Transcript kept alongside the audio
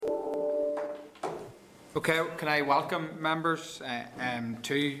Okay, can I welcome members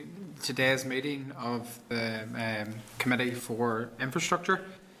to today's meeting of the Committee for Infrastructure?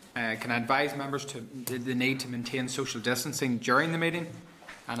 Can I advise members to the need to maintain social distancing during the meeting?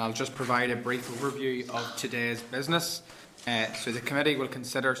 And I'll just provide a brief overview of today's business. So the committee will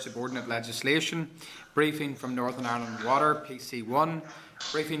consider subordinate legislation, briefing from Northern Ireland Water, PC1,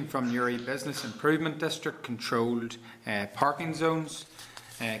 briefing from Newry Business Improvement District, controlled parking zones.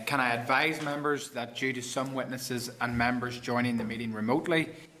 Can I advise members that due to some witnesses and members joining the meeting remotely,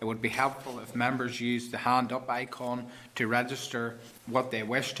 it would be helpful if members use the hand up icon to register what they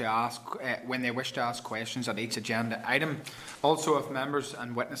wish to ask when they wish to ask questions at each agenda item. Also, if members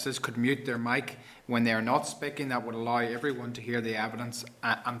and witnesses could mute their mic when they are not speaking, that would allow everyone to hear the evidence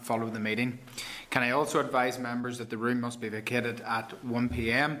and follow the meeting. Can I also advise members that the room must be vacated at 1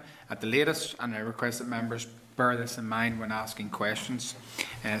 p.m. at the latest, and I request that members bear this in mind when asking questions.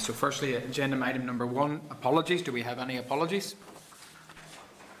 So firstly, agenda item number 1, apologies. Do we have any apologies?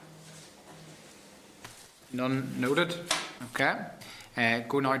 None noted. Okay.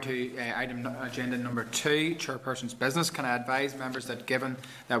 Go now to agenda number 2, chairperson's business. Can I advise members that given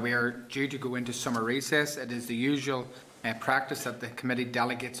that we are due to go into summer recess, it is the usual practice that the committee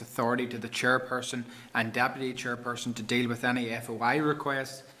delegates authority to the chairperson and deputy chairperson to deal with any FOI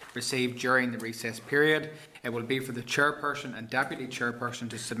requests received during the recess period. It will be for the chairperson and deputy chairperson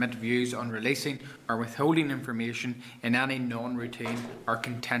to submit views on releasing or withholding information in any non-routine or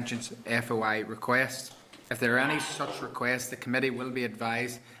contentious FOI requests. If there are any such requests, the committee will be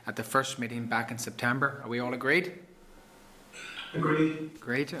advised at the first meeting back in September. Are we all agreed? Agreed.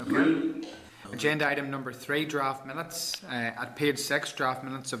 Great, okay. Agenda item number 3, draft minutes. At page 6, draft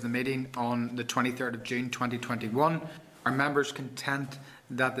minutes of the meeting on the 23rd of June 2021. Are members content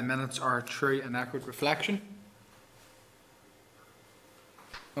that the minutes are a true and accurate reflection?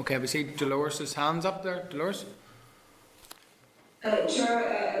 Okay, we see Dolores' hands up there. Dolores?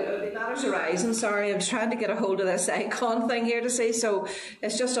 Sure, the matters arising. Sorry, I'm trying to get a hold of this icon thing here to see. So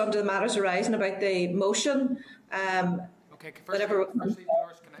it's just under the matters arising about the motion. Okay, firstly, Dolores,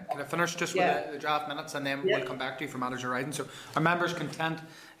 can I finish just with the draft minutes, and then we'll come back to you for matters arising. So are members content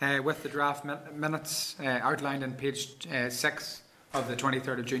with the draft minutes outlined in page 6 of the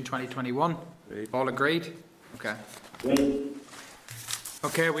 23rd of June 2021? Great. All agreed? Okay. Great.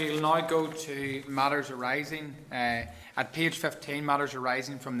 Okay, we will now go to matters arising. At page 15, matters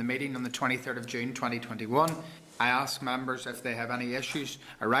arising from the meeting on the 23rd of June 2021. I ask members if they have any issues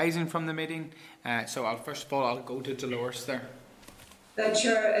arising from the meeting. So first of all, I'll go to Dolores there.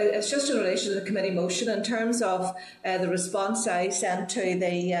 Chair, it's just in relation to the committee motion in terms of the response I sent to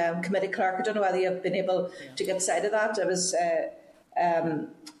the committee clerk. I don't know whether you've been able to get sight of that. It was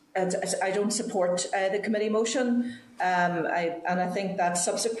I don't support the committee motion, and I think that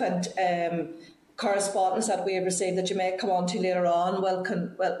subsequent correspondence that we have received that you may come on to later on will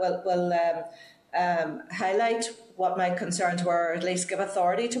highlight what my concerns were, or at least give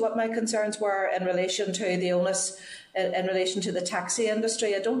authority to what my concerns were in relation to the onus in relation to the taxi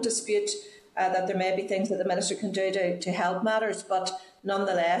industry. I don't dispute that there may be things that the Minister can do to help matters, but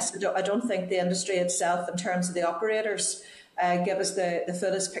nonetheless, I don't think the industry itself, in terms of the operators, give us the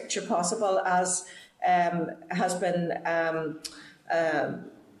fullest picture possible, as has been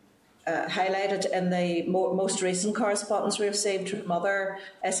highlighted in the most recent correspondence we received from other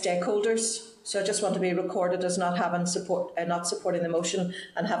stakeholders. So I just want to be recorded as not having support, not supporting the motion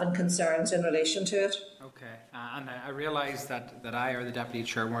and having concerns in relation to it. Okay, and I realise that I or the Deputy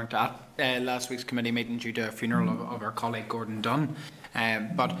Chair weren't at last week's committee meeting due to a funeral of our colleague Gordon Dunn.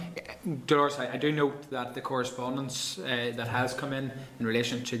 But Dolores, I do note that the correspondence that has come in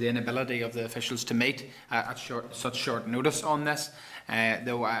relation to the inability of the officials to meet at such short notice on this,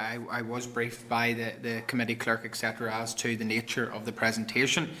 though I was briefed by the committee clerk, etc., as to the nature of the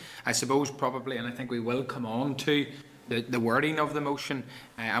presentation. I suppose probably, and I think we will come on to the wording of the motion,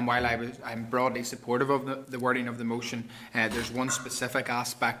 and while I'm broadly supportive of the wording of the motion, there's one specific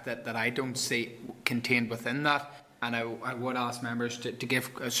aspect that I don't see contained within that, and I would ask members to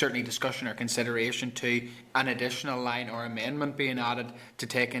give certainly discussion or consideration to an additional line or amendment being added to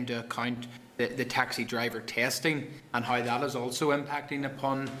take into account the taxi driver testing and how that is also impacting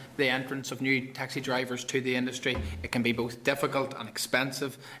upon the entrance of new taxi drivers to the industry. It can be both difficult and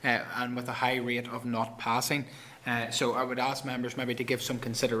expensive, and with a high rate of not passing. So I would ask members maybe to give some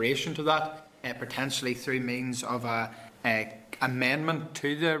consideration to that, potentially through means of a amendment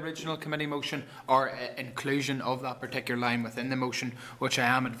to the original committee motion, or inclusion of that particular line within the motion, which I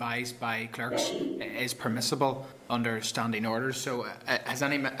am advised by clerks is permissible under standing orders. So has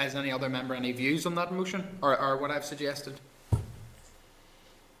any other member any views on that motion or what I've suggested?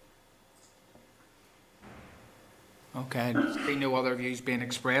 Okay, see no other views being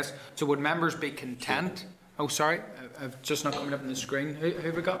expressed. So would members be content? Oh, sorry, I've just not coming up on the screen. Who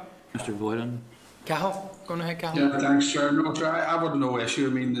have we got? Mr. Boylan. Cahill, go ahead, Cahill. Yeah, thanks, Chair. No, Chair, I have no issue. I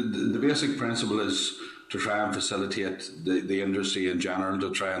mean, the basic principle is to try and facilitate the industry in general,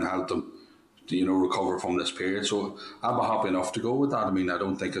 to try and help them, recover from this period. So I'd be happy enough to go with that. I mean, I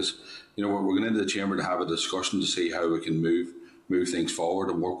don't think it's, we're going into the chamber to have a discussion to see how we can move things forward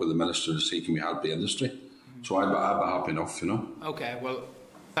and work with the minister to see can we help the industry. So I'd be happy enough, Okay, well,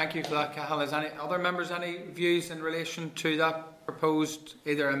 thank you for that, Cahill. Has any other members any views in relation to that proposed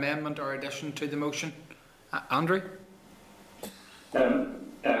either amendment or addition to the motion? Andrew?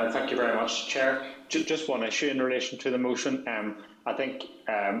 Thank you very much, Chair. Just one issue in relation to the motion. I think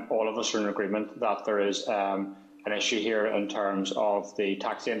all of us are in agreement that there is an issue here in terms of the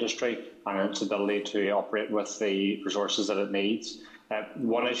taxi industry and its ability to operate with the resources that it needs.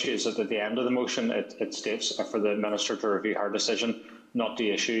 One issue is that at the end of the motion it states for the Minister to review her decision not to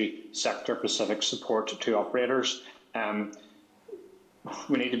issue sector-specific support to operators.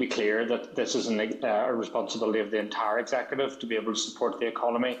 We need to be clear that this is a responsibility of the entire executive to be able to support the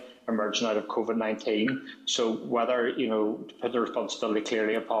economy emerging out of COVID-19. So whether, to put the responsibility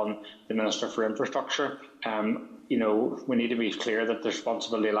clearly upon the Minister for Infrastructure, we need to be clear that the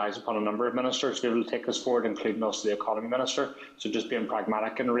responsibility lies upon a number of ministers to be able to take this forward, including also the Economy Minister. So just being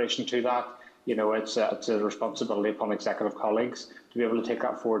pragmatic in relation to that, it's a responsibility upon executive colleagues to be able to take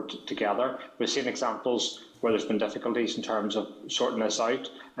that forward together. We've seen examples where there's been difficulties in terms of sorting this out,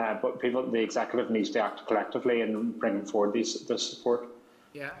 but the executive needs to act collectively in bringing forward this support.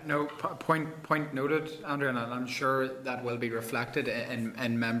 Yeah, no, point noted, Andrew, and I'm sure that will be reflected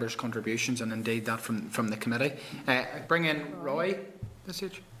in members' contributions and indeed that from the committee. Bring in Roy, this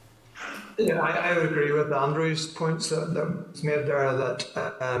stage. Yeah, I would agree with Andrew's points that was made there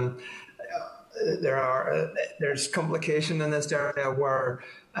that there's complication in this area where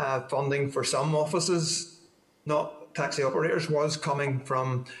funding for some offices, not taxi operators, was coming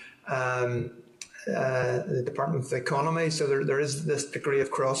from the Department of the Economy, so there is this degree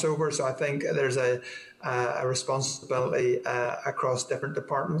of crossover. So I think there's a responsibility across different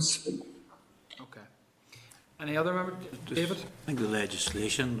departments. Okay. Any other member? David? I think the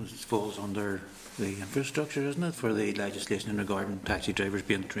legislation falls under the infrastructure, isn't it, for the legislation regarding taxi drivers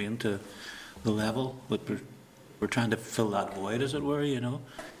being trained to the level, but we're trying to fill that void, as it were,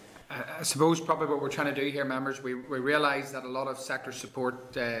 I suppose probably what we're trying to do here, members, we realise that a lot of sector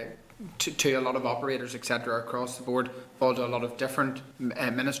support to a lot of operators, etc., across the board fall to a lot of different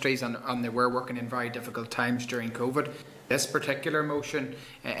ministries, and they were working in very difficult times during COVID. This particular motion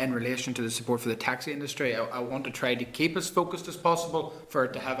in relation to the support for the taxi industry, I want to try to keep as focused as possible for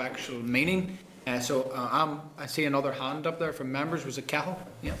it to have actual meaning. So I see another hand up there from members. Was it Cahill?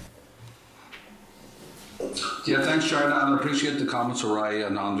 Yeah. Yeah, thanks, Sharon. I appreciate the comments of Ray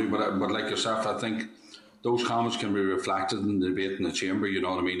and Andrew, but like yourself, I think those comments can be reflected in the debate in the chamber. You know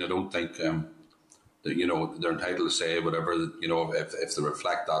what I mean? I don't think that, they're entitled to say whatever. If they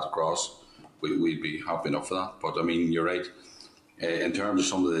reflect that across, we'd be happy enough for that. But I mean, you're right. In terms of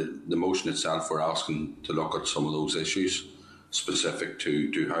some of the motion itself, we're asking to look at some of those issues specific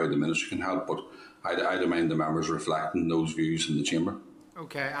to how the minister can help. But I don't mind the members reflecting those views in the chamber.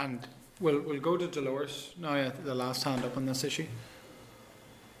 Okay, and we'll go to Dolores now, the last hand up on this issue.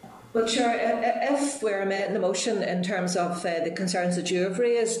 Well, sure. If we're amending the motion in terms of the concerns that you have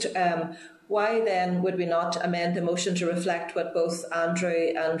raised, why then would we not amend the motion to reflect what both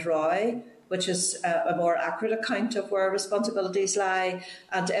Andrew and Roy, which is a more accurate account of where responsibilities lie,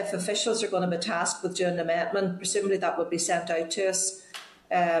 and if officials are going to be tasked with doing an amendment, presumably that would be sent out to us,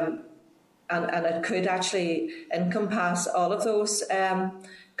 and it could actually encompass all of those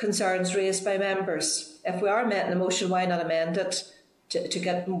concerns raised by members. If we are amending the motion, why not amend it to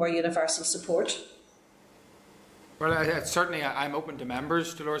get more universal support? Well, certainly I'm open to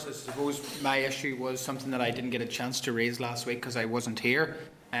members, Dolores. I suppose my issue was something that I didn't get a chance to raise last week because I wasn't here.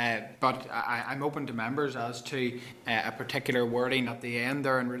 But I'm open to members as to a particular wording at the end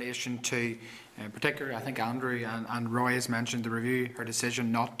there in relation to, particularly I think Andrew and Roy has mentioned the review her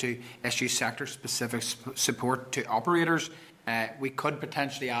decision not to issue sector-specific support to operators. We could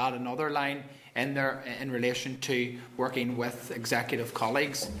potentially add another line in there in relation to working with executive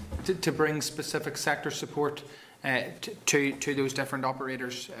colleagues to bring specific sector support to those different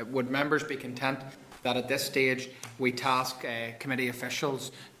operators. Would members be content that at this stage we task committee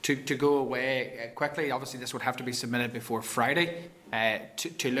officials to go away quickly. Obviously, this would have to be submitted before Friday.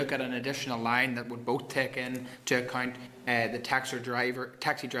 To look at an additional line that would both take into account the taxi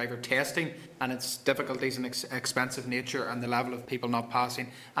driver testing and its difficulties and expensive nature and the level of people not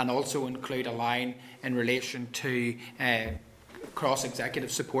passing, and also include a line in relation to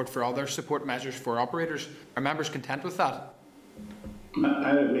cross-executive support for other support measures for operators. Are members content with that?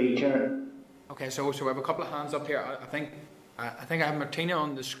 I agree, Chair. Okay, so we have a couple of hands up here. I think I have Martina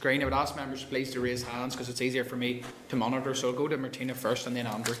on the screen. I would ask members please to raise hands because it's easier for me to monitor. So I'll go to Martina first and then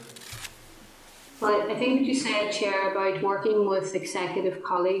Andrew. Well, I think what you said, Chair, about working with executive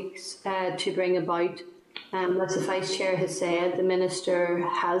colleagues to bring about, as the Vice Chair has said, the Minister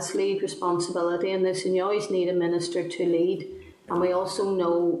has lead responsibility in this, and you always need a Minister to lead. And we also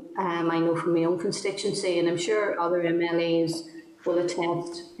know, I know from my own constituency, and I'm sure other MLAs will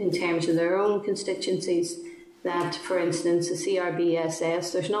attest in terms of their own constituencies, that, for instance, the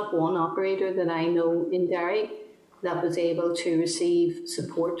CRBSS, there's not one operator that I know in Derry that was able to receive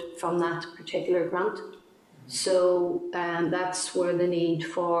support from that particular grant. So that's where the need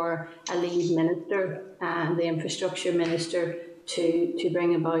for a lead minister and the infrastructure minister to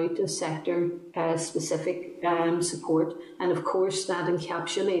bring about a sector specific support. And of course that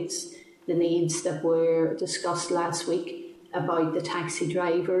encapsulates the needs that were discussed last week about the taxi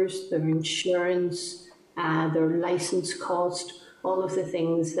drivers, their insurance, their licence cost, all of the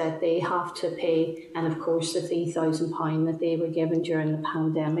things that they have to pay, and of course the £3,000 that they were given during the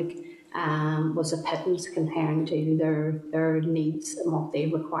pandemic was a pittance compared to their needs and what they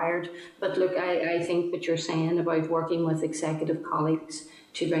required. But look, I think what you're saying about working with executive colleagues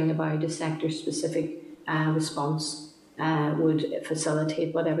to bring about a sector-specific response would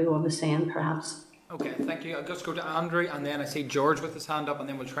facilitate what everyone was saying, perhaps. Okay, thank you. I'll just go to Andrew, and then I see George with his hand up, and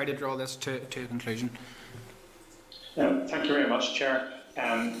then we'll try to draw this to a conclusion. Thank you very much, Chair.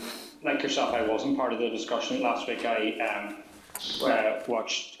 Like yourself, I wasn't part of the discussion last week. I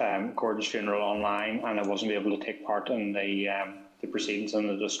watched Gordon's funeral online, and I wasn't able to take part in the proceedings and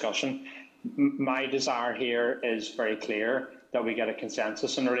the discussion. My desire here is very clear, that we get a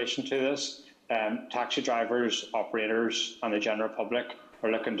consensus in relation to this. Taxi drivers, operators and the general public are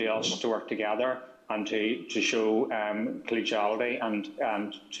looking to us to work together and to show collegiality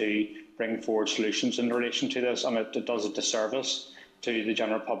and to bring forward solutions in relation to this. And it does a disservice to the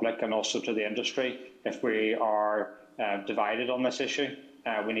general public and also to the industry if we are divided on this issue.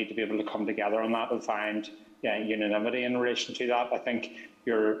 We need to be able to come together on that and find unanimity in relation to that. I think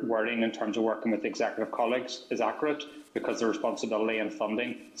your wording in terms of working with executive colleagues is accurate, because the responsibility and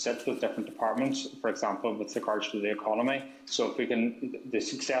funding sits with different departments, for example, with regards to the economy. So if we can, the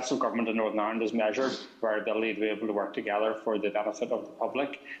success of government in Northern Ireland is measured by our ability to be able to work together for the benefit of the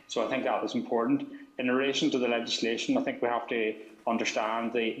public. So I think that is important. In relation to the legislation, I think we have to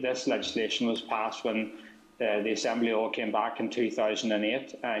understand this legislation was passed when the Assembly all came back in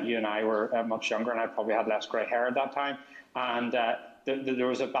 2008. You and I were much younger, and I probably had less grey hair at that time. And there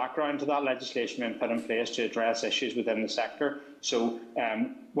was a background to that legislation being put in place to address issues within the sector. So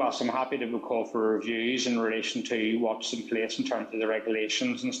whilst I'm happy to call for reviews in relation to what's in place in terms of the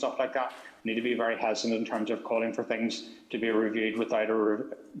regulations and stuff like that, we need to be very hesitant in terms of calling for things to be reviewed without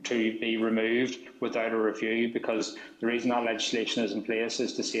to be removed without a review, because the reason that legislation is in place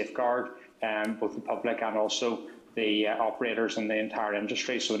is to safeguard both the public and also the operators and the entire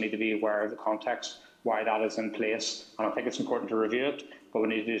industry. So we need to be aware of the context why that is in place, and I think it's important to review it, but we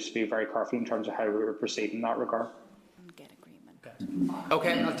need to just be very careful in terms of how we proceed in that regard. Get agreement.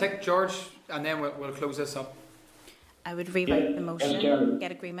 Okay, I'll take George, and then we'll close this up. I would rewrite the motion,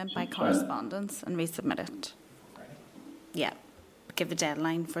 get agreement by correspondence and resubmit it. Yeah, give a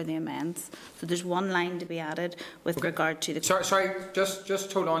deadline for the amends. So there's one line to be added with regard to the... Sorry,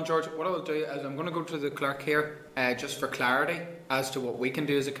 just hold on, George. What I'll do is I'm going to go to the clerk here just for clarity as to what we can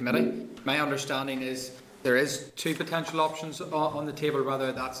do as a committee. My understanding is there is two potential options on the table,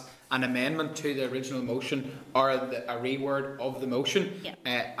 whether that's an amendment to the original motion or a reword of the motion. Yeah.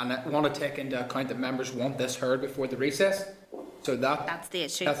 And I want to take into account that members want this heard before the recess. So that's the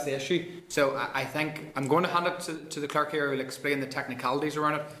issue. That's the issue. So I think I'm going to hand it to the clerk here who will explain the technicalities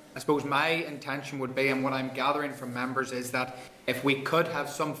around it. I suppose my intention would be, and what I'm gathering from members, is that if we could have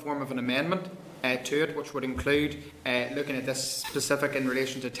some form of an amendment to it, which would include looking at this specific in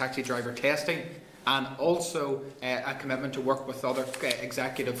relation to taxi driver testing, and also a commitment to work with other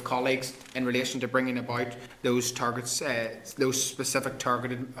executive colleagues in relation to bringing about those targets, those specific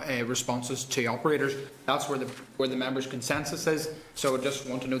targeted responses to operators. That's where the members' consensus is. So I just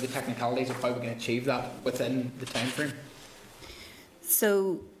want to know the technicalities of how we can achieve that within the time frame.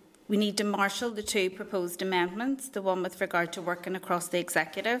 So we need to marshal the two proposed amendments, the one with regard to working across the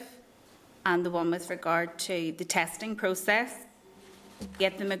executive and the one with regard to the testing process,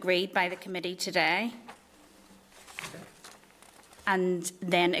 get them agreed by the committee today, and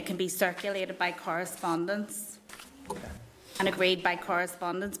then it can be circulated by correspondence and agreed by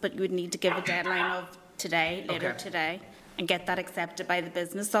correspondence, but you would need to give a deadline of today, later today, and get that accepted by the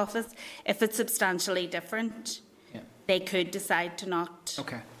business office. If it's substantially different, they could decide to not.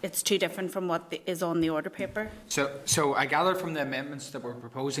 It's too different from what is on the order paper. So I gather from the amendments that we're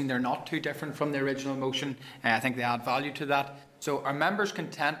proposing, they're not too different from the original motion. I think they add value to that. So are members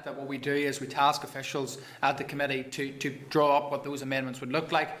content that what we do is we task officials at the committee to draw up what those amendments would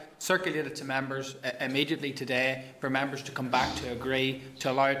look like, circulate it to members immediately today for members to come back to agree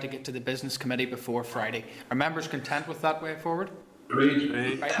to allow it to get to the business committee before Friday? Are members content with that way forward?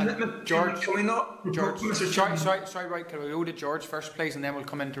 Agreed. Right, George, can we not? George, sorry, Roy, can we go to George first, please, and then we'll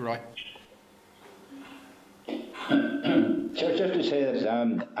come into Roy. Just to say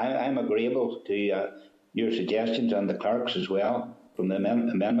that I'm agreeable to your suggestions and the clerks as well from the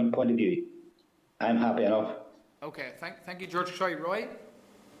amendment point of view. I'm happy enough. Okay, thank you, George. Sorry, Roy.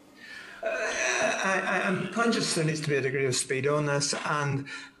 I'm conscious there needs to be a degree of speed on this, and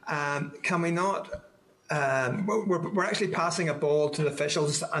can we not? We're actually passing a ball to the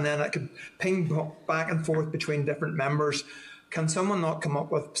officials, and then it could ping back and forth between different members. Can someone not come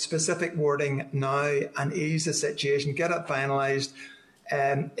up with specific wording now and ease the situation, get it finalised?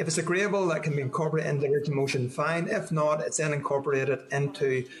 If it's agreeable, that can be incorporated into the original motion, fine. If not, it's then incorporated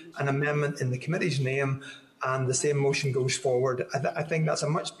into an amendment in the committee's name, and the same motion goes forward. I think that's a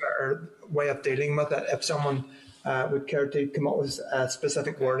much better way of dealing with it if someone would care to come up with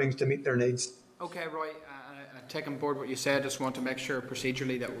specific wordings to meet their needs. Okay, Roy, I take on board what you said. I just want to make sure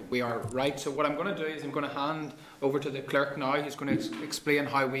procedurally that we are right. So what I'm going to do is I'm going to hand over to the clerk now. He's going to explain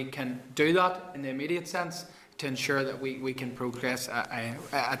how we can do that in the immediate sense to ensure that we can progress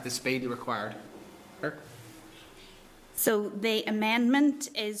at the speed required. Clerk? So the amendment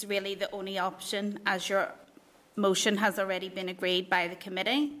is really the only option, as your motion has already been agreed by the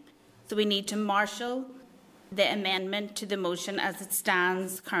committee. So we need to marshal the amendment to the motion as it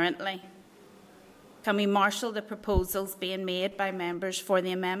stands currently. Can we marshal the proposals being made by members for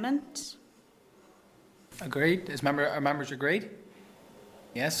the amendment? Agreed. Are members agreed?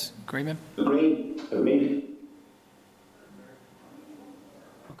 Yes. Agreement? Agreed.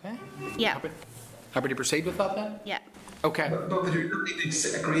 Okay. Yeah. Happy to proceed with that then? Yeah. Okay. But we do need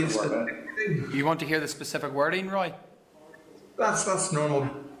to agree. You want to hear the specific wording, Roy? That's normal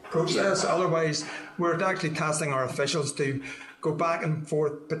process. Otherwise, we're actually tasking our officials to go back and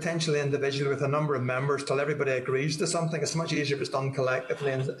forth, potentially individually with a number of members till everybody agrees to something. It's much easier if it's done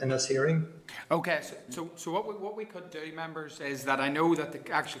collectively in this hearing. Okay, so what we could do, members, is that I know that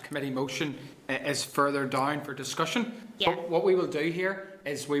the actual committee motion is further down for discussion. Yeah. But what we will do here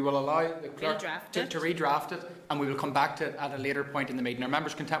is we will allow the clerk to redraft it, and we will come back to it at a later point in the meeting. Are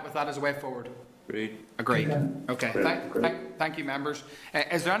members content with that as a way forward? Agreed. Okay. Thank you, members.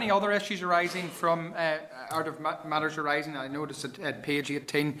 Is there any other issues arising from out of matters arising? I noticed at page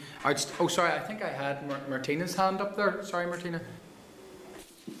 18. Sorry, I think I had Martina's hand up there. Sorry, Martina.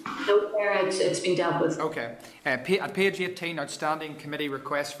 No, it's been dealt with. Okay. At page 18, outstanding committee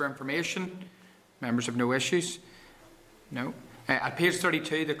requests for information. Members have no issues. No. At page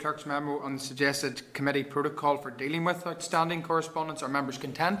 32, the clerk's memo on the suggested committee protocol for dealing with outstanding correspondence. Are members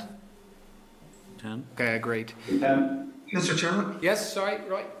content? Okay, agreed. Mr. Chairman? Yes, sorry,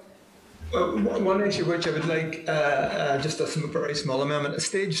 right. One issue which I would like, just a very small amendment. At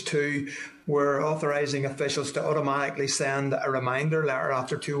stage 2, we're authorising officials to automatically send a reminder letter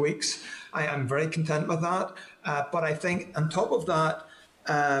after 2 weeks. I am very content with that. But I think on top of that,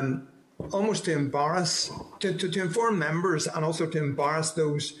 almost to inform members and also to embarrass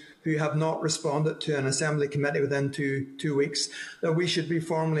those who have not responded to an assembly committee within two weeks, that we should be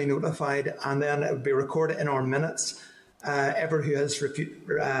formally notified, and then it would be recorded in our minutes. Ever who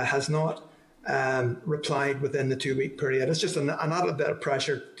has not replied within the 2 week period. It's just an added bit of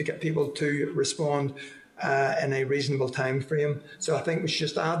pressure to get people to respond in a reasonable time frame. So I think we should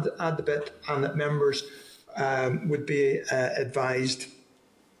just add the bit, and that members would be advised.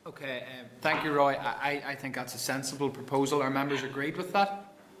 Okay, thank you, Roy. I think that's a sensible proposal. Are members agreed with that?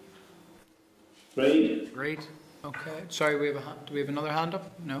 Agreed. Okay. Sorry, do we have another hand up?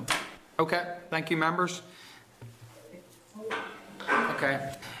 No. Okay. Thank you, members.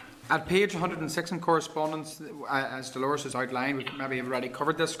 Okay. At page 106 in correspondence, as Dolores has outlined, we maybe have already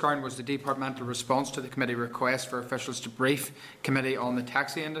covered this ground, was the departmental response to the committee request for officials to brief committee on the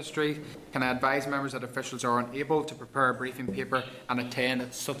taxi industry. Can I advise members that officials are unable to prepare a briefing paper and attend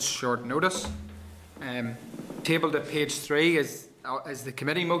at such short notice? Tabled at page 3 is the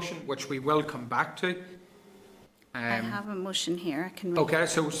committee motion, which we will come back to. I have a motion here. I can read Okay, it.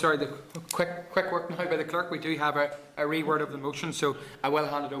 so sorry, the quick work now by the clerk. We do have a reword of the motion, so I will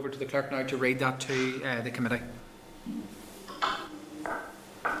hand it over to the clerk now to read that to the committee.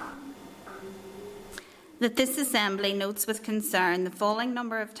 That this Assembly notes with concern the falling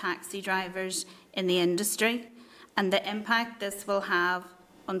number of taxi drivers in the industry and the impact this will have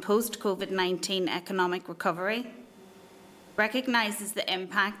on post-COVID-19 economic recovery, recognises the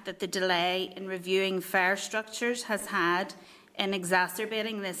impact that the delay in reviewing fare structures has had in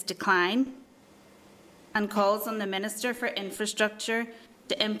exacerbating this decline, and calls on the Minister for Infrastructure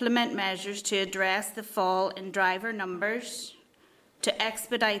to implement measures to address the fall in driver numbers, to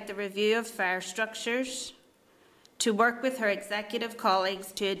expedite the review of fare structures, to work with her executive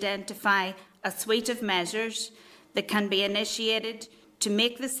colleagues to identify a suite of measures that can be initiated to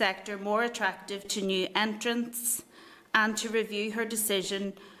make the sector more attractive to new entrants, and to review her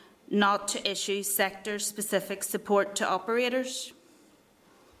decision not to issue sector-specific support to operators?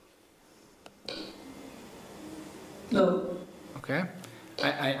 No. Okay.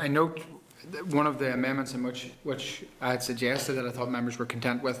 I note one of the amendments in which I had suggested that I thought members were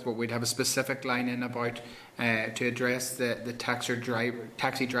content with, but we'd have a specific line in about to address the taxi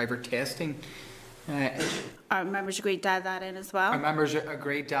driver testing. Our members agreed to add that in as well? Our members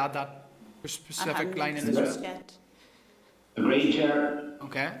agreed to add that specific line in as well? Yet. Agreed, Chair.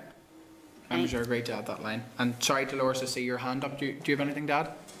 Okay. Members are agreed to add that line. And sorry, Dolores, I see your hand up. Do you have anything to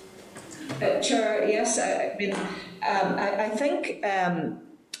add? Chair, yes. I mean, I think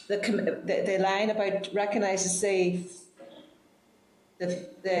the line about recognises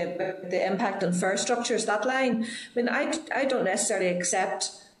the impact on fare structures. That line. I mean, I don't necessarily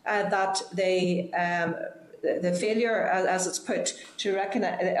accept that the failure, as it's put, to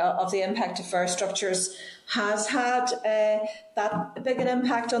recognise of the impact of fare structures has had that big an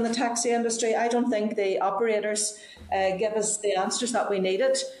impact on the taxi industry. I don't think the operators give us the answers that we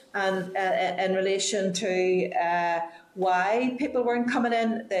needed, and in relation to why people weren't coming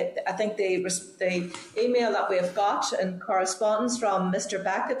in. I think the email that we have got in correspondence from Mr.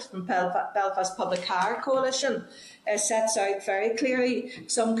 Beckett from Belfast Public Car Coalition sets out very clearly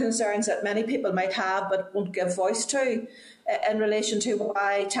some concerns that many people might have but won't give voice to in relation to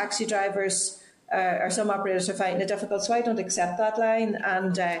why taxi drivers or some operators are finding it difficult. So I don't accept that line.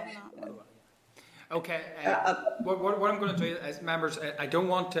 And okay, what I'm going to do is, members, I don't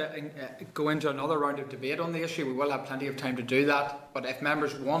want to go into another round of debate on the issue. We will have plenty of time to do that. But if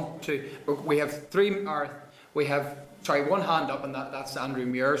members want to, we have one hand up, and that's Andrew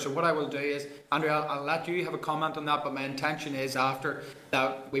Muir. So what I will do is, Andrew, I'll let you have a comment on that, but my intention is after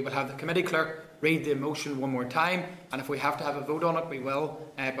that we will have the committee clerk read the motion one more time, and if we have to have a vote on it, we will.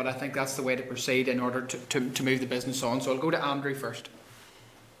 But I think that's the way to proceed in order to move the business on. So I'll go to Andrew first.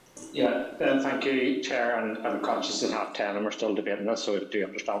 Yeah, thank you, Chair, and I'm conscious it's 10:30 and we're still debating this, so I do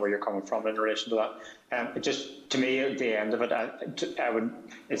understand where you're coming from in relation to that. Just to me, at the end of it,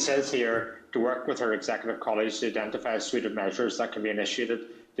 it says here to work with her executive colleagues to identify a suite of measures that can be initiated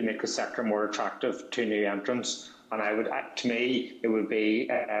to make the sector more attractive to new entrants. And to me, it would be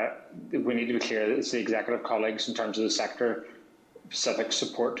we need to be clear that it's the executive colleagues in terms of the sector specific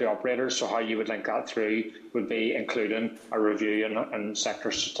support to operators. So how you would link that through would be including a review and sector,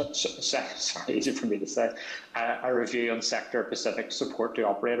 easy for me to say, a review on sector specific support to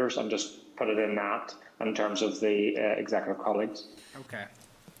operators, and just put it in that in terms of the executive colleagues. Okay.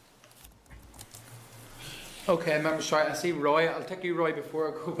 Okay, members, sorry, I see Roy. I'll take you, Roy, before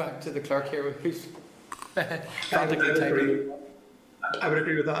I go back to the clerk here. Who's frantically typing. I would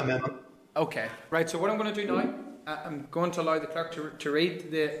agree with that amendment. Okay, right, so what I'm going to do now, I'm going to allow the clerk to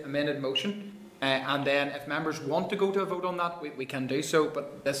read the amended motion, and then if members want to go to a vote on that, we can do so,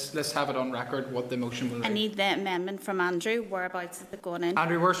 but let's have it on record what the motion will be. I need the amendment from Andrew. Whereabouts is it going in?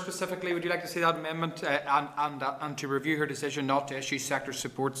 Andrew, where specifically would you like to see that amendment and to review her decision not to issue sector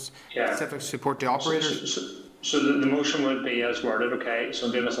specific support to operators? So the motion would be as worded, okay, so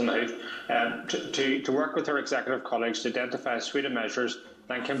I'm doing this on the hoof, to work with her executive colleagues to identify a suite of measures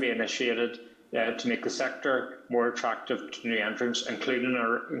that can be initiated to make the sector more attractive to new entrants, including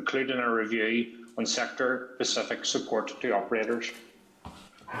a review on sector-specific support to operators.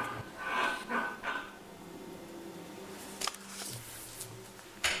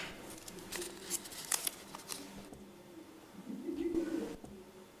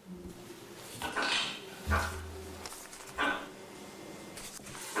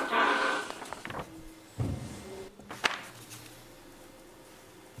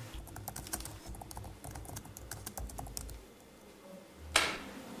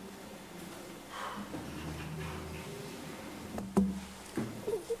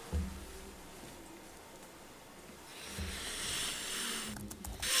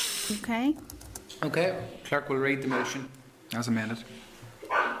 Okay. Okay, Clerk will read the motion as amended.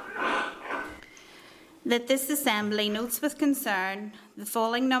 That this Assembly notes with concern the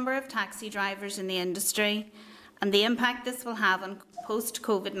falling number of taxi drivers in the industry and the impact this will have on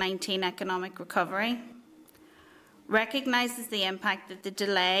post-COVID-19 economic recovery. Recognises the impact that the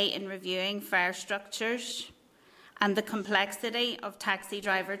delay in reviewing fare structures and the complexity of taxi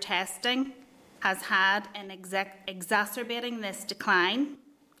driver testing has had in exacerbating this decline,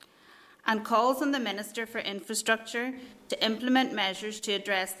 and calls on the Minister for Infrastructure to implement measures to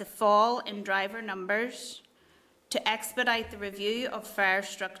address the fall in driver numbers, to expedite the review of fare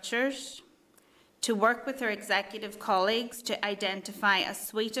structures, to work with her executive colleagues to identify a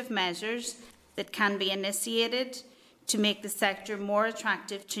suite of measures that can be initiated to make the sector more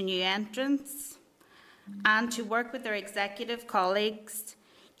attractive to new entrants, and to work with their executive colleagues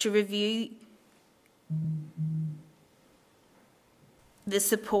to review the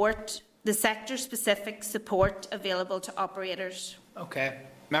sector-specific support available to operators. Okay.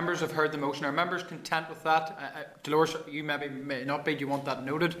 Members have heard the motion. Are members content with that? Dolores, you may not be. Do you want that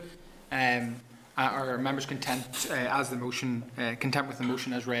noted? Are members content content with the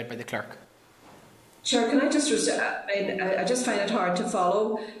motion as read by the clerk? Chair, can I just I just find it hard to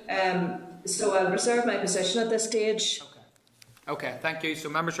follow, so I'll reserve my position at this stage. Okay, thank you. So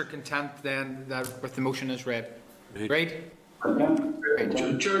members are content then with the motion as read. Read.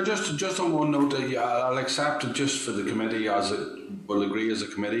 Chair, just on one note, I'll accept it just for the committee we'll agree as a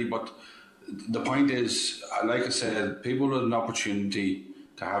committee, but the point is, like I said, people had an opportunity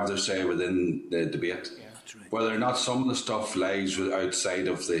to have their say within the debate. Yeah, that's right. Whether or not some of the stuff lies outside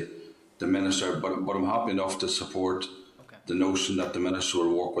of the Minister, but I'm happy enough to support the notion that the Minister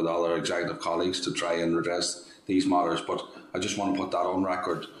will work with all our executive colleagues to try and address these matters. But I just want to put that on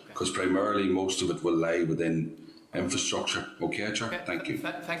record, because primarily most of it will lie within infrastructure. Okay, Chair? Okay. Thank you.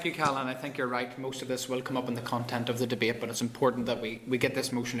 Thank you, Cal, and I think you're right. Most of this will come up in the content of the debate, but it's important that we get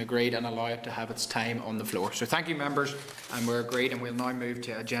this motion agreed and allow it to have its time on the floor. So thank you, members, and we're agreed, and we'll now move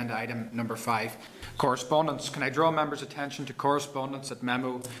to agenda item number 5. Correspondence. Can I draw members' attention to correspondence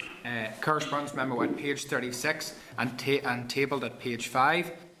memo at page 36 and tabled at page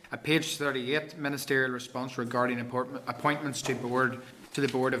 5. At page 38, ministerial response regarding appointments to the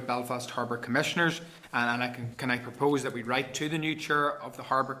Board of Belfast Harbour Commissioners, and can I propose that we write to the new Chair of the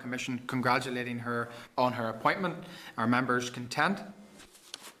Harbour Commission congratulating her on her appointment. Are members content?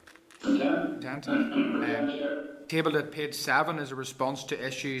 Content. Tabled at page 7 is a response to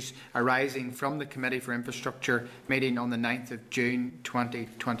issues arising from the Committee for Infrastructure meeting on the 9th of June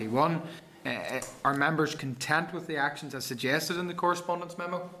 2021. Are members content with the actions as suggested in the correspondence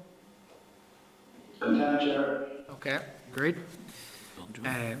memo? Content, Chair. Okay, agreed.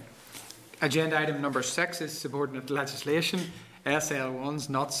 Agenda item number 6 is subordinate legislation. SL1s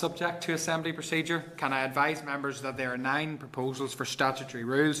not subject to assembly procedure. Can I advise members that there are 9 proposals for statutory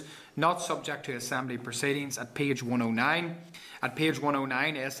rules not subject to assembly proceedings at page 109. At page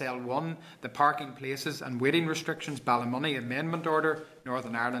 109, SL1, the parking places and waiting restrictions Ballymoney Amendment Order,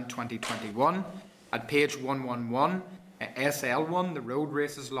 Northern Ireland 2021. At page 111, SL1, the Road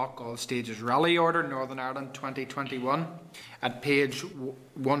Races Lock All Stages Rally Order, Northern Ireland 2021. At page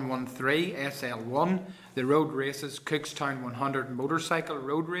 113, SL1, the Road Races Cookstown 100 Motorcycle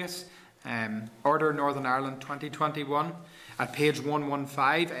Road Race Order, Northern Ireland 2021. At page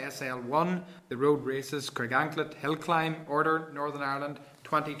 115, SL1, the Road Races Craiganklet Hill Climb Order, Northern Ireland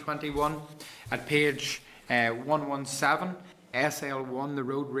 2021. At page 117, SL1, the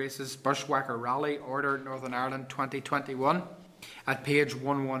Road Races Bushwhacker Rally Order, Northern Ireland 2021. At page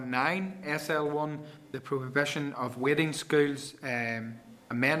 119, SL1, the Prohibition of Waiting Schools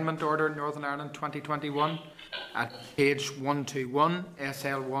Amendment Order, Northern Ireland 2021. At page 121,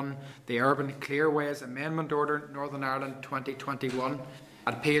 SL1, the Urban Clearways Amendment Order, Northern Ireland 2021.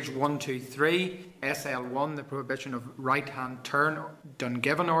 At page 123, SL1, the Prohibition of Right-Hand Turn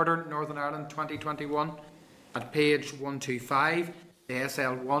Dungiven Order, Northern Ireland 2021. At page 125, the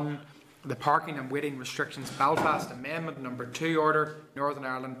SL1, the Parking and Waiting Restrictions Belfast Amendment Number 2 Order, Northern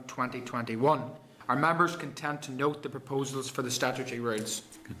Ireland 2021. Are members content to note the proposals for the statutory rules?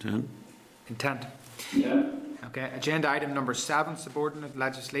 Content. Content. Yeah. Okay. Agenda item number 7, subordinate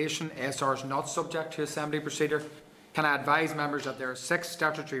legislation. SRs not subject to assembly procedure. Can I advise members that there are 6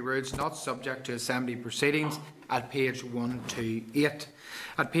 statutory rules not subject to assembly proceedings at page 128.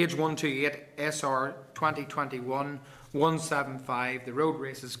 At page 128, SR 2021-175, the Road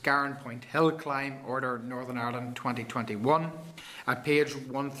Races Garran Point Hill Climb Order, Northern Ireland 2021. At page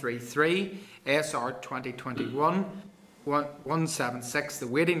 133, SR 2021-176, the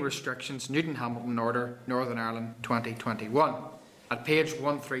Waiting Restrictions Newton Hamilton Order, Northern Ireland 2021. At page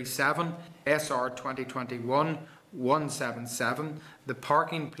 137, SR 2021-177, the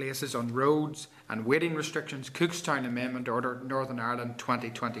parking places on roads and waiting restrictions, Cookstown Amendment Order, Northern Ireland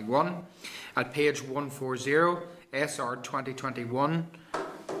 2021. At page 140, SR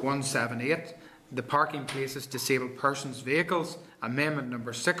 2021-178, the parking places disabled persons' vehicles, Amendment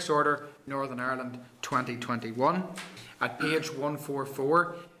Number 6 Order, Northern Ireland 2021. At page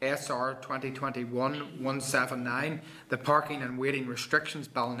 144, SR 2021-179, the parking and waiting restrictions,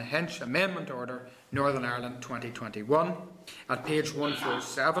 Ballynahinch, Amendment Order, Northern Ireland 2021. At page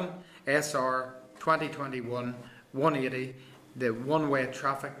 147, SR 2021-180, the one-way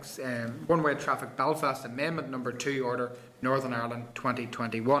traffic Belfast Amendment Number 2 Order, Northern Ireland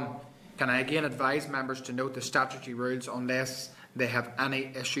 2021. Can I again advise members to note the statutory rules unless they have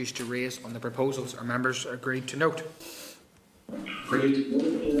any issues to raise on the proposals or members agreed to note? Agreed.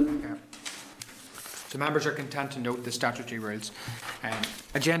 Okay. So members are content to note the statutory rules.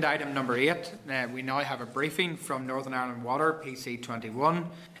 Agenda item number 8, we now have a briefing from Northern Ireland Water, PC 21.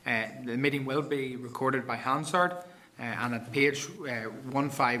 The meeting will be recorded by Hansard. And at page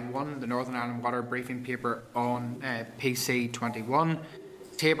 151, the Northern Ireland Water briefing paper on PC 21.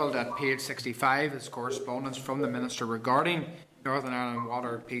 Tabled at page 65 is correspondence from the Minister regarding Northern Ireland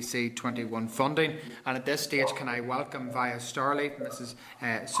Water PC 21 funding. And at this stage, can I welcome via Starlight Mrs.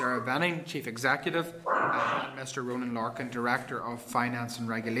 Sarah Benning, Chief Executive, and Mr. Ronan Larkin, Director of Finance and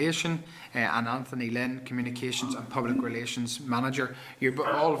Regulation, and Anthony Lynn, Communications and Public Relations Manager. You're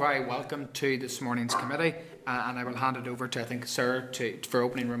all very welcome to this morning's committee, and I will hand it over to, I think, Sarah for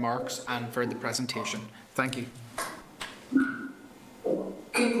opening remarks and for the presentation. Thank you.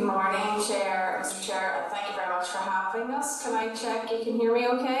 Good morning, Chair, Mr. Chair, and thank you very much for having us. Can I check you can hear me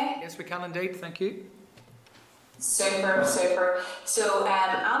okay? Yes, we can indeed, thank you. Super. So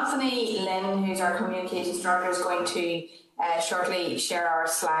Anthony Lynn, who's our Communications Director, is going to shortly share our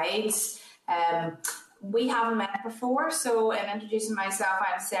slides. We haven't met before, so in introducing myself,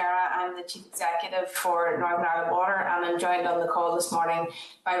 I'm Sarah. I'm the Chief Executive for Northern Ireland Water, and I'm joined on the call this morning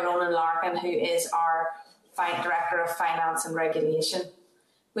by Ronan Larkin, who is our Director of Finance and Regulation.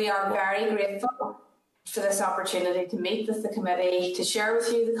 We are very grateful for this opportunity to meet with the committee, to share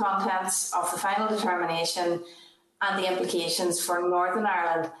with you the contents of the final determination and the implications for Northern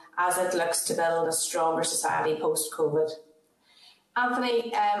Ireland as it looks to build a stronger society post-COVID.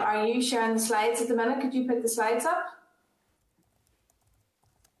 Anthony, are you sharing the slides at the minute? Could you put the slides up?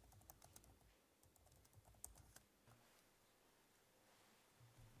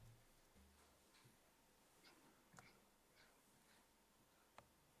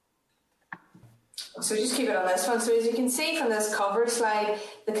 So just keep it on this one. So as you can see from this cover slide,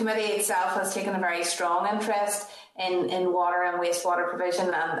 the committee itself has taken a very strong interest in water and wastewater provision,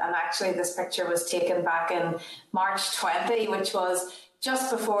 and actually this picture was taken back in March 20, which was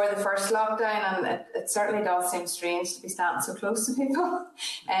just before the first lockdown, and it certainly does seem strange to be standing so close to people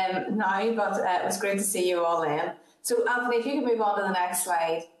now, but it was great to see you all then. So Anthony, if you could move on to the next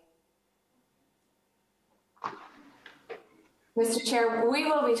slide. Mr. Chair, we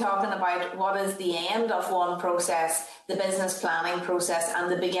will be talking about what is the end of one process, the business planning process,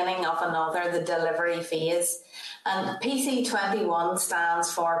 and the beginning of another, the delivery phase. And PC 21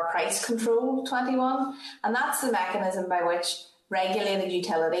 stands for Price Control 21, and that's the mechanism by which regulated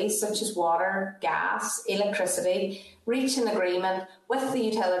utilities such as water, gas, electricity reach an agreement with the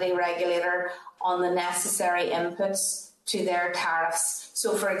utility regulator on the necessary inputs to their tariffs.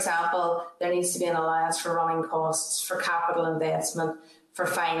 So, for example, there needs to be an allowance for running costs, for capital investment, for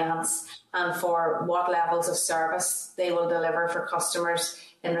finance, and for what levels of service they will deliver for customers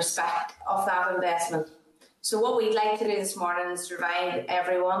in respect of that investment. So what we'd like to do this morning is to remind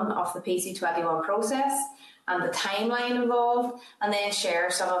everyone of the PC21 process and the timeline involved, and then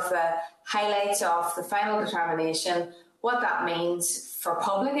share some of the highlights of the final determination, what that means for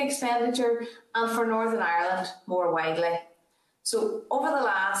public expenditure and for Northern Ireland more widely. So over the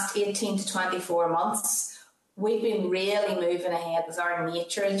last 18 to 24 months, we've been really moving ahead with our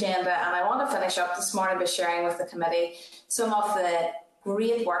nature agenda, and I want to finish up this morning by sharing with the committee some of the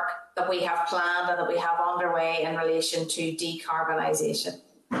great work that we have planned and that we have underway in relation to decarbonisation.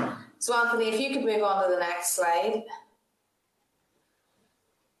 So Anthony, if you could move on to the next slide.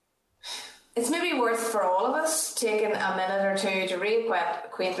 It's maybe worth for all of us taking a minute or two to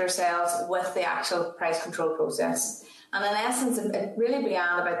reacquaint ourselves with the actual price control process. And in essence, it really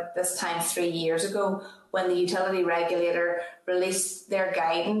began about this time 3 years ago when the utility regulator released their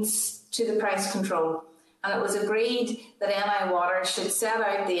guidance to the price control. And it was agreed that NI Water should set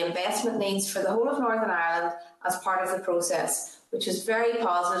out the investment needs for the whole of Northern Ireland as part of the process, which was very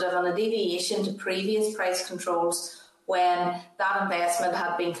positive and a deviation to previous price controls when that investment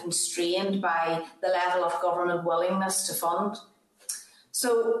had been constrained by the level of government willingness to fund.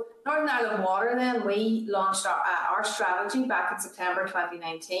 So Northern Ireland Water then, we launched our strategy back in September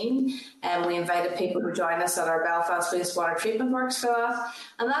 2019, and we invited people to join us at our Belfast Wastewater Treatment Works for that.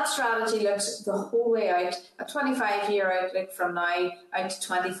 And that strategy looks the whole way out, a 25-year outlook from now out to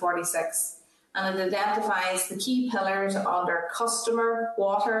 2046. And it identifies the key pillars under customer,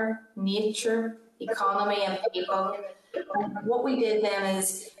 water, nature, economy and people. And what we did then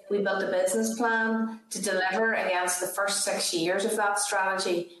is we built a business plan to deliver against the first 6 years of that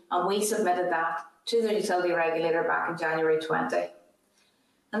strategy, and we submitted that to the utility regulator back in January 20.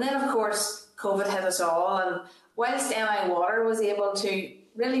 And then, of course, COVID hit us all, and whilst NI Water was able to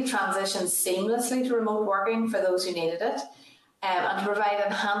really transition seamlessly to remote working for those who needed it, and to provide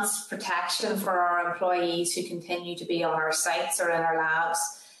enhanced protection for our employees who continue to be on our sites or in our labs,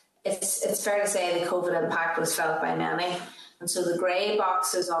 it's fair to say the COVID impact was felt by many. And so the grey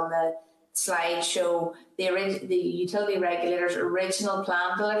boxes on the slide show the utility regulator's original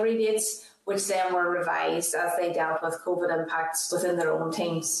plan delivery dates, which then were revised as they dealt with COVID impacts within their own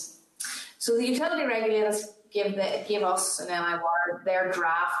teams. So the utility regulators give us and NI Water their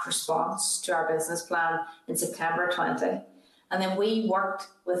draft response to our business plan in September 20. And then we worked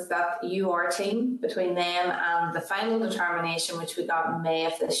with that UR team between them and the final determination, which we got in May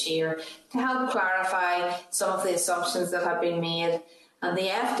of this year, to help clarify some of the assumptions that have been made. And the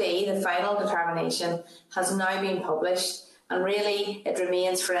FD, the final determination, has now been published. And really, it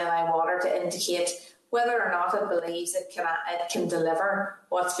remains for NI Water to indicate whether or not it believes it can deliver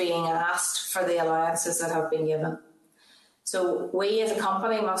what's being asked for the allowances that have been given. So we as a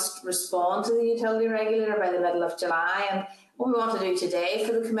company must respond to the utility regulator by the middle of July. And what we want to do today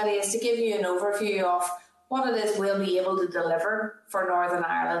for the committee is to give you an overview of what it is we'll be able to deliver for Northern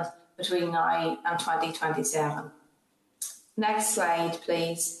Ireland between now and 2027. Next slide,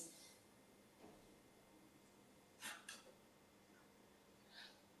 please.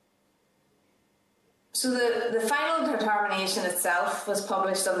 So the final determination itself was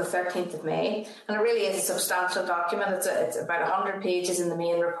published on the 13th of May, and it really is a substantial document. It's about 100 pages in the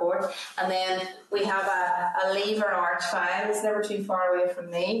main report, and then we have a lever arch file, it's never too far away from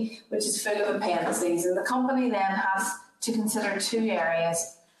me, which is full of appendices, and the company then has to consider two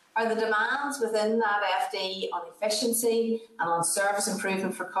areas. Are the demands within that FD on efficiency and on service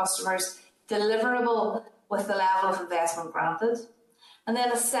improvement for customers deliverable with the level of investment granted? And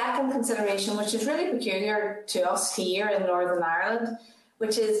then a second consideration, which is really peculiar to us here in Northern Ireland,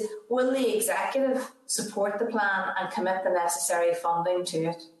 which is, will the executive support the plan and commit the necessary funding to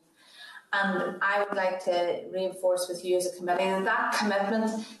it? And I would like to reinforce with you as a committee that that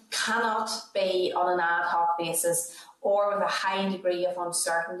commitment cannot be on an ad hoc basis or with a high degree of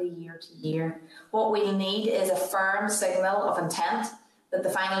uncertainty year to year. What we need is a firm signal of intent that the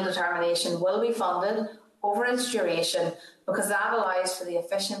final determination will be funded over its duration, because that allows for the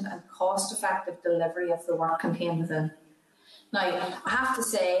efficient and cost-effective delivery of the work contained within. Now, I have to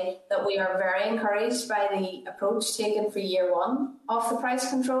say that we are very encouraged by the approach taken for year one of the price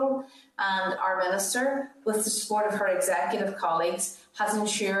control, and our Minister, with the support of her executive colleagues, has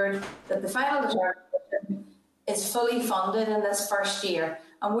ensured that the final determination is fully funded in this first year,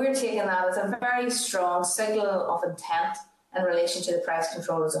 and we're taking that as a very strong signal of intent in relation to the price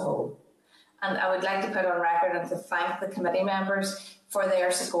control as a whole. And I would like to put on record and to thank the committee members for their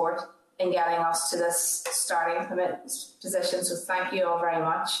support in getting us to this starting position. So thank you all very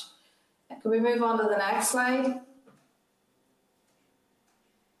much. Can we move on to the next slide?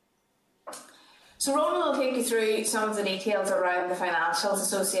 So Ronan will take you through some of the details around the financials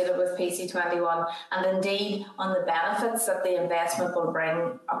associated with PC21 and indeed on the benefits that the investment will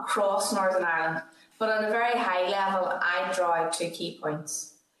bring across Northern Ireland. But at a very high level, I draw out two key points.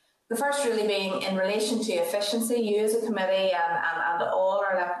 The first really being in relation to efficiency. You as a committee and all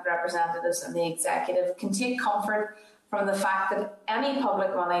our elected representatives and the executive can take comfort from the fact that any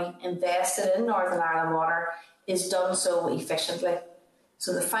public money invested in Northern Ireland Water is done so efficiently.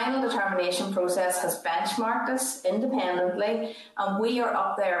 So the final determination process has benchmarked us independently, and we are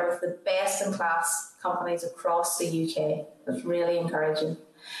up there with the best-in-class companies across the UK. That's really encouraging.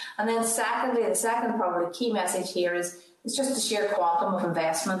 And then secondly, the second probably key message here is it's just the sheer quantum of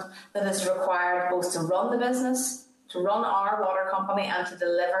investment that is required both to run the business, to run our water company, and to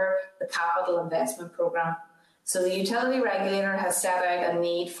deliver the capital investment programme. So the utility regulator has set out a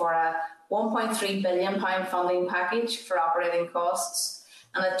need for a £1.3 billion funding package for operating costs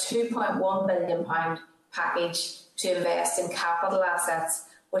and a £2.1 billion package to invest in capital assets,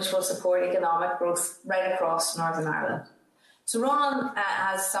 which will support economic growth right across Northern Ireland. So Ronan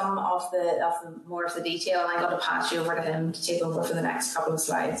has some of the more of the detail, and I'm going to pass you over to him to take over for the next couple of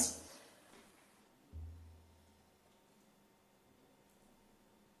slides.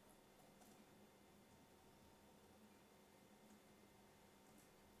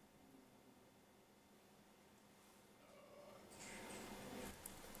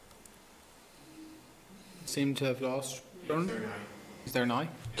 Seem to have lost Ronan. Is there now?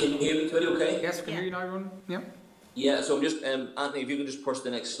 Can you hear me clearly okay? Yes, can you hear you now, Ronan? Yeah. Yeah, so I'm just, Anthony, if you could just push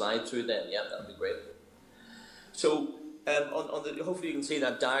the next slide through then, yeah, that would be great. So, hopefully you can see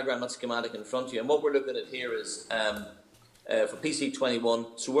that diagram, that schematic in front of you, and what we're looking at here is, for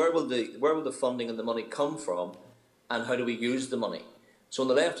PC21, so where will the funding and the money come from, and how do we use the money? So on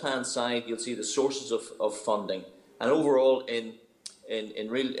the left-hand side, you'll see the sources of funding, and overall in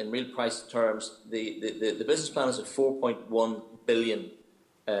real price terms, the business plan is a £4.1 billion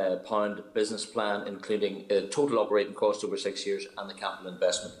pound business plan, including total operating costs over 6 years and the capital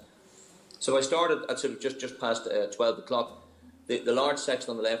investment. So I started at sort of just past 12 o'clock. The large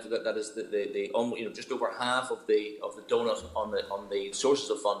section on the left, that is just over half of the donut on the sources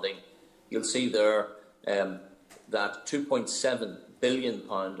of funding. You'll see there that £2.7 billion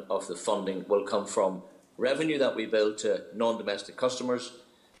of the funding will come from revenue that we bill to non-domestic customers,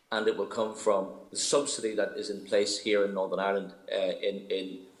 and it will come from the subsidy that is in place here in Northern Ireland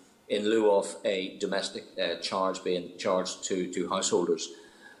in lieu of a domestic charge being charged to householders.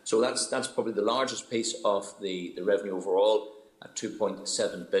 So that's probably the largest piece of the revenue overall at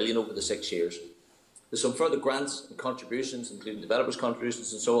 2.7 billion over the 6 years. There's some further grants and contributions, including developers'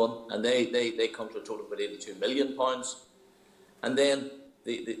 contributions and so on, and they come to a total of about £82 million. And then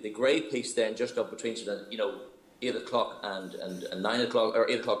the grey piece then just up between 8 o'clock and 9 o'clock, or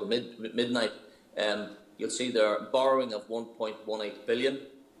 8 o'clock and midnight, you'll see there borrowing of 1.18 billion,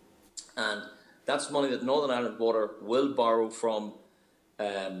 and that's money that Northern Ireland Water will borrow from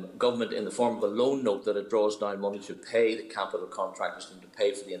government in the form of a loan note that it draws down money to pay the capital contractors and to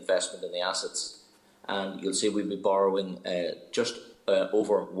pay for the investment in the assets. And you'll see we'll be borrowing just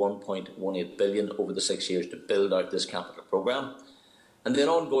over 1.18 billion over the 6 years to build out this capital programme. And then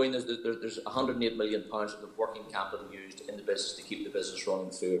ongoing, there's £108 million of working capital used in the business to keep the business running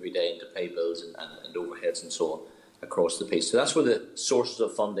through every day and to pay bills and overheads and so on across the piece. So that's where the sources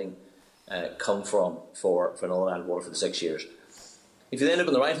of funding come from for Northern Ireland Water for the 6 years. If you then look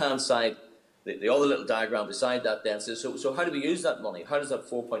on the right-hand side, the other little diagram beside that then says, so how do we use that money? How does that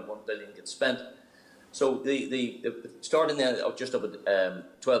 4.1 billion get spent? So the starting then just up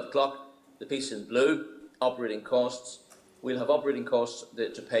at 12 o'clock, the piece in blue, operating costs. We'll have operating costs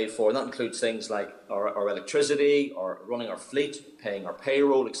to pay for, and that includes things like our electricity, or running our fleet, paying our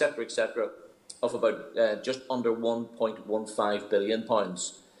payroll, etc., of about just under £1.15 billion.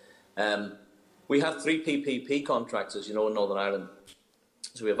 We have 3 PPP contracts, as you know, in Northern Ireland.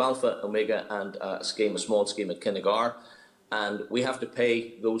 So we have Alpha, Omega, and a small scheme at Kinnegar, and we have to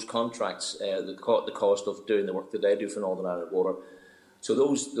pay those contracts the cost of doing the work that they do for Northern Ireland Water. So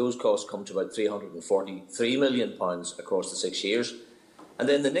those costs come to about £343 million across the 6 years. And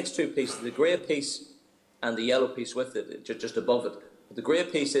then the next two pieces, the grey piece and the yellow piece with it, just above it. The grey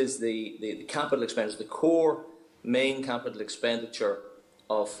piece is the capital expenditure, the core main capital expenditure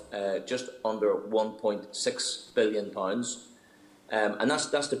of just under £1.6 billion. And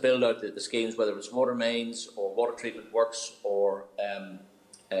that's to build out the schemes, whether it's water mains or water treatment works or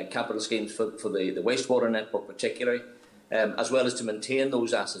capital schemes for the wastewater network particularly, as well as to maintain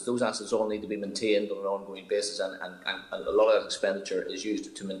those assets. Those assets all need to be maintained on an ongoing basis, and a lot of that expenditure is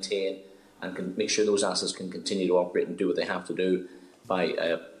used to maintain and can make sure those assets can continue to operate and do what they have to do by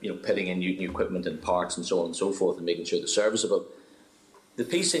putting in new equipment and parts and so on and so forth, and making sure they're serviceable. The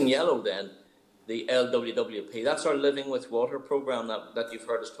piece in yellow then, the LWWP, that's our Living with Water programme that you've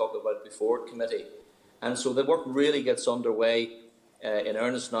heard us talk about before, committee. And so the work really gets underway in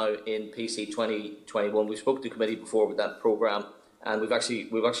earnest now in PC 2021. We spoke to the committee before with that programme, and we've actually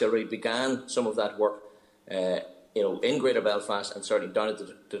already began some of that work in Greater Belfast, and certainly down at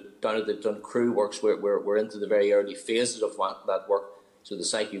the Duncrew works. We're into the very early phases of that work. So the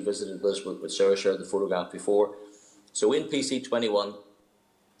site you visited with Sarah shared the photograph before. So in PC 21,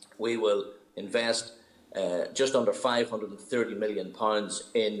 we will invest just under £530 million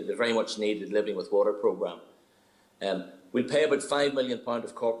in the very much needed Living with Water programme. We'll pay about £5 million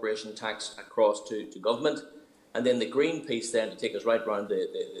of corporation tax across to government, and then the green piece then to take us right round the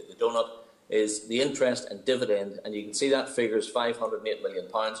donut is the interest and dividend, and you can see that figure is £508 million,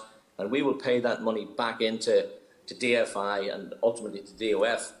 and we will pay that money back into DFI and ultimately to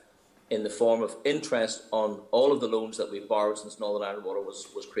DOF in the form of interest on all of the loans that we've borrowed since Northern Ireland Water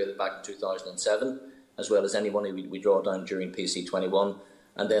was created back in 2007, as well as any money we draw down during PC21,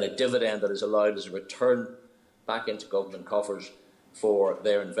 and then a dividend that is allowed as a return back into government coffers for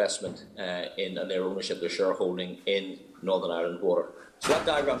their investment in and their ownership, their shareholding in Northern Ireland Water. So that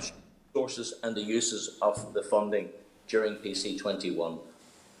diagram shows sources and the uses of the funding during PC21.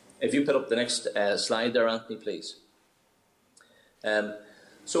 If you put up the next slide there, Anthony, please.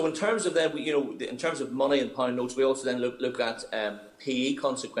 So in terms of then, in terms of money and pound notes, we also then look at PE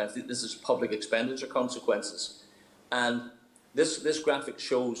consequences. This is public expenditure consequences, and this graphic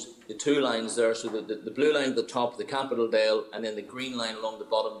shows the two lines there. So the blue line at the top, the capital dale, and then the green line along the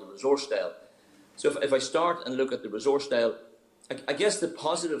bottom, the resource dale. So if I start and look at the resource dale, I guess the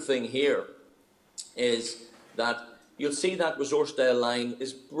positive thing here is that you'll see that resource dale line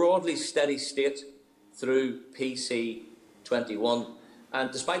is broadly steady state through PC21. And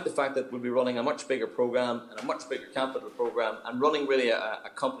despite the fact that we'll be running a much bigger programme and a much bigger capital programme and running really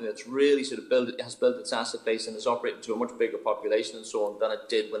a company that's really sort of has built its asset base and is operating to a much bigger population and so on than it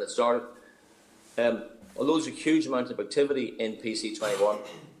did when it started, although there's a huge amount of activity in PC21,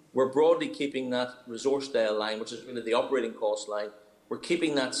 we're broadly keeping that resource dale line, which is really the operating cost line, we're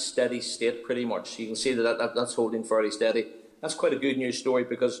keeping that steady state pretty much. You can see that's holding fairly steady. That's quite a good news story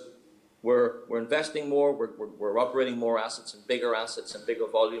because we're investing more, we're operating more assets and bigger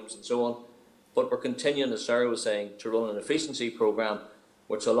volumes and so on, but we're continuing, as Sarah was saying, to run an efficiency programme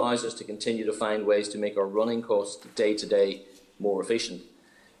which allows us to continue to find ways to make our running costs day to day more efficient.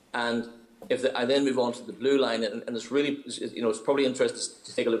 And I then move on to the blue line, and it's really, it's probably interesting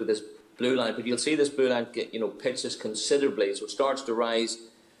to take a look at this blue line, but you'll see this blue line pitches considerably, so it starts to rise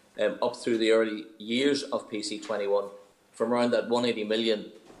up through the early years of PC21 from around that 180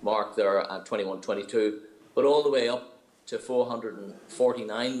 million mark there at 21-22, but all the way up to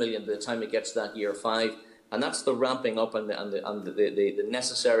 449 million by the time it gets to that year 5, and that's the ramping up and the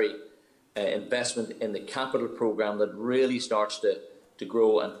necessary investment in the capital programme that really starts to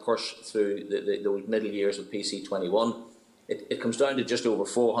grow and push through those middle years of PC21. It comes down to just over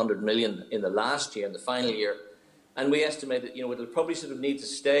 400 million in the last year, in the final year, and we estimate that it'll probably sort of need to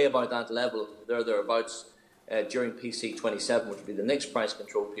stay about that level thereabouts during PC27, which will be the next price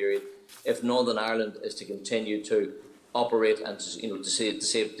control period, if Northern Ireland is to continue to operate and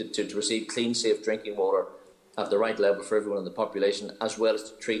to receive clean, safe drinking water at the right level for everyone in the population, as well as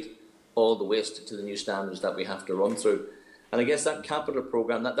to treat all the waste to the new standards that we have to run through. And I guess that capital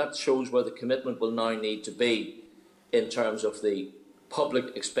programme, that shows where the commitment will now need to be in terms of the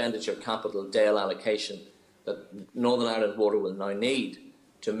public expenditure capital DALE allocation that Northern Ireland Water will now need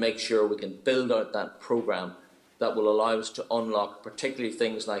to make sure we can build out that programme that will allow us to unlock particularly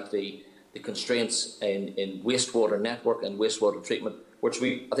things like the constraints in wastewater network and wastewater treatment, which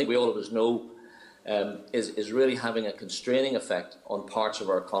I think we all of us know is really having a constraining effect on parts of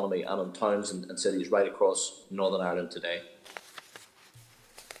our economy and on towns and cities right across Northern Ireland today.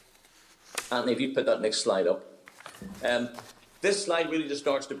 Anthony, if you put that next slide up. This slide really just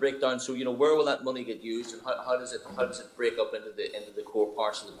starts to break down. So, where will that money get used, and how does it break up into the core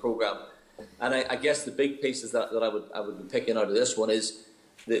parts of the programme? And I guess the big pieces that I would be picking out of this one is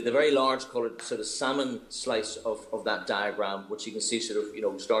the very large coloured sort of salmon slice of that diagram, which you can see sort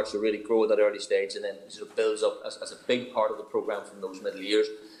of starts to really grow at that early stage, and then sort of builds up as a big part of the programme from those middle years.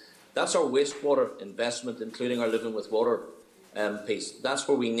 That's our wastewater investment, including our Living with Water piece. That's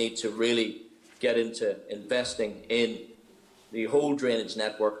where we need to really get into investing in the whole drainage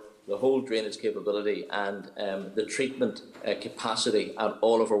network, the whole drainage capability, and the treatment capacity at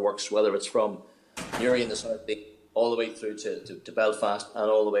all of our works, whether it's from Newry in the south all the way through to Belfast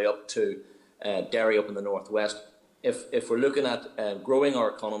and all the way up to Derry up in the northwest. If we're looking at growing our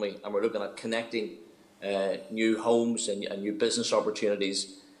economy and we're looking at connecting new homes and new business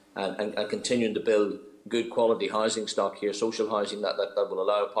opportunities and continuing to build good quality housing stock here, social housing that will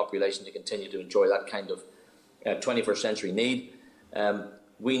allow a population to continue to enjoy that kind of 21st century need,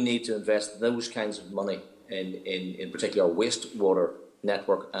 we need to invest those kinds of money in particular our wastewater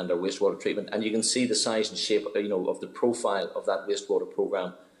network and our wastewater treatment. And you can see the size and shape of the profile of that wastewater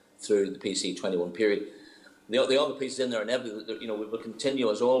programme through the PC21 period. The other pieces in there, inevitably, we will continue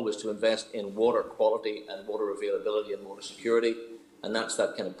as always to invest in water quality and water availability and water security, and that's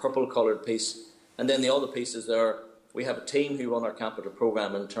that kind of purple coloured piece. And then the other pieces there, we have a team who run our capital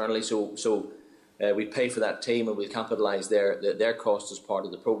programme internally, so we pay for that team and we capitalise their costs as part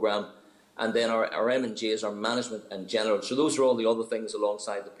of the programme. And then our M&Gs, our management and general. So those are all the other things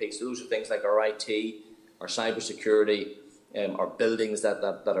alongside the piece. So those are things like our IT, our cyber security, our buildings that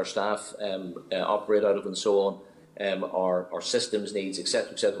our staff operate out of and so on, our systems needs,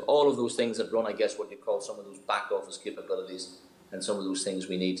 etc., etc. All of those things that run, I guess, what you call some of those back office capabilities and some of those things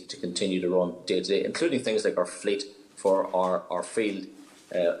we need to continue to run day to day, including things like our fleet for our field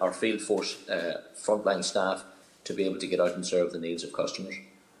force frontline staff to be able to get out and serve the needs of customers.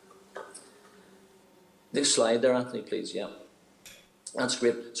 Next slide there, Anthony, please. Yeah, that's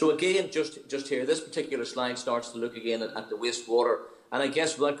great. So again, just here, this particular slide starts to look again at the wastewater, and I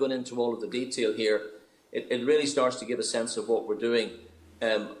guess without going into all of the detail here, it really starts to give a sense of what we're doing.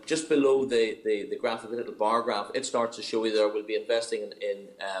 Just below the graphic, the little bar graph, it starts to show you there we'll be investing in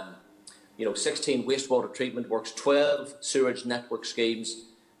 16 wastewater treatment works, 12 sewage network schemes,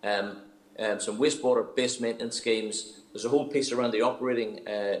 some wastewater base maintenance schemes. There's a whole piece around the operating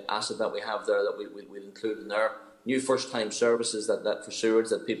asset that we have there that we'll include in there. New first-time services that for sewage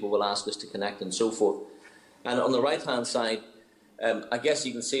that people will ask us to connect and so forth. And on the right-hand side, I guess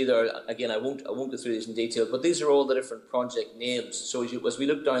you can see there, again, I won't go through these in detail, but these are all the different project names. So as we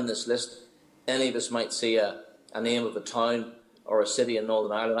look down this list, any of us might see a name of a town or a city in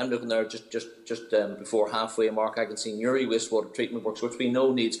Northern Ireland. I'm looking there just before halfway mark. I can see Newry Wastewater Treatment Works, which we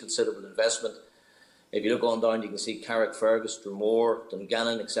know needs considerable investment. If you look on down, you can see Carrickfergus, Dromore,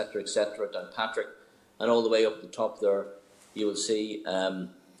 Dungannon, etc., Downpatrick, and all the way up at the top there, you'll see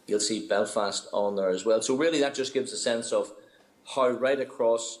Belfast on there as well. So really, that just gives a sense of how right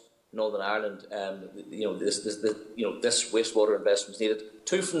across Northern Ireland, this wastewater investment is needed.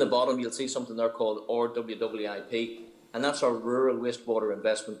 Two from the bottom, you'll see something there called RWWIP, and that's our Rural Wastewater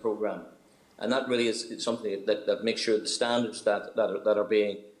Investment Programme. And that really is something that makes sure the standards that are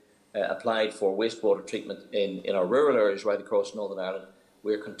being applied for wastewater treatment in our rural areas right across Northern Ireland,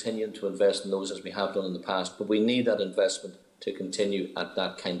 we're continuing to invest in those as we have done in the past, but we need that investment to continue at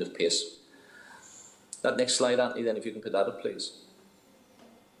that kind of pace. That next slide, Anthony, then if you can put that up, please.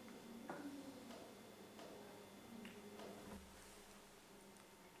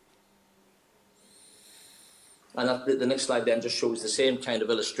 And the next slide then just shows the same kind of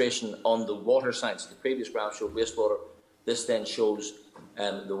illustration on the water side. So the previous graph showed wastewater. This then shows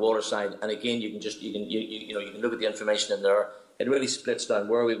the water side. And again, you can look at the information in there. It really splits down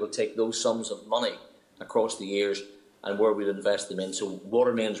where we will take those sums of money across the years and where we'll invest them in. So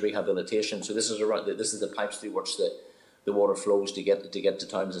water mains rehabilitation. So this is the pipes through which the water flows to get to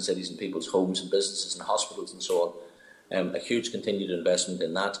towns and cities and people's homes and businesses and hospitals and so on. A huge continued investment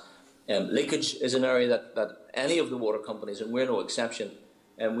in that. Leakage is an area that any of the water companies, and we're no exception,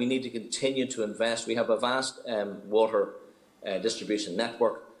 we need to continue to invest. We have a vast water distribution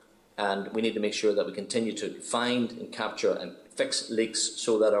network, and we need to make sure that we continue to find and capture and fix leaks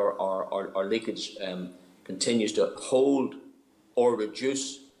so that our leakage continues to hold or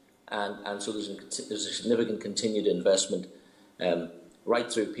reduce, and so there's a significant continued investment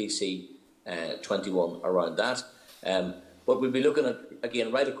right through PC 21 around that. But we'll be looking at,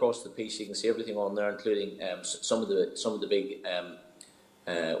 again, right across the piece. You can see everything on there, including some of the big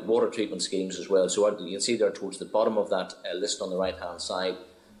water treatment schemes as well. So you can see there towards the bottom of that list on the right-hand side,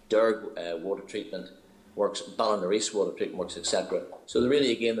 Derg water treatment works, Ballinarese water treatment works, etc. So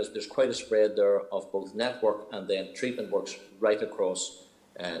really, again, there's quite a spread there of both network and then treatment works right across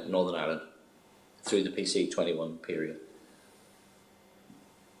Northern Ireland through the PC 21 period.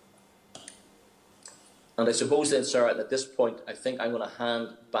 And I suppose then, Sarah, at this point, I think I'm going to hand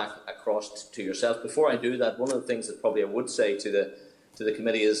back across to yourself. Before I do that, one of the things that probably I would say to the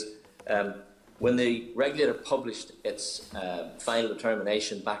committee is when the regulator published its final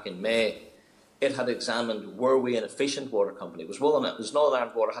determination back in May, it had examined, were we an efficient water company? Was Northern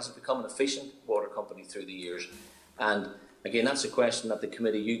Ireland Water, has it become an efficient water company through the years? And again, that's a question that the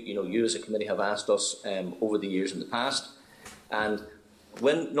committee, you as a committee have asked us over the years in the past. And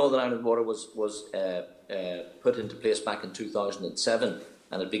when Northern Ireland Water was put into place back in 2007,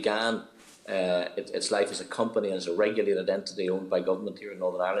 and it began its life as a company and as a regulated entity owned by government here in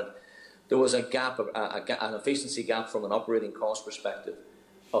Northern Ireland, there was a gap, an efficiency gap from an operating cost perspective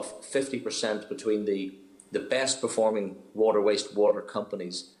of 50% between the best performing wastewater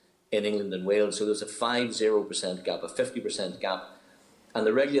companies in England and Wales. So there's a 50% gap, a 50% gap. And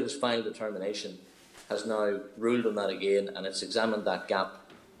the regulator's final determination has now ruled on that again, and it's examined that gap.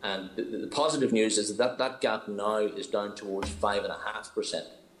 And the positive news is that gap now is down towards 5.5%.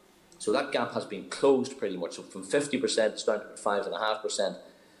 So that gap has been closed pretty much. So from 50%, it's down to 5.5%.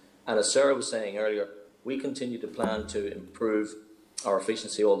 And as Sarah was saying earlier, we continue to plan to improve our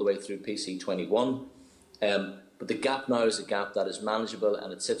efficiency all the way through PC 21. But the gap now is a gap that is manageable,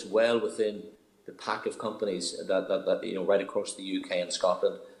 and it sits well within the pack of companies that right across the UK and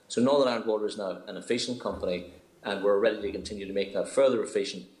Scotland. So Northern Ireland Water is now an efficient company, and we're ready to continue to make that further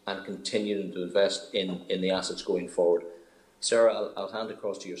efficient and continue to invest in the assets going forward. Sarah, I'll hand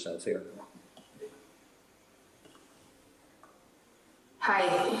across to yourself here. Hi.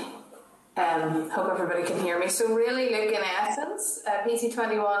 Hope everybody can hear me. So really, look, in essence,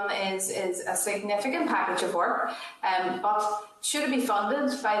 PC21 is a significant package of work, but should it be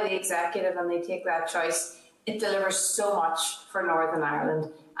funded by the executive and they take that choice, it delivers so much for Northern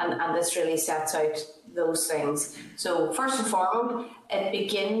Ireland, and this really sets out those things. So first and foremost, it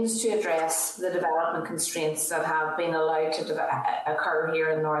begins to address the development constraints that have been allowed to occur here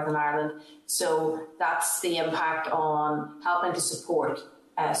in Northern Ireland. So that's the impact on helping to support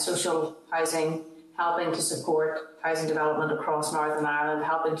social housing, helping to support housing development across Northern Ireland,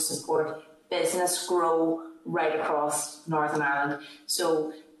 helping to support business grow right across Northern Ireland.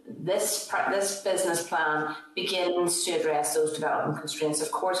 So this business plan begins to address those development constraints.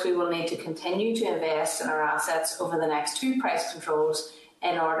 Of course, we will need to continue to invest in our assets over the next 2 price controls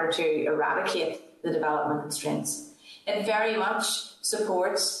in order to eradicate the development constraints. It very much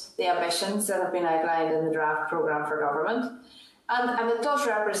supports the ambitions that have been outlined in the draft programme for government. And it does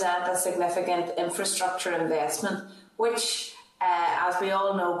represent a significant infrastructure investment, which, as we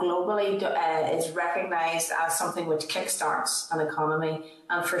all know globally, is recognised as something which kickstarts an economy.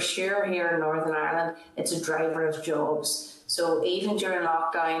 And for sure here in Northern Ireland, it's a driver of jobs. So even during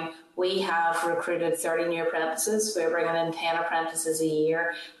lockdown, we have recruited 30 new apprentices. We're bringing in 10 apprentices a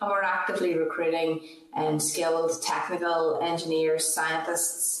year, and we're actively recruiting skilled technical engineers,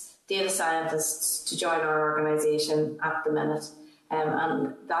 scientists, data scientists to join our organisation at the minute.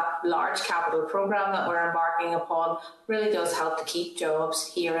 And that large capital programme that we're embarking upon really does help to keep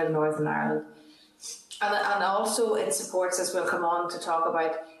jobs here in Northern Ireland. And also it supports, as we'll come on to talk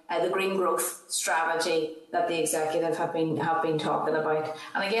about, the green growth strategy that the executive have been talking about.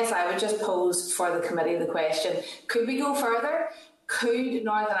 And I guess I would just pose for the committee the question, could we go further? Could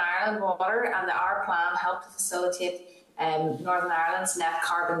Northern Ireland Water and our plan help to facilitate Northern Ireland's net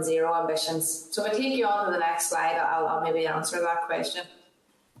carbon zero ambitions? So if I take you on to the next slide, I'll maybe answer that question.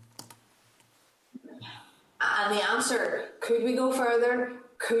 And the answer, could we go further?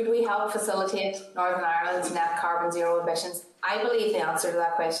 Could we help facilitate Northern Ireland's net carbon zero ambitions? I believe the answer to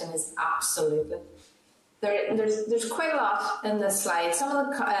that question is absolutely. There's quite a lot in this slide. Some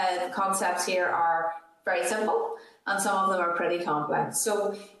of the concepts here are very simple, and some of them are pretty complex.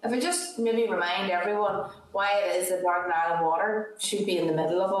 So if I just maybe remind everyone why it is that Northern Ireland Water should be in the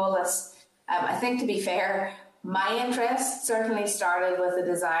middle of all this. I think, to be fair, my interest certainly started with a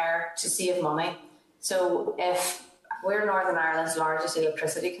desire to save money. So if we're Northern Ireland's largest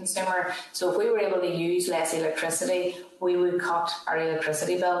electricity consumer, so if we were able to use less electricity, we would cut our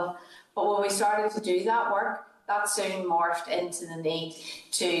electricity bill. But when we started to do that work, that soon morphed into the need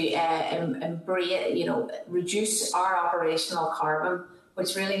to reduce our operational carbon,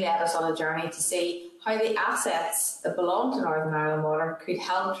 which really led us on a journey to see how the assets that belong to Northern Ireland Water could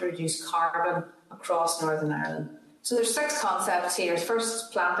help to reduce carbon across Northern Ireland. So there's 6 concepts here.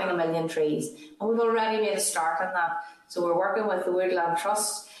 First, planting 1 million trees. And we've already made a start on that. So we're working with the Woodland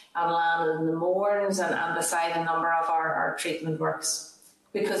Trust and land in the Mourns and beside a number of our treatment works,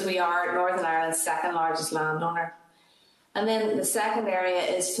 because we are Northern Ireland's 2nd largest landowner. And then the second area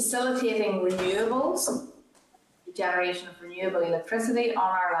is facilitating renewables, the generation of renewable electricity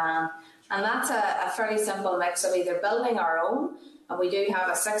on our land. And that's a fairly simple mix of either building our own, and we do have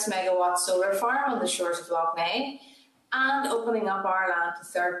a 6 megawatt solar farm on the shores of Lough Neagh, and opening up our land to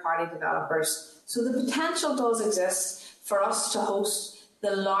third-party developers. So the potential does exist for us to host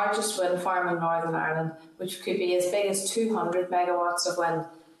the largest wind farm in Northern Ireland, which could be as big as 200 megawatts of wind,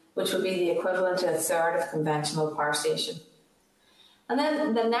 which would be the equivalent to a third of a conventional power station. And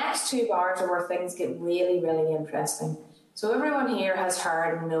then the next 2 bars are where things get really, really interesting. So everyone here has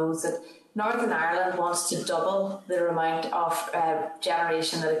heard and knows that Northern Ireland wants to double the amount of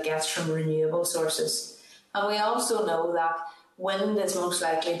generation that it gets from renewable sources. And we also know that wind is most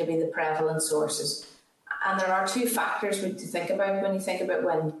likely to be the prevalent sources. And there are 2 factors to think about when you think about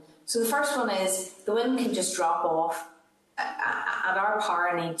wind. So the first one is the wind can just drop off and our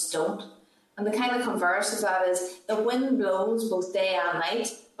power needs don't. And the kind of converse of that is the wind blows both day and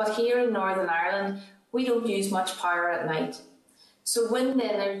night, but here in Northern Ireland, we don't use much power at night. So wind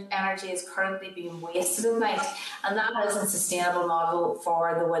energy is currently being wasted at night, and that isn't a sustainable model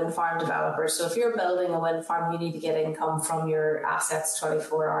for the wind farm developers. So if you're building a wind farm, you need to get income from your assets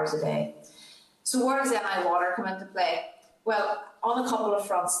 24 hours a day. So where does NI Water come into play? Well, on a couple of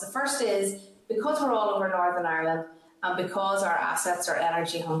fronts. The first is, because we're all over Northern Ireland and because our assets are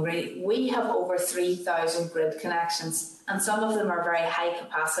energy hungry, we have over 3,000 grid connections, and some of them are very high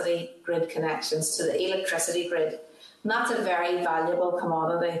capacity grid connections to the electricity grid. And that's a very valuable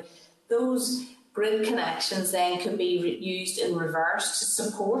commodity. Those grid connections then could be used in reverse to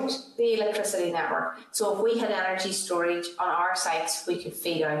support the electricity network. So if we had energy storage on our sites, we could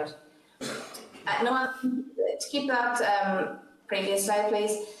feed out. To keep that previous slide,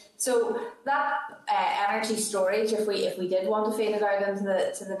 please. So that energy storage, if we did want to feed it out into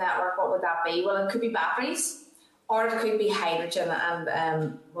the network, what would that be? Well, it could be batteries, or it could be hydrogen.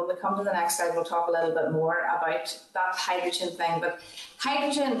 And when we come to the next slide, we'll talk a little bit more about that hydrogen thing. But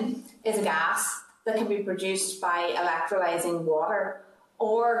hydrogen is a gas that can be produced by electrolyzing water,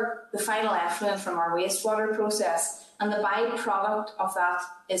 or the final effluent from our wastewater process. And the byproduct of that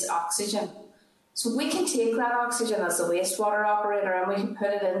is oxygen. So we can take that oxygen as a wastewater operator and we can put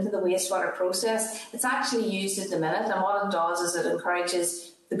it into the wastewater process. It's actually used at the minute, and what it does is it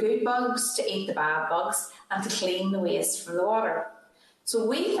encourages the good bugs to eat the bad bugs and to clean the waste from the water. So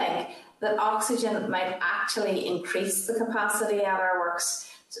we think that oxygen might actually increase the capacity at our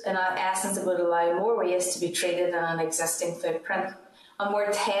works. In essence, it would allow more waste to be treated in an existing footprint. And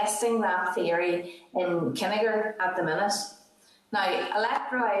we're testing that theory in Kinnegad at the minute. Now,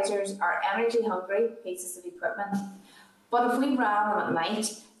 electrolyzers are energy-hungry pieces of equipment, but if we ran them at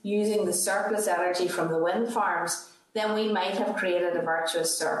night using the surplus energy from the wind farms, then we might have created a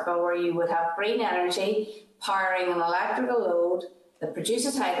virtuous circle where you would have green energy powering an electrical load that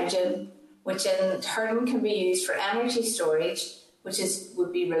produces hydrogen, which in turn can be used for energy storage, which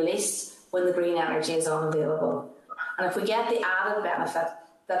would be released when the green energy is unavailable. And if we get the added benefit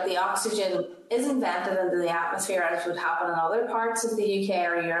that the oxygen isn't vented into the atmosphere as would happen in other parts of the UK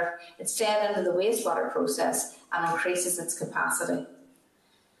or Europe, it's fed into the wastewater process and increases its capacity.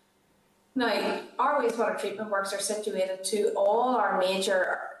 Now, our wastewater treatment works are situated to all our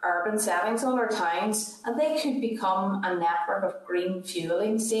major urban settings, all our towns, and they could become a network of green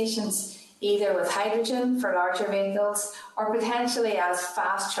fuelling stations, either with hydrogen for larger vehicles or potentially as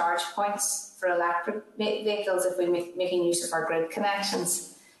fast charge points for electric vehicles if we're making use of our grid connections.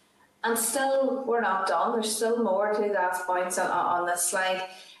 And still, we're not done. There's still more to that points on this slide.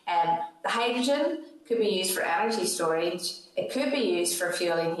 The hydrogen could be used for energy storage. It could be used for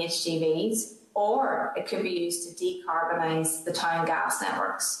fueling HGVs, or it could be used to decarbonise the town gas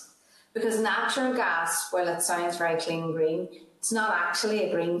networks. Because natural gas, while it sounds very clean and green, it's not actually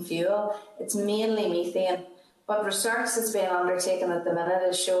a green fuel. It's mainly methane. But research that's being undertaken at the minute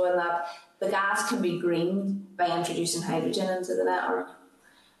is showing that the gas can be greened by introducing hydrogen into the network.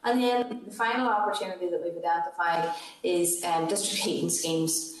 And then the final opportunity that we've identified is district heating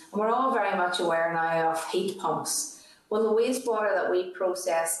schemes. And we're all very much aware now of heat pumps. Well, the wastewater that we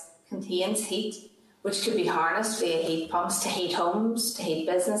process contains heat, which could be harnessed via heat pumps to heat homes, to heat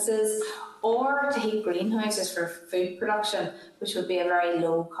businesses, or to heat greenhouses for food production, which would be a very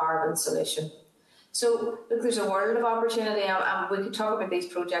low carbon solution. So look, there's a world of opportunity, and we could talk about these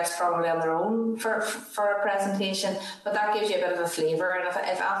projects probably on their own for a presentation, but that gives you a bit of a flavour. And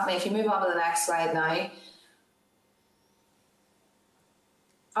if Anthony, if you move on to the next slide now,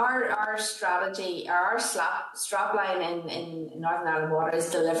 our strategy, our strapline in Northern Ireland Water is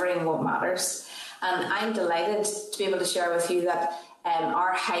delivering what matters. And I'm delighted to be able to share with you that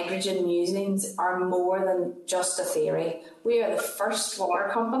our hydrogen musings are more than just a theory. We are the first water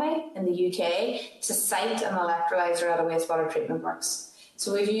company in the UK to site an electrolyser at a wastewater treatment works.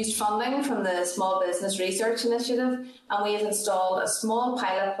 So we've used funding from the Small Business Research Initiative, and we have installed a small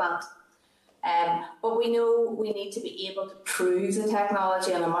pilot plant. But we know we need to be able to prove the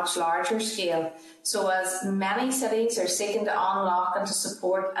technology on a much larger scale. So as many cities are seeking to unlock and to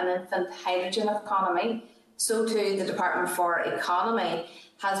support an infant hydrogen economy, so too the Department for Economy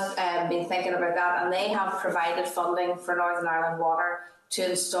has been thinking about that, and they have provided funding for Northern Ireland Water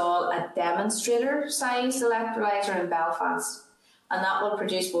to install a demonstrator-sized electrolyser in Belfast. And that will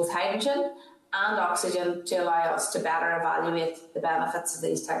produce both hydrogen and oxygen to allow us to better evaluate the benefits of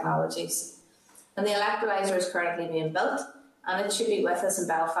these technologies. And the electrolyser is currently being built, and it should be with us in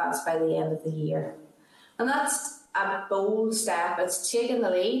Belfast by the end of the year. And that's a bold step. It's taking the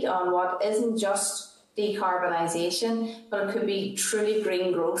lead on what isn't just decarbonisation, but it could be truly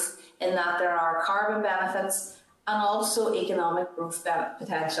green growth in that there are carbon benefits and also economic growth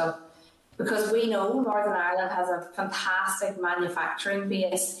potential. Because we know Northern Ireland has a fantastic manufacturing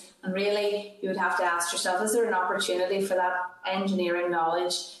base, and really you would have to ask yourself, is there an opportunity for that engineering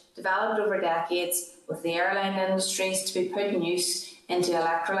knowledge developed over decades with the airline industries to be put in use into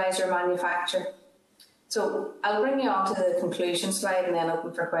electrolyser manufacture? So I'll bring you on to the conclusion slide and then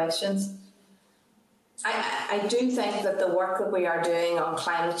open for questions. I do think that the work that we are doing on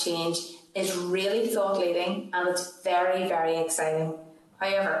climate change is really thought-leading, and it's very, very exciting.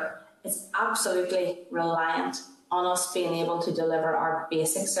 However, it's absolutely reliant on us being able to deliver our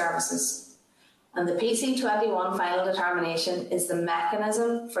basic services. And the PC21 final determination is the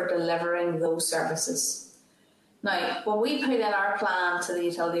mechanism for delivering those services. Now, when we put in our plan to the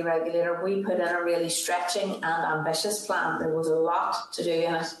utility regulator, we put in a really stretching and ambitious plan. There was a lot to do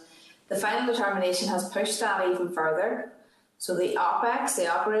in it. The final determination has pushed that even further. So the OPEX,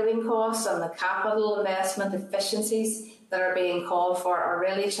 the operating costs, and the capital investment efficiencies that are being called for are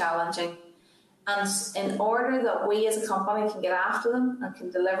really challenging. And in order that we as a company can get after them and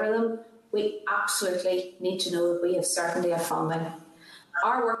can deliver them, we absolutely need to know that we have certainty of funding.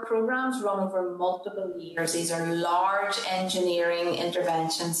 Our work programmes run over multiple years. These are large engineering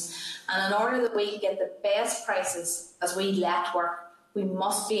interventions. And in order that we can get the best prices as we let work, we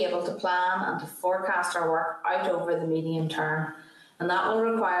must be able to plan and to forecast our work out over the medium term. And that will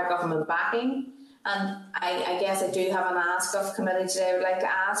require government backing. And I guess I do have an ask of the committee today. I would like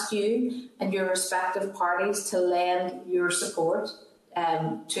to ask you and your respective parties to lend your support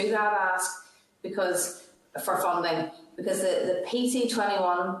to that ask for funding, because the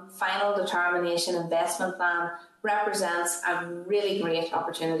PC21 final determination investment plan represents a really great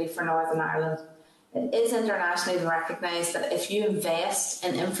opportunity for Northern Ireland. It is internationally recognised that if you invest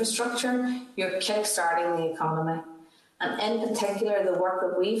in infrastructure, you're kick-starting the economy. And in particular, the work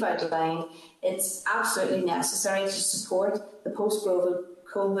that we've outlined, it's absolutely necessary to support the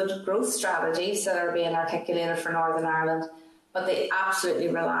post-COVID growth strategies that are being articulated for Northern Ireland, but they absolutely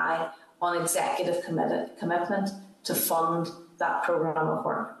rely on executive commitment to fund that programme of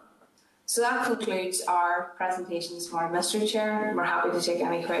work. So that concludes our presentation this morning, Mr. Chair. We're happy to take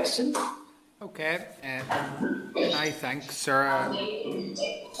any questions. Okay. I thank Sarah.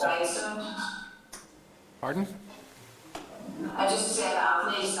 Pardon? I just said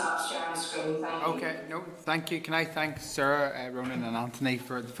Anthony stopped sharing screen. Thank you. Okay, no, thank you. Can I thank Sarah, Ronan and Anthony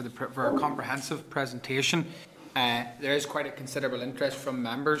for a comprehensive presentation. There is quite a considerable interest from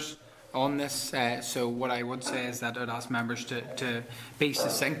members on this, so what I would say is that I'd ask members to be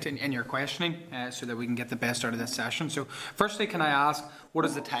succinct in your questioning so that we can get the best out of this session. So firstly, can I ask, what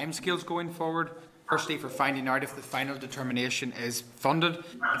is the timescales going forward? Firstly, for finding out if the final determination is funded,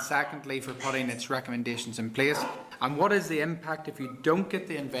 and secondly, for putting its recommendations in place. And what is the impact if you don't get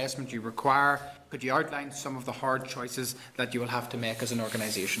the investment you require? Could you outline some of the hard choices that you will have to make as an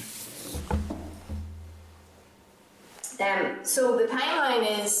organisation? So the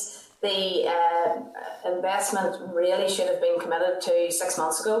timeline is the investment really should have been committed to 6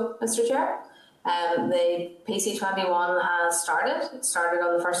 months ago, Mr. Chair. The PC21 has started. It started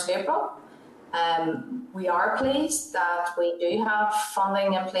on the 1st of April. We are pleased that we do have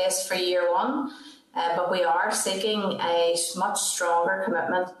funding in place for year one, but we are seeking a much stronger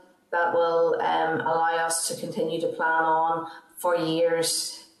commitment that will allow us to continue to plan on for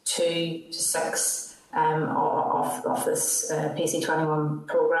years 2 to 6 of this PC21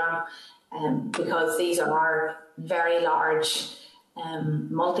 programme, because these are very large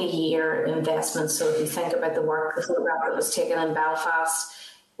multi-year investments. So if you think about the work, the photograph that was taken in Belfast,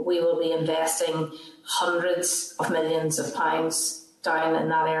 we will be investing hundreds of millions of pounds down in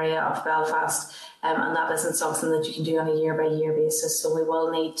that area of Belfast, and that isn't something that you can do on a year-by-year basis. So we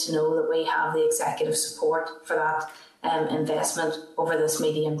will need to know that we have the executive support for that investment over this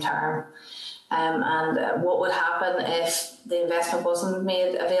medium term. And what would happen if the investment wasn't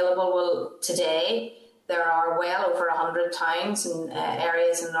made available? Well, today there are well over 100 towns and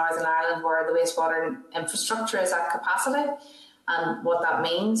areas in Northern Ireland where the wastewater infrastructure is at capacity. And what that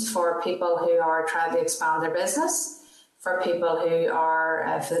means for people who are trying to expand their business, for people who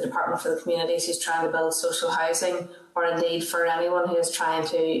are, for the Department for the Communities who's trying to build social housing, or indeed for anyone who is trying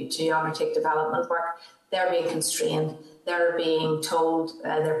to undertake development work, they're being constrained. They're being told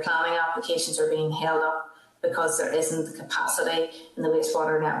their planning applications are being held up because there isn't the capacity in the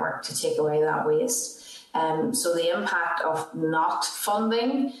wastewater network to take away that waste. So the impact of not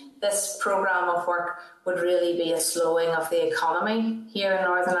funding this programme of work would really be a slowing of the economy here in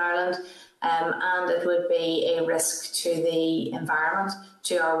Northern Ireland, and it would be a risk to the environment,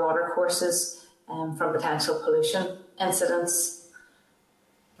 to our water courses, from potential pollution incidents.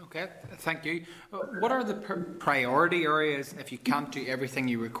 Okay, thank you. What are the priority areas if you can't do everything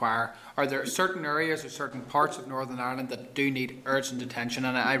you require? Are there certain areas or certain parts of Northern Ireland that do need urgent attention?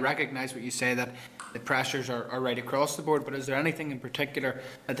 And I recognise what you say, that the pressures are right across the board, but is there anything in particular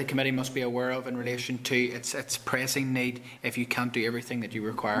that the committee must be aware of in relation to its pressing need if you can't do everything that you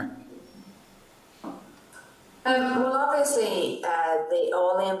require? Well, obviously,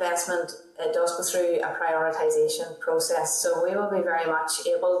 all the investment does go through a prioritisation process. So we will be very much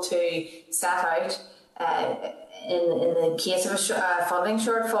able to set out, in the case of a funding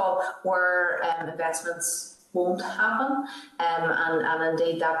shortfall, where investments won't happen, and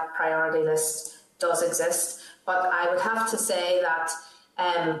indeed that priority list does exist. But I would have to say that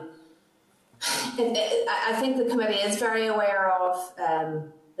I think the committee is very aware of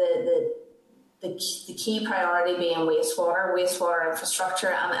the key priority being wastewater infrastructure,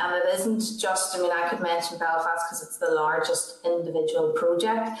 and it isn't just, I mean, I could mention Belfast because it's the largest individual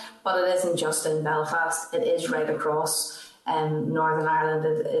project, but it isn't just in Belfast, it is right across Northern Ireland.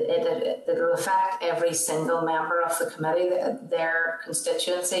 It will affect every single member of the committee. Their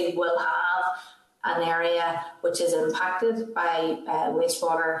constituency will have an area which is impacted by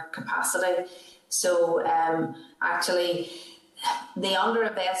wastewater capacity. So actually the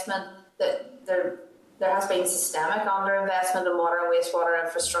underinvestment, that there has been systemic underinvestment in water and wastewater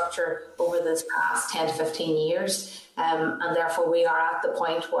infrastructure over this past 10 to 15 years, and therefore we are at the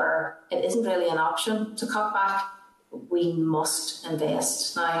point where it isn't really an option to cut back. We must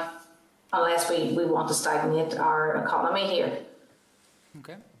invest now, unless we want to stagnate our economy here.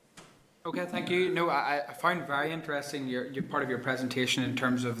 Okay, thank you. No, I found very interesting your part of your presentation in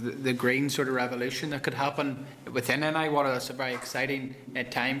terms of the green sort of revolution that could happen within NI Water. That's a very exciting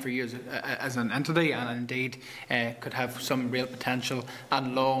time for you as an entity, and indeed could have some real potential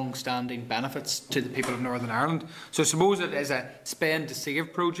and long-standing benefits to the people of Northern Ireland. So I suppose it is a spend to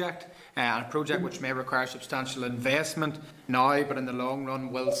save project, and a project which may require substantial investment now, but in the long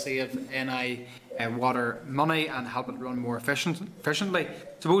run will save NI Water money and help it run more efficiently. I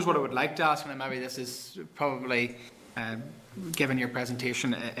suppose what I would like to ask, and maybe this is probably, given your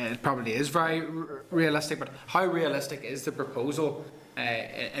presentation, it probably is very realistic, but how realistic is the proposal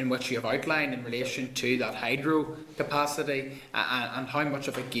in which you have outlined in relation to that hydro capacity, and how much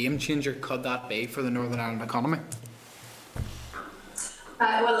of a game changer could that be for the Northern Ireland economy?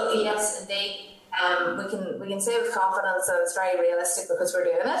 Well, yes, indeed. We can say with confidence that it's very realistic because we're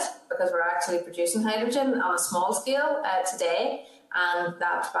doing it, because we're actually producing hydrogen on a small scale today, and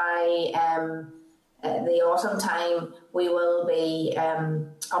that by the autumn time we will be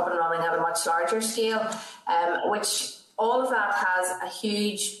up and running at a much larger scale, which all of that has a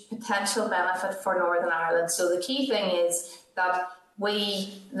huge potential benefit for Northern Ireland. So the key thing is that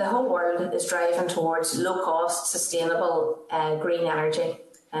the whole world is driving towards low-cost, sustainable green energy.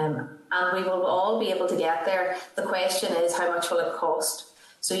 And we will all be able to get there. The question is, how much will it cost?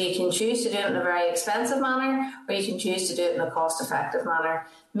 So you can choose to do it in a very expensive manner, or you can choose to do it in a cost-effective manner.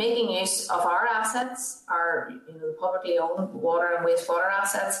 Making use of our assets, our the publicly owned water and wastewater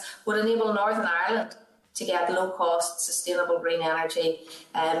assets, would enable Northern Ireland to get low-cost, sustainable green energy.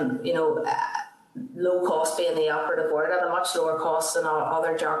 Low cost being the operative word, at a much lower cost than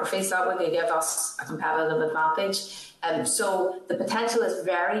other geographies. That would give us a competitive advantage. So the potential is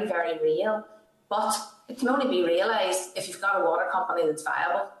very, very real, but it can only be realised if you've got a water company that's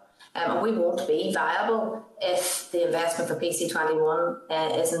viable. And we won't be viable if the investment for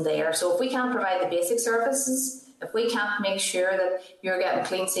PC21 isn't there. So if we can't provide the basic services, if we can't make sure that you're getting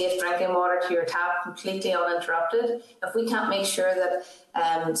clean, safe drinking water to your tap completely uninterrupted, if we can't make sure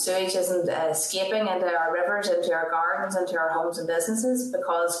that sewage isn't escaping into our rivers, into our gardens, into our homes and businesses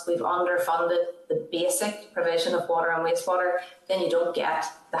because we've underfunded the basic provision of water and wastewater, then you don't get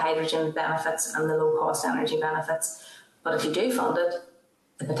the hydrogen benefits and the low-cost energy benefits. But if you do fund it,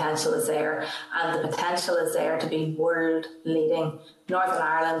 the potential is there, and the potential is there to be world-leading. Northern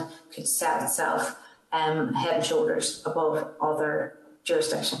Ireland could set itself head and shoulders above other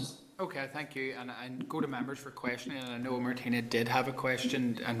jurisdictions. Okay, thank you. And go to members for questioning. And I know Martina did have a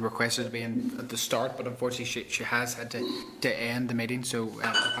question and requested to be in at the start, but unfortunately she has had to end the meeting. So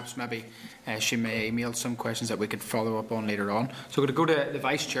perhaps maybe she may email some questions that we could follow up on later on. So we're going to go to the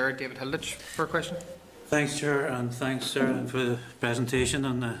Vice Chair, David Hilditch, for a question. Thanks, Chair, and thanks, Sarah, for the presentation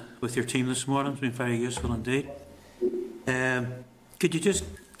and with your team this morning. It's been very useful indeed. Could you just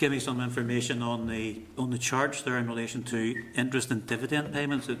give me some information on the charge there in relation to interest and dividend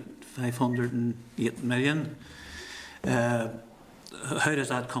payments at 508 million? How does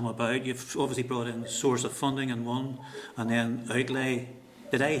that come about? You've obviously brought in source of funding in one, and then outlay.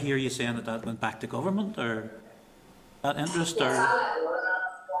 Did I hear you saying that went back to government, or that interest? Yes, I'll let Ronan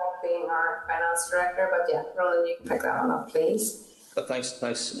being our finance director, but yeah, Ronan, you can pick that one up, please. Thanks,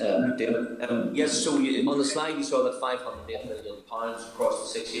 David. Yes, so on the slide you saw that £508 million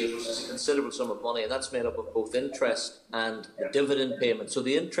across the 6 years, which is a considerable sum of money, and that's made up of both interest and the dividend payment. So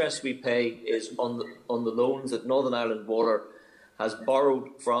the interest we pay is on the loans that Northern Ireland Water has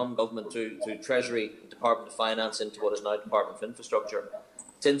borrowed from government to Treasury, Department of Finance, into what is now Department of Infrastructure,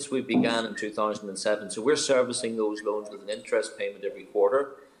 since we began in 2007. So we're servicing those loans with an interest payment every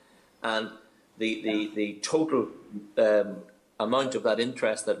quarter, and the total amount of that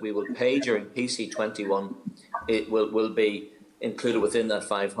interest that we will pay during PC21 it will be included within that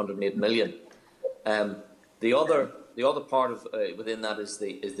 508 million. The other part of within that is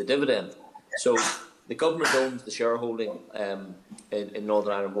the dividend. So the government owns the shareholding in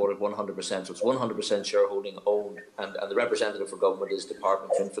Northern Ireland Water at 100%. So it's 100% shareholding owned, and the representative for government is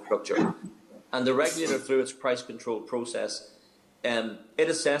Department for Infrastructure. And the regulator, through its price control process, it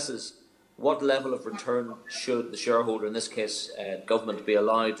assesses what level of return should the shareholder, in this case government, be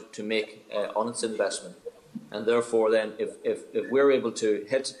allowed to make on its investment. And therefore, then, if we're able to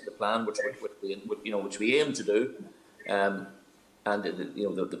hit the plan, which we aim to do, and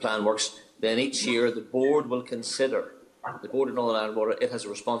the plan works, then each year the board will consider. The board of Northern Ireland Water, it has a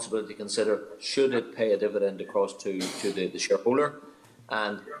responsibility to consider should it pay a dividend across to the shareholder,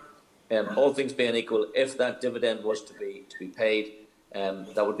 and all things being equal, if that dividend was to be paid,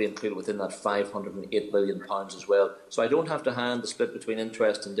 that would be included within that £508 million as well. So I don't have to hand the split between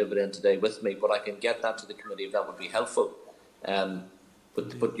interest and dividend today with me, but I can get that to the committee if that would be helpful.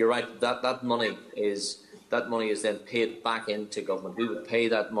 But you're right, that money is then paid back into government. We would pay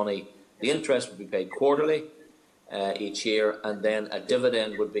that money. The interest would be paid quarterly each year, and then a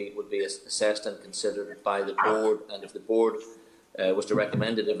dividend would be assessed and considered by the board. And if the board was to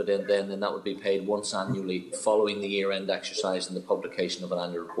recommend a dividend, then that would be paid once annually following the year-end exercise and the publication of an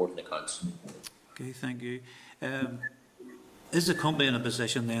annual report and accounts. Okay, thank you. Is the company in a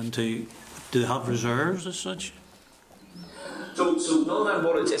position then to have reserves as such? So Northern Ireland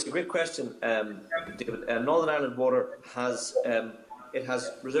Water, it's a great question, David. Northern Ireland Water has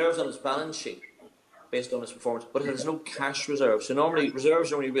reserves on its balance sheet based on its performance, but it has no cash reserves. So normally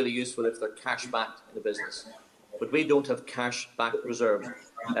reserves are only really useful if they're cash backed in the business. But we don't have cash-backed reserves.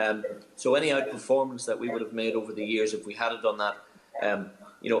 So any outperformance that we would have made over the years, if we had done that,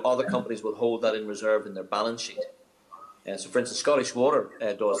 other companies will hold that in reserve in their balance sheet. So, for instance, Scottish Water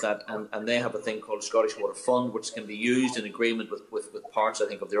does that, and they have a thing called Scottish Water Fund, which can be used in agreement with parts, I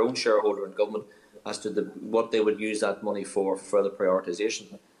think, of their own shareholder and government as to what they would use that money for further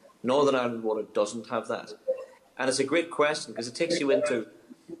prioritisation. Northern Ireland Water doesn't have that. And it's a great question because it takes you into,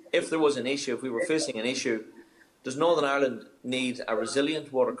 if there was an issue, if we were facing an issue, does Northern Ireland need a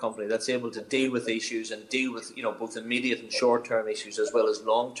resilient water company that's able to deal with issues and deal with both immediate and short-term issues as well as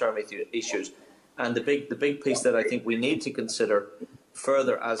long-term issues? And the big piece that I think we need to consider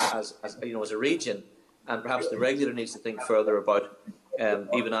further as a region, and perhaps the regulator needs to think further about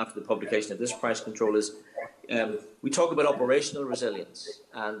even after the publication of this price control is we talk about operational resilience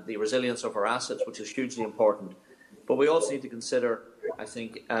and the resilience of our assets, which is hugely important. But we also need to consider, I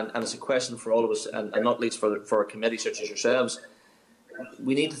think, and it's a question for all of us, and not least for a committee such as yourselves,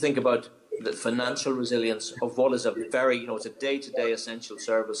 we need to think about the financial resilience of what is a very, it's a day-to-day essential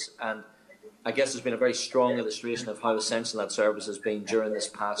service. And I guess there's been a very strong illustration of how essential that service has been during this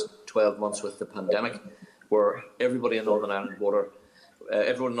past 12 months with the pandemic, where everybody in Northern Ireland Water,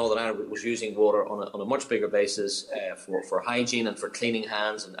 everyone in Northern Ireland was using water on a much bigger basis for hygiene and for cleaning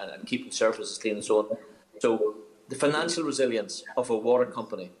hands and keeping surfaces clean and so on. So the financial resilience of a water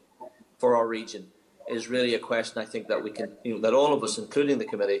company for our region is really a question I think that we can, that all of us, including the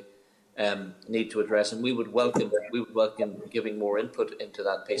committee, need to address, and we would welcome giving more input into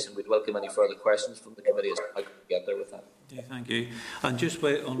that piece, and we'd welcome any further questions from the committee as to how we get there with that. Yeah, thank you. And just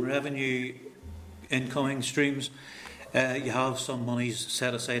on revenue incoming streams, you have some monies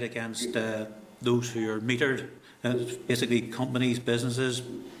set aside against those who are metered, basically companies, businesses.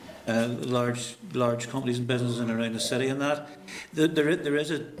 Large companies and businesses in and around the city, and that there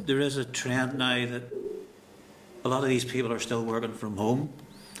is a trend now that a lot of these people are still working from home.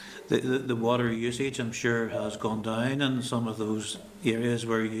 The water usage, I'm sure, has gone down in some of those areas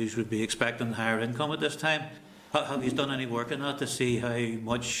where you would be expecting higher income at this time. Have you done any work on that to see how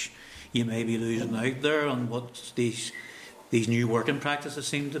much you may be losing out there on what these new working practices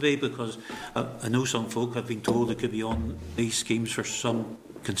seem to be? Because I know some folk have been told they could be on these schemes for some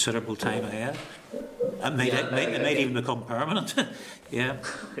considerable time ahead. It might even become permanent. Yeah.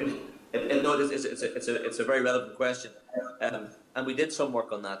 No, it's a very relevant question, and we did some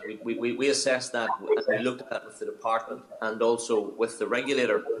work on that. We assessed that, and we looked at that with the department and also with the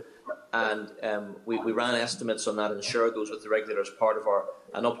regulator, and we ran estimates on that and shared those with the regulator as part of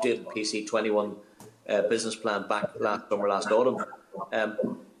an updated PC 21 business plan back last autumn.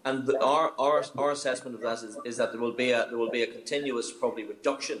 And our assessment of that is that there will be a continuous probably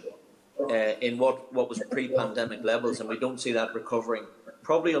reduction in what was pre-pandemic levels, and we don't see that recovering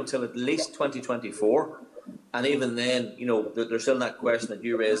probably until at least 2024. And even then, there's still that question that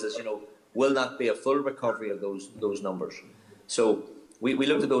you raised: is will that be a full recovery of those numbers? So we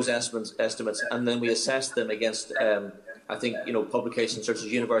looked at those estimates, and then we assessed them against I think publications such as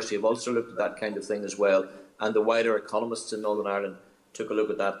University of Ulster looked at that kind of thing as well, and the wider economists in Northern Ireland took a look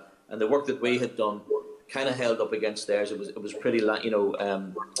at that, and the work that we had done kind of held up against theirs. It was pretty,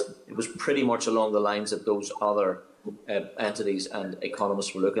 it was pretty much along the lines that those other entities and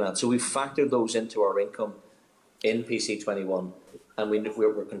economists were looking at. So we factored those into our income in PC21, and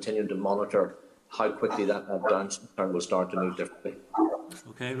we're continuing to monitor how quickly that downturn will start to move differently.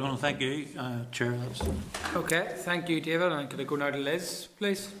 Okay, Ronald, thank you. Chair. Okay, thank you, David. And could I go now to Liz,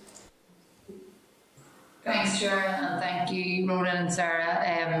 please? Thanks, Chair, and thank you, Ronan and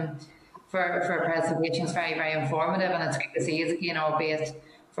Sarah, for a presentation. It's very, very informative, and it's good to see you again, albeit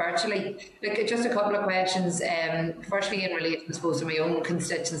virtually. Look, just a couple of questions. Firstly, in relation, I suppose, to my own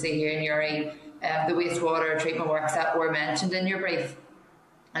constituency here in Newry, the wastewater treatment works that were mentioned in your brief.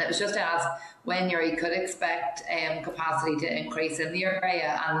 And it was just to ask when Newry could expect capacity to increase in the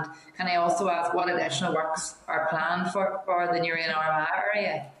area, and can I also ask what additional works are planned for the Newry and Armagh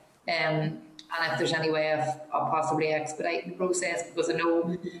area, and if there's any way of possibly expediting the process, because I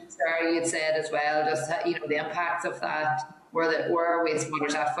know, Sarah, you had said as well, just the impacts of that, where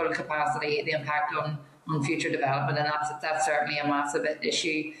wastewater's at full capacity, the impact on future development, and that's certainly a massive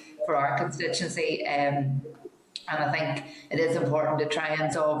issue for our constituency. And I think it is important to try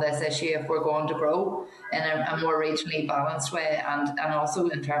and solve this issue if we're going to grow in a more regionally balanced way, and also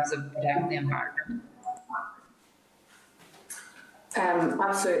in terms of protecting the environment.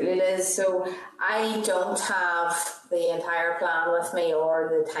 Absolutely, Liz. So I don't have the entire plan with me or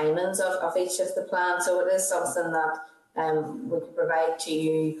the timings of each of the plans, so it is something that we could provide to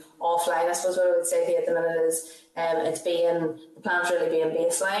you offline. I suppose what I would say to you at the minute is the plan's really being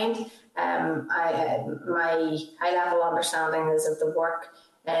baselined. My high level understanding is that the work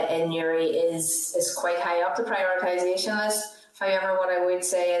in Newry is quite high up the prioritisation list. However, what I would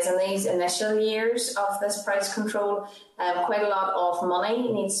say is in these initial years of this price control, quite a lot of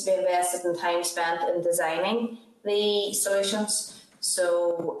money needs to be invested in time spent in designing the solutions.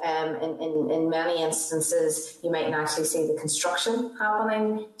 So in many instances, you mightn't actually see the construction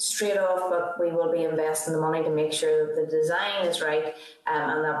happening straight off, but we will be investing the money to make sure that the design is right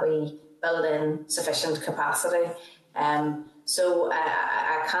and that we build in sufficient capacity. So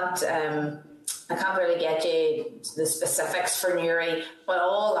I can't really get you the specifics for Newry, but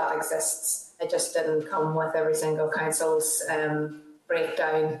all that exists. It just didn't come with every single council's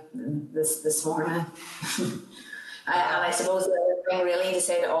breakdown this morning. And I suppose the other thing really to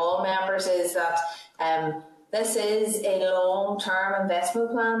say to all members is that this is a long-term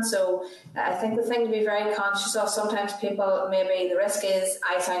investment plan. So I think the thing to be very conscious of, sometimes people, maybe the risk is,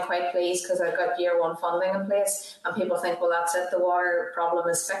 I sound quite pleased because I've got year one funding in place, and people think, well, that's it, the water problem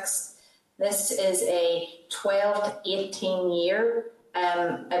is fixed. This is a 12 to 18 year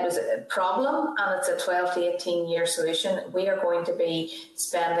it was a problem, and it's a 12 to 18 year solution. We are going to be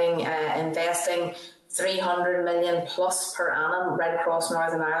investing 300 million plus per annum right across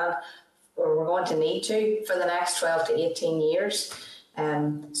Northern Ireland, or we're going to need to for the next 12 to 18 years.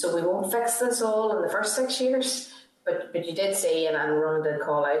 So we won't fix this all in the first 6 years, but you did see, and Ronan did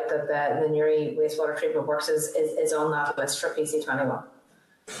call out that the Newry Wastewater Treatment Works is on that list for PC21.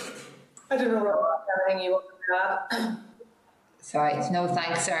 I don't know, Ronan, anything you want to add? Sorry, no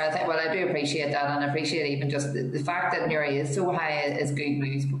thanks, Sarah. Well, I do appreciate that, and I appreciate even just the fact that Newry is so high is good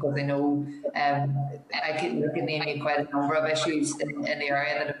news, because I know I can name you quite a number of issues in the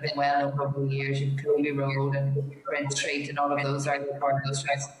area that have been well known over the years. You've Clovey Road and Prince Street and all of those are important. Those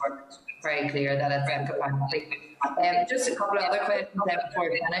are very clear that it's in capacity. Just a couple of other questions before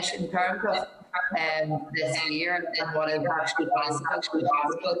we finish. In terms of this year and what is actually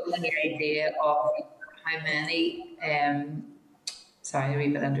possible, any idea of how many sorry, a wee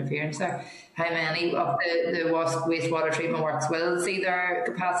bit interference there. How many of the wastewater treatment works will see their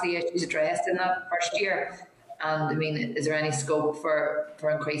capacity issues addressed in that first year? And I mean, is there any scope for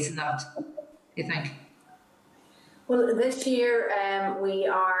increasing that, do you think? Well, this year we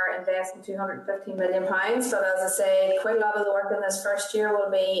are investing £250 million, but as I say, quite a lot of the work in this first year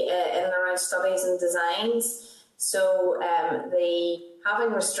will be in and around studies and designs. So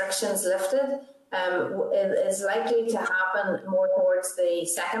having restrictions lifted is likely to happen more towards the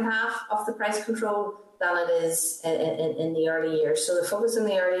second half of the price control than it is in the early years. So the focus in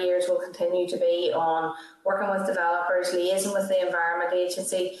the early years will continue to be on working with developers, liaising with the Environment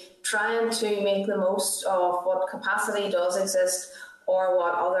Agency, trying to make the most of what capacity does exist or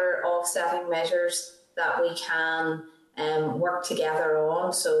what other offsetting measures that we can work together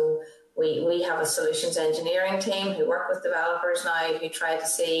on. So we have a solutions engineering team who work with developers now who try to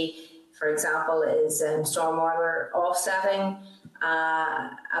see, for example, is stormwater offsetting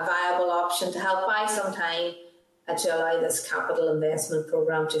a viable option to help buy some time to allow this capital investment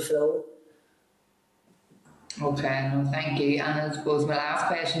programme to flow. Okay, no, thank you. And I suppose my last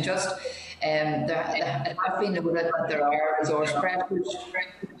question, just there has been noted that there are resource pressures,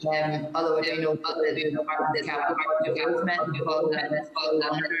 although I do know that the Department of Capital Budget was meant to fall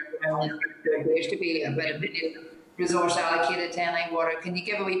under, there appears to be a bit of resource allocated to NI Water. Can you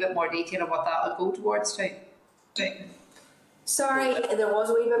give a wee bit more detail of what that will go towards too? Sorry, there was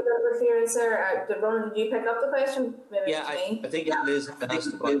a wee bit of interference there. Ronan, did you pick up the question? Maybe yeah, I think Liz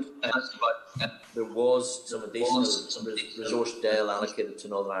asked about there was some additional resource DEL allocated to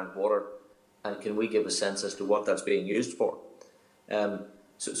Northern Ireland Water, and can we give a sense as to what that's being used for?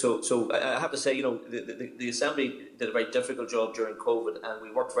 So I have to say, the Assembly did a very difficult job during COVID, and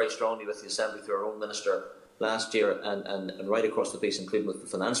we worked very strongly with the Assembly through our own Minister last year and right across the piece, including with the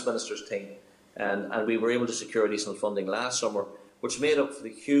Finance Minister's team. And we were able to secure additional funding last summer, which made up for the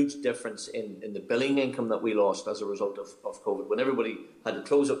huge difference in the billing income that we lost as a result of COVID. When everybody had to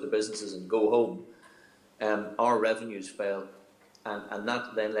close up the businesses and go home, our revenues fell, and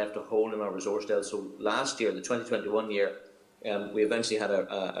that then left a hole in our resource DEL. So last year, the 2021 year, we eventually had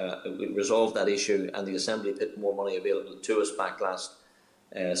we resolved that issue, and the Assembly put more money available to us back last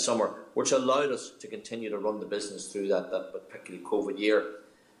summer, which allowed us to continue to run the business through that particularly COVID year.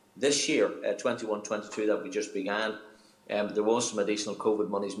 This year, 21-22, that we just began, there was some additional COVID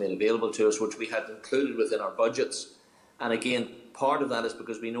monies made available to us, which we had included within our budgets. And again, part of that is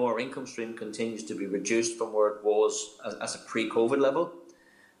because we know our income stream continues to be reduced from where it was as a pre-COVID level.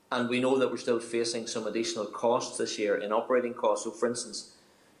 And we know that we're still facing some additional costs this year in operating costs. So, for instance,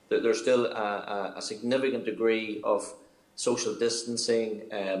 there's still a significant degree of social distancing,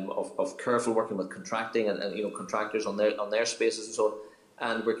 of careful working with contracting and contractors on their spaces and so on.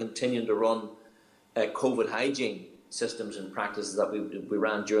 And we're continuing to run COVID hygiene systems and practices that we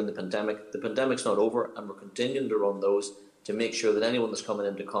ran during the pandemic. The pandemic's not over, and we're continuing to run those to make sure that anyone that's coming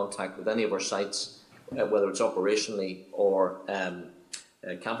into contact with any of our sites, whether it's operationally or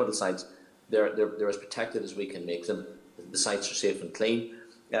capital sites, they're as protected as we can make them. The sites are safe and clean.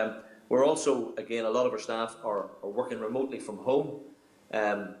 We're also, again, a lot of our staff are working remotely from home.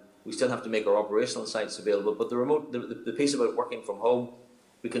 We still have to make our operational sites available, but the piece about working from home,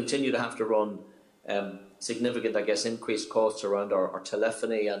 we continue to have to run significant, increased costs around our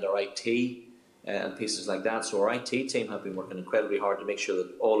telephony and our IT and pieces like that. So our IT team have been working incredibly hard to make sure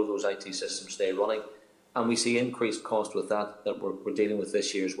that all of those IT systems stay running. And we see increased cost with that we're dealing with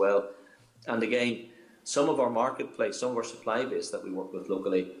this year as well. And again, some of our marketplace, some of our supply base that we work with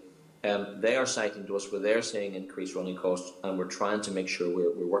locally, they are citing to us where they're seeing increased running costs, and we're trying to make sure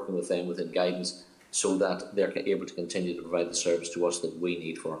we're working with them within guidance so that they're able to continue to provide the service to us that we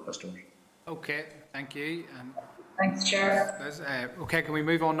need for our customers. Okay, thank you. Thanks, Chair. Okay, can we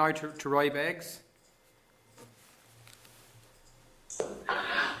move on now to Roy Beggs?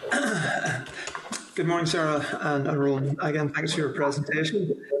 Good morning, Sarah and Roland. Again, thanks for your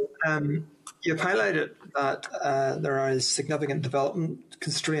presentation. You've highlighted that there is significant development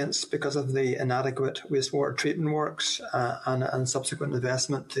constraints because of the inadequate wastewater treatment works and subsequent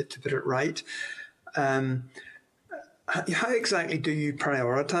investment to put it right. How exactly do you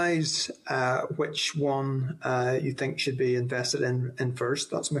prioritise which one you think should be invested in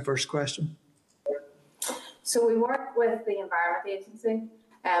first? That's my first question. So we work with the Environment Agency.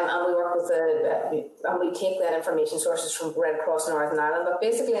 And we work with and we take that information sources from Red Cross Northern Ireland. But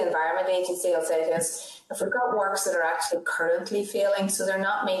basically, the Environment Agency will say to us, if we've got works that are actually currently failing, so they're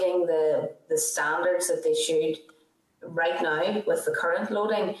not meeting the standards that they should right now with the current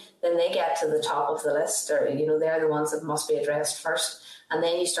loading, then they get to the top of the list, or they're the ones that must be addressed first. And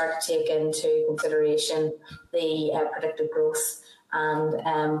then you start to take into consideration the predicted growth and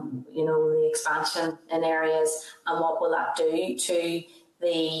the expansion in areas, and what will that do to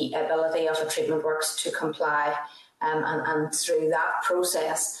the ability of the treatment works to comply. And through that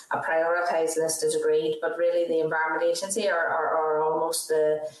process, a prioritised list is agreed, but really the Environment Agency are almost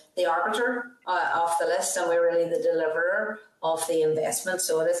the arbiter of the list, and we're really the deliverer of the investment.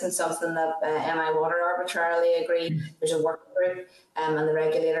 So it isn't something that NI Water arbitrarily agreed. There's a work group, and the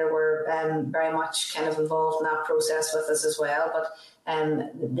regulator were very much kind of involved in that process with us as well. But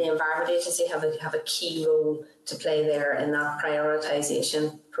the Environment Agency have a key role to play there in that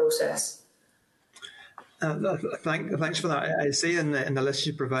prioritisation process. Thanks for that. I see in the list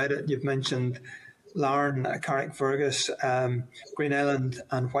you provided, you've mentioned Larne, Carrickfergus, Green Island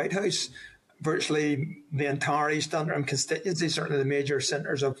and Whitehouse. Virtually the entire East Antrim constituency, certainly the major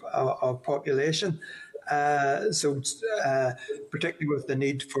centres of population. So particularly with the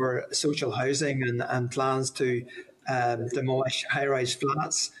need for social housing and plans to demolish high-rise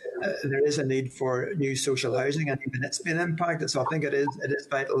flats, there is a need for new social housing, and even it's been impacted. So I think it is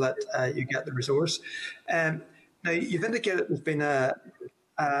vital that you get the resource. Now, you've indicated there's been a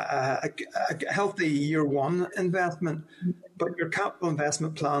healthy year one investment, but your capital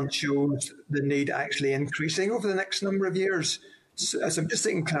investment plan shows the need actually increasing over the next number of years. So I'm just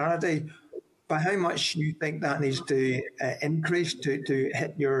seeking clarity by how much you think that needs to increase to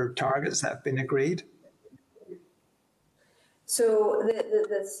hit your targets that have been agreed. So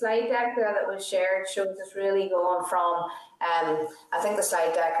the slide deck there that was shared shows us really going from, I think the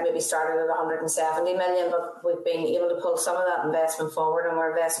slide deck maybe started at 170 million, but we've been able to pull some of that investment forward, and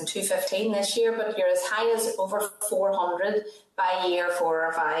we're investing 215 this year, but you're as high as over 400 by year 4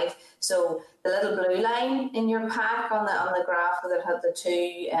 or 5. So the little blue line in your pack on the graph that had the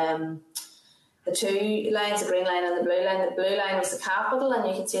two lines, the green line and the blue line. The blue line was the capital, and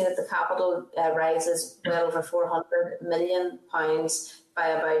you can see that the capital rises well over £400 million by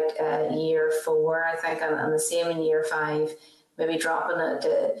about year 4, I think, and the same in year 5, maybe dropping it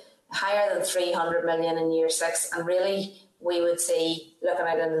to higher than 300 million in year 6. And really, we would see, looking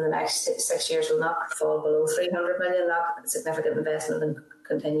out into the next 6 years, will not fall below 300 million. That significant investment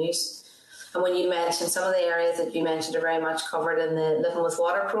continues. And when you mentioned some of the areas that you mentioned are very much covered in the Living with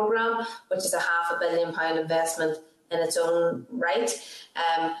Water programme, which is a £500 million investment in its own right,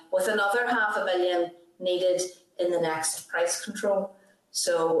 with another £500 million needed in the next price control.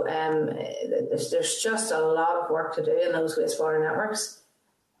 So there's just a lot of work to do in those wastewater networks.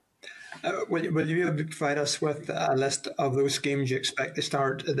 Will you be able to provide us with a list of those schemes you expect to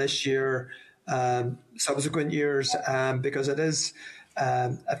start this year, subsequent years, because it is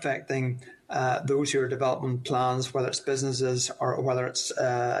affecting those who are developing plans, whether it's businesses or whether it's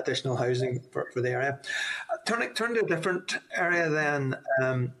additional housing for the area. Turn to a different area then,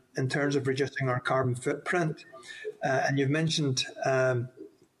 in terms of reducing our carbon footprint. And you've mentioned 1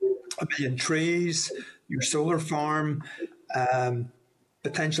 billion trees, your solar farm,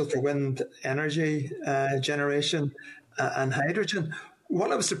 potential for wind energy generation, and hydrogen.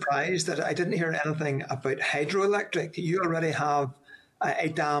 What I was surprised that I didn't hear anything about hydroelectric. You already have a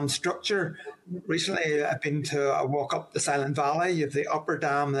dam structure. Recently, I've been to a walk up the Silent Valley. You have the upper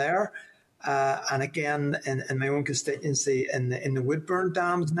dam there. And again, in my own constituency, in the Woodburn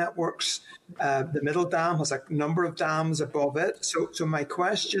Dams networks, the middle dam has a number of dams above it. So my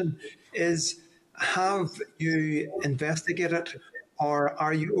question is, have you investigated, or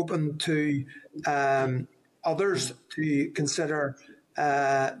are you open to others to consider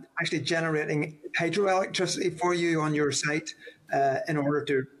actually generating hydroelectricity for you on your site in order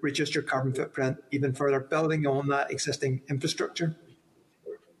to reduce your carbon footprint even further, building on that existing infrastructure?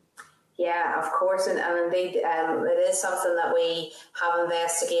 Yeah, of course, and indeed it is something that we have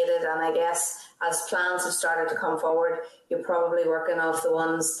investigated, and I guess as plans have started to come forward, you're probably working off the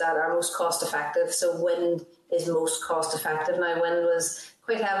ones that are most cost effective. So wind is most cost effective. Now, wind was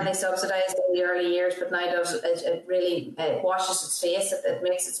quite heavily subsidised in the early years, but now it really washes its face. It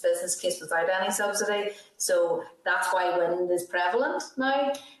makes its business case without any subsidy. So that's why wind is prevalent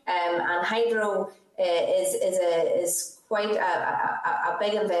now, and hydro is quite a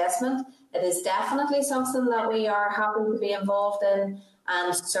big investment. It is definitely something that we are happy to be involved in,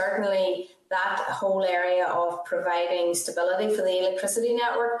 and certainly that whole area of providing stability for the electricity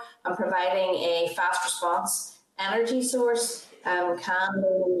network and providing a fast response energy source can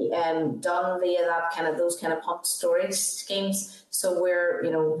be done via those kind of pumped storage schemes. So we're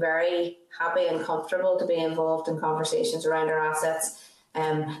very happy and comfortable to be involved in conversations around our assets.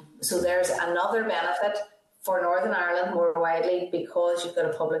 So there's another benefit for Northern Ireland more widely, because you've got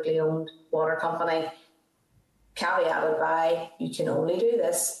a publicly owned water company, caveated by you can only do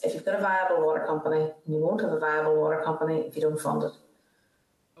this if you've got a viable water company, and you won't have a viable water company if you don't fund it.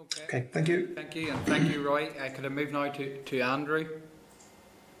 Okay, thank you. Thank you, and thank you, Roy. Could I move now to Andrew?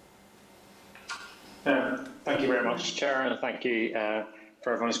 Thank you very much, Chair, and thank you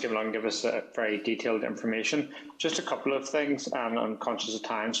for everyone who's given along and give us very detailed information. Just a couple of things, and I'm conscious of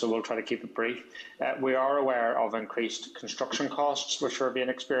time, so we'll try to keep it brief. We are aware of increased construction costs which are being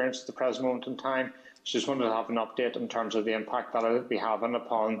experienced at the present moment in time. Just wanted to have an update in terms of the impact that it will be having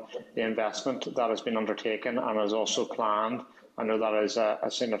upon the investment that has been undertaken and is also planned. I know that is a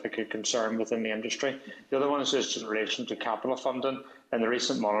significant concern within the industry. The other one is just in relation to capital funding. In the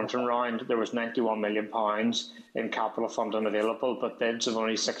recent monitoring round, there was £91 million in capital funding available, but bids of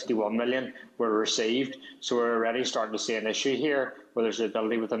only 61 million were received. So we're already starting to see an issue here where there's the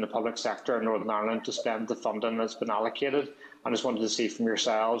ability within the public sector in Northern Ireland to spend the funding that's been allocated. I just wanted to see from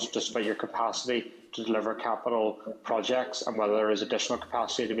yourselves just about your capacity to deliver capital projects and whether there is additional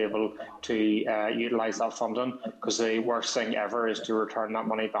capacity to be able to utilise that funding, because the worst thing ever is to return that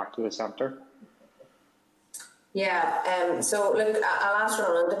money back to the centre. Yeah, so look, I'll ask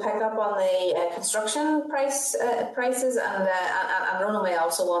Ronan to pick up on the construction prices, and Ronan may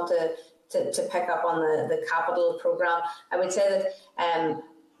also want to pick up on the capital programme. I would say that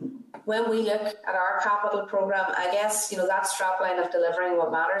when we look at our capital programme, I guess, that strapline of delivering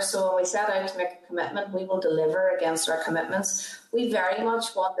what matters. So when we set out to make a commitment, we will deliver against our commitments. We very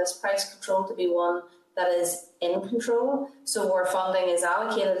much want this price control to be one that is in control, so where funding is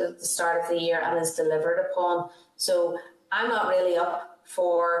allocated at the start of the year and is delivered upon. So I'm not really up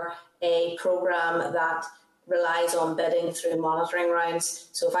for a programme that relies on bidding through monitoring rounds.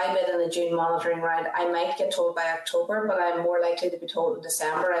 So if I bid in the June monitoring round, I might get told by October, but I'm more likely to be told in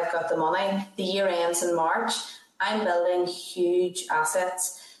December I've got the money. The year ends in March. I'm building huge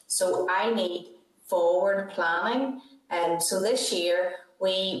assets, so I need forward planning. And so this year,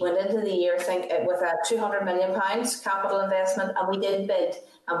 we went into the year with a £200 million capital investment, and we did bid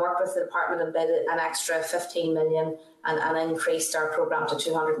and worked with the department and bid an extra 15 million and increased our programme to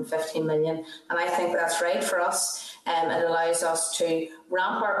 215 million. And I think that's right for us. It allows us to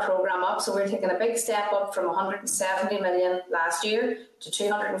ramp our programme up. So we're taking a big step up from 170 million last year to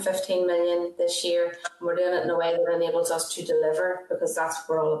 215 million this year. And we're doing it in a way that enables us to deliver, because that's what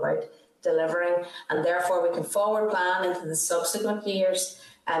we're all about, delivering, and therefore we can forward plan into the subsequent years,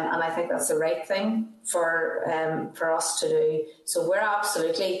 and I think that's the right thing for us to do. So we're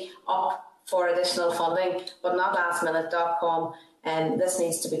absolutely up for additional funding, but not lastminute.com, and this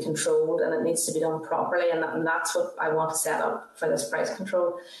needs to be controlled and it needs to be done properly, and that's what I want to set up for this price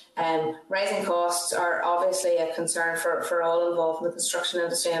control. Rising costs are obviously a concern for all involved in the construction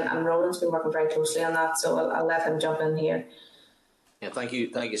industry, and Roland's been working very closely on that, so I'll let him jump in here. Yeah, thank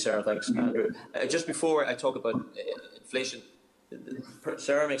you, Sarah. Thanks, Andrew. Just before I talk about inflation,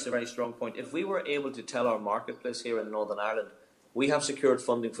 Sarah makes a very strong point. If we were able to tell our marketplace here in Northern Ireland, we have secured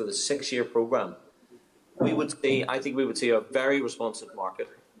funding for the 6-year programme, I think we would see a very responsive market,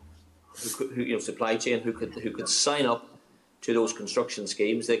 supply chain, who could sign up to those construction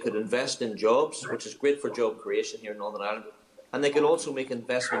schemes. They could invest in jobs, which is great for job creation here in Northern Ireland. And they could also make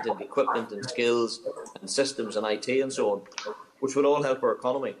investment in equipment and skills and systems and IT and so on, which would all help our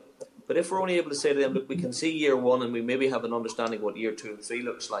economy. But if we're only able to say to them, look, we can see year one and we maybe have an understanding what year 2 and 3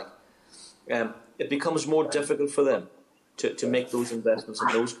 looks like, it becomes more difficult for them to make those investments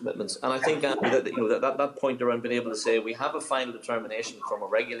and those commitments. And I think that point around being able to say we have a final determination from a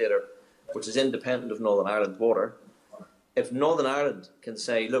regulator which is independent of Northern Ireland Water. If Northern Ireland can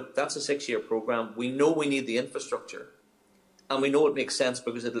say, look, that's a 6-year programme, we know we need the infrastructure, and we know it makes sense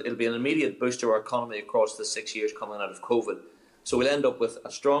because it'll be an immediate boost to our economy across the 6 years coming out of COVID. So we'll end up with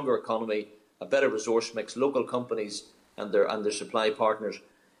a stronger economy, a better resource mix, local companies and their supply partners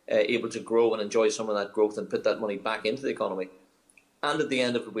able to grow and enjoy some of that growth and put that money back into the economy. And at the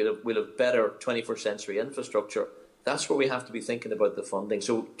end of it, we'll have better 21st century infrastructure. That's where we have to be thinking about the funding.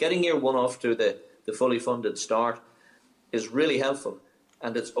 So getting year one off to the fully funded start is really helpful,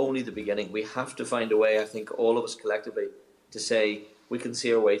 and it's only the beginning. We have to find a way, I think, all of us collectively, to say we can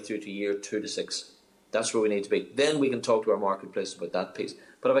see our way through to year 2 to 6. That's where we need to be. Then we can talk to our marketplace about that piece.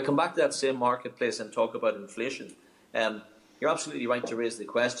 But if I come back to that same marketplace and talk about inflation, you're absolutely right to raise the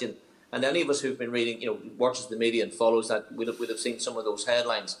question. And any of us who've been reading, watches the media and follows that, would have seen some of those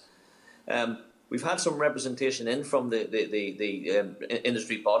headlines. We've had some representation in from the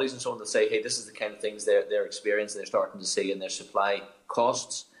industry bodies and so on that say, hey, this is the kind of things they're experiencing, they're starting to see in their supply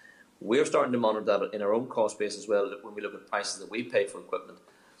costs. We're starting to monitor that in our own cost base as well when we look at prices that we pay for equipment.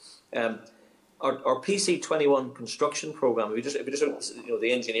 Our PC21 construction programme, if we just look,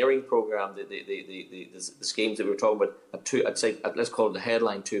 the engineering programme, the schemes that we were talking about, let's call it the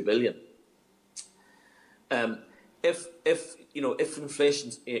headline 2 billion. If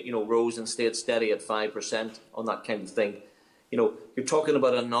inflation rose and stayed steady at 5% on that kind of thing, you're talking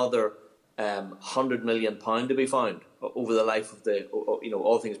about another £100 million to be found over the life of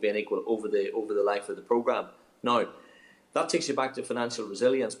all things being equal, over the life of the programme. Now, that takes you back to financial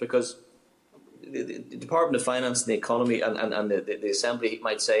resilience, because the Department of Finance and the economy and the Assembly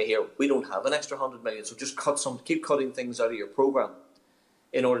might say here, we don't have an extra 100 million, so just keep cutting things out of your programme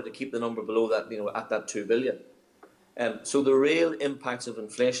in order to keep the number below that, at that 2 billion. So the real impacts of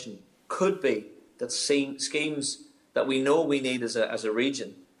inflation could be that schemes that we know we need as a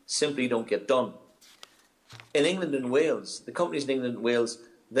region simply don't get done. In England and Wales, the companies in England and Wales,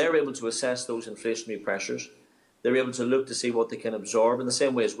 they're able to assess those inflationary pressures. They're able to look to see what they can absorb in the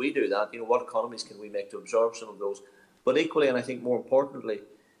same way as we do that. What economies can we make to absorb some of those? But equally, and I think more importantly,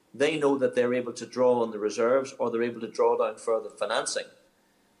 they know that they're able to draw on the reserves, or they're able to draw down further financing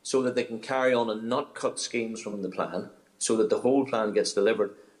so that they can carry on and not cut schemes from the plan, so that the whole plan gets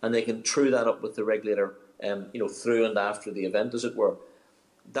delivered, and they can true that up with the regulator, through and after the event, as it were.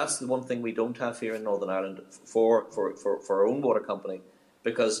 That's the one thing we don't have here in Northern Ireland for our own water company,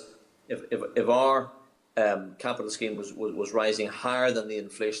 because if our capital scheme was rising higher than the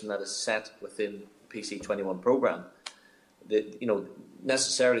inflation that is set within the PC21 programme,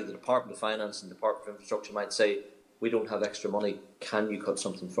 necessarily the Department of Finance and Department of Infrastructure might say, we don't have extra money, can you cut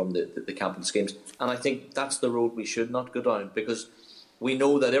something from the capital schemes? And I think that's the road we should not go down, because we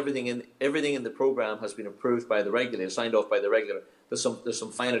know that everything in the programme has been approved by the regulator, signed off by the regulator. There's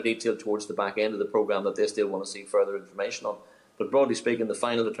some finer detail towards the back end of the programme that they still want to see further information on. But broadly speaking, the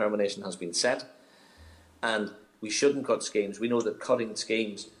final determination has been set, and we shouldn't cut schemes. We know that cutting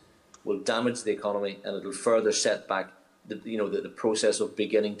schemes will damage the economy, and it will further set back the process of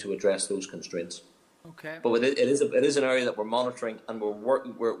beginning to address those constraints. Okay. But it is an area that we're monitoring, and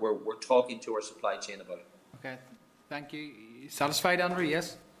we're talking to our supply chain about it. Okay. Thank you. Satisfied, Andrew?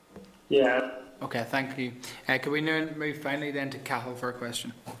 Yes. Yeah. Okay. Thank you. Can we now move finally then to Cathal for a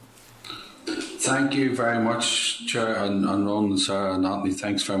question? Thank you very much, Chair, and Ron, Sarah, and Anthony.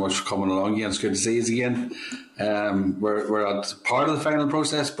 Thanks very much for coming along again. It's good to see you again. We're at part of the final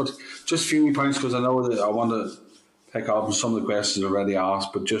process, but just a few points, because I know that I want to pick up on some of the questions already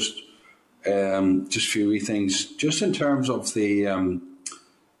asked, but just a few wee things. Just in terms of the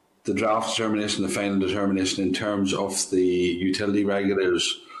draft determination, the final determination, in terms of the utility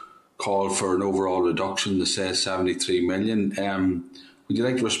regulators' call for an overall reduction to say 73 million. Would you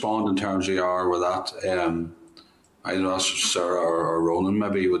like to respond in terms of your with that? I don't know, Sarah or Ronan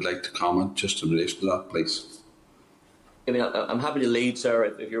maybe would like to comment just in relation to that, please. I mean, I'm happy to lead, Sarah,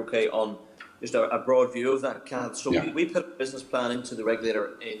 if you're okay, on just a broad view of that, Cath. So yeah. we put a business plan into the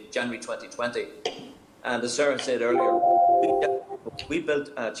regulator in January 2020, and as Sarah said earlier, we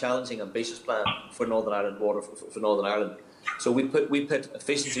built a challenging, ambitious plan for Northern Ireland Water, for Northern Ireland. So we put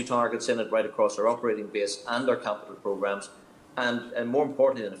efficiency targets in it right across our operating base and our capital programmes. And more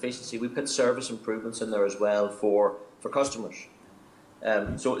importantly than efficiency, we put service improvements in there as well for customers.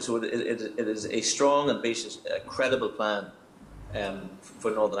 So it is a strong, ambitious, credible plan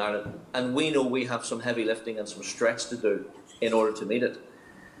for Northern Ireland. And we know we have some heavy lifting and some stretch to do in order to meet it.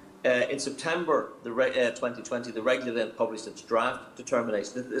 In September 2020, the regulator then published its draft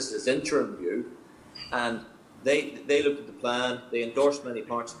determination. This is interim view. And they looked at the plan, they endorsed many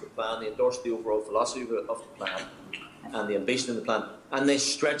parts of the plan, they endorsed the overall philosophy of the plan and the ambition in the plan, and they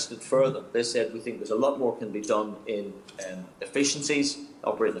stretched it further. They said, we think there's a lot more can be done in efficiencies,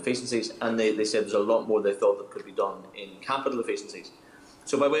 operating efficiencies, and they said there's a lot more they thought that could be done in capital efficiencies.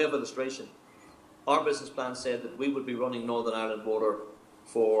 So by way of illustration, our business plan said that we would be running Northern Ireland Water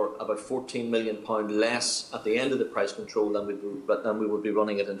for about £14 million less at the end of the price control than we would be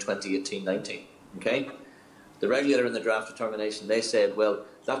running it in 2018-19. Okay? The regulator in the draft determination, they said, well,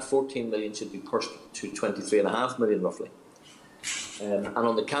 that 14 million should be pushed to 23.5 million roughly. And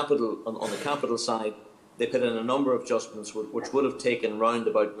on the capital side, they put in a number of adjustments which would have taken round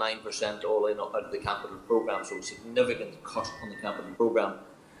about 9% all in out of the capital programme, so a significant cut on the capital programme.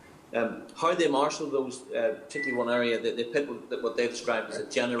 How they marshalled those, particularly one area, they put what they described as a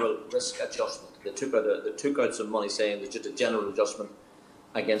general risk adjustment. They took out some money, saying there's just a general adjustment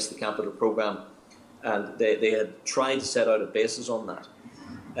against the capital programme, and they had tried to set out a basis on that.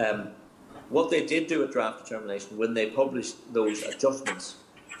 What they did do at draft determination, when they published those adjustments,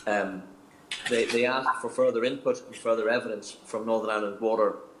 they asked for further input and further evidence from Northern Ireland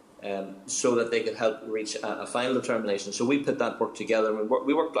Water, so that they could help reach a final determination. So we put that work together.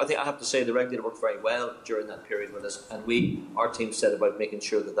 We worked. I think I have to say the regulator worked very well during that period with us, and our team set about making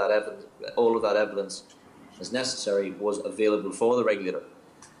sure that evidence, all of that evidence, as necessary, was available for the regulator.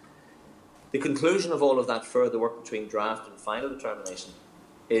 The conclusion of all of that further work between draft and final determination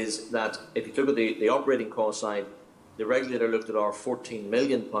is that if you look at the operating cost side, the regulator looked at our £14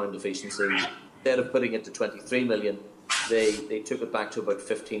 million efficiency. Instead of putting it to 23 million, they took it back to about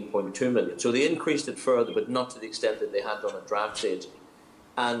 15.2 million. So they increased it further, but not to the extent that they had done at draft stage.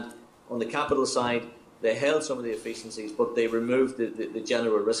 And on the capital side, they held some of the efficiencies, but they removed the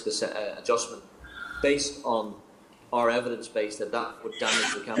general risk adjustment based on our evidence base that would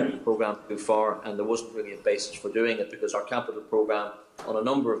damage the capital programme too far, and there wasn't really a basis for doing it because our capital programme, on a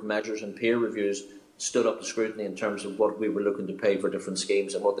number of measures and peer reviews, stood up to scrutiny in terms of what we were looking to pay for different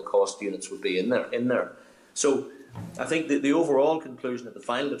schemes and what the cost units would be in there. So I think the overall conclusion of the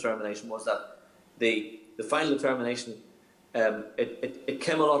final determination was that the final determination, it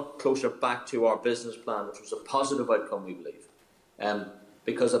came a lot closer back to our business plan, which was a positive outcome, we believe.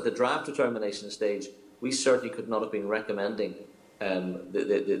 Because at the draft determination stage, we certainly could not have been recommending if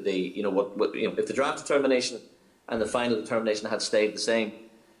the draft determination and the final determination had stayed the same,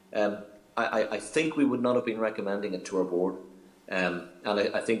 I think we would not have been recommending it to our board. And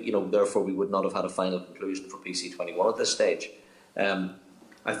I think, therefore we would not have had a final conclusion for PC21 at this stage.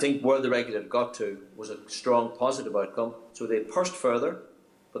 I think where the regulator got to was a strong positive outcome. So they pushed further,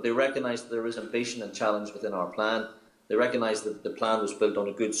 but they recognised that there is ambition and challenge within our plan. They recognised that the plan was built on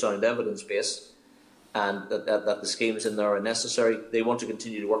a good, sound evidence base, and that the schemes in there are necessary. They want to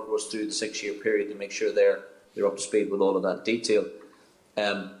continue to work with us through the 6-year period to make sure they're up to speed with all of that detail.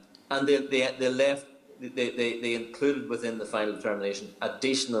 And they included within the final determination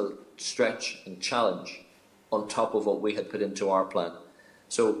additional stretch and challenge on top of what we had put into our plan.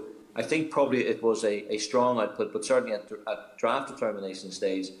 So I think probably it was a strong output, but certainly at draft determination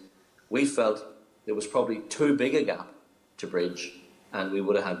stage, we felt there was probably too big a gap to bridge, and we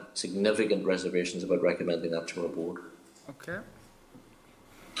would have had significant reservations about recommending that to our board. Okay.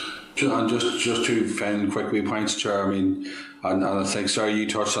 And just two final quick wee points, Chair. I mean, and I think, sorry, you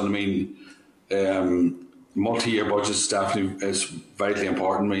touched on, multi-year budgets definitely is vitally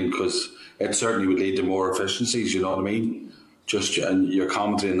important, because it certainly would lead to more efficiencies, you know what I mean? And you're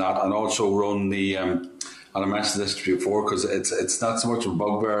commenting on that, and also run the, and I mentioned this before, because it's not so much a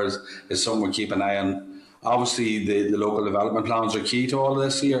bugbear as something we keep an eye on. Obviously, the local development plans are key to all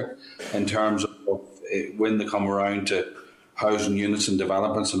this here, in terms of when they come around to housing units and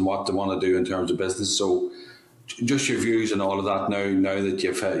developments and what they want to do in terms of business. So just your views on all of that now that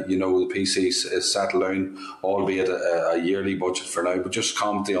you've the PC is settled down, albeit a yearly budget for now, but just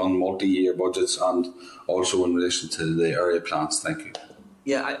commenting on multi-year budgets and also in relation to the area plans. Thank you.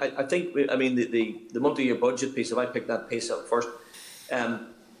 Yeah, I think, the multi-year budget piece, if I pick that piece up first,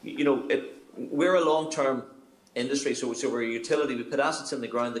 we're a long-term industry, so we're a utility. We put assets in the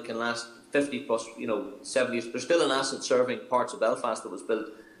ground that can last 50 plus, 70 years. There's still an asset serving parts of Belfast that was built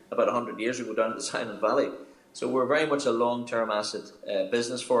about 100 years ago down at the Silent Valley. So we're very much a long-term asset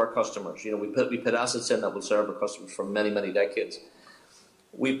business for our customers. We put assets in that will serve our customers for many, many decades.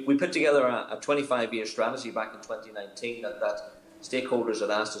 We put together a 25-year strategy back in 2019 that stakeholders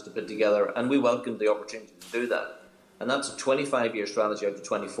had asked us to put together, and we welcomed the opportunity to do that. And that's a 25-year strategy out to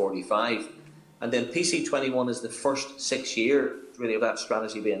 2045. And then PC21 is the first 6 year really of that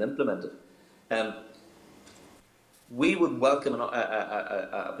strategy being implemented. We would welcome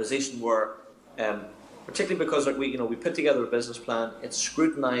a position where, particularly because we put together a business plan, it's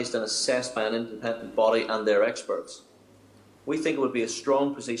scrutinised and assessed by an independent body and their experts. We think it would be a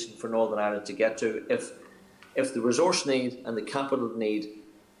strong position for Northern Ireland to get to if the resource need and the capital need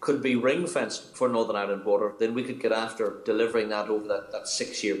could be ring-fenced for Northern Ireland Water, then we could get after delivering that over that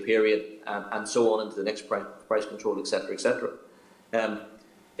 6 year period and so on into the next price control, etc., etc.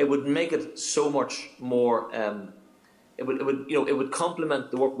 It would make it so much more. It would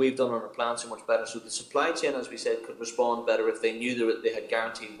complement the work we've done on our plan so much better. So the supply chain, as we said, could respond better if they knew they had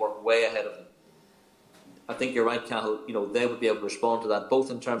guaranteed work way ahead of them. I think you're right, Cathal. They would be able to respond to that,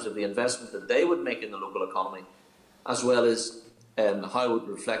 both in terms of the investment that they would make in the local economy, as well as how it would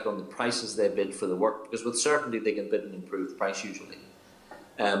reflect on the prices they bid for the work, because with certainty they can bid an improved price usually.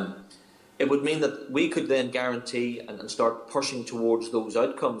 It would mean that we could then guarantee and start pushing towards those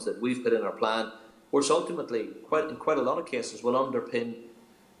outcomes that we've put in our plan, which ultimately, in quite a lot of cases, will underpin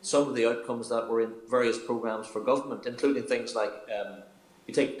some of the outcomes that were in various programmes for government, including things like,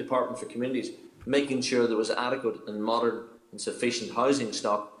 you take the Department for Communities, making sure there was adequate and modern and sufficient housing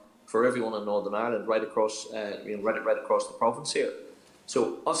stock for everyone in Northern Ireland, right across the province here.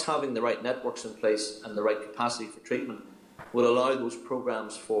 So us having the right networks in place and the right capacity for treatment will allow those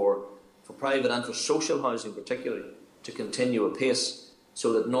programmes for private and for social housing particularly to continue apace,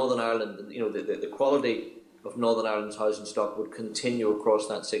 so that Northern Ireland, the quality of Northern Ireland's housing stock would continue across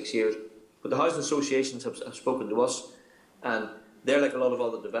that 6 years. But the housing associations have spoken to us, and they're like a lot of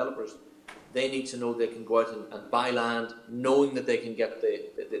other developers. They need to know they can go out and buy land, knowing that they can get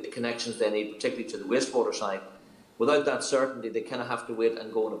the connections they need, particularly to the wastewater side. Without that certainty, they kind of have to wait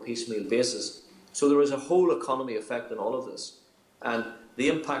and go on a piecemeal basis. So there is a whole economy effect in all of this. And the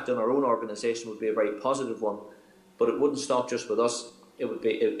impact on our own organisation would be a very positive one, but it wouldn't stop just with us. It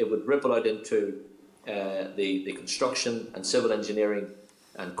would ripple out into the construction and civil engineering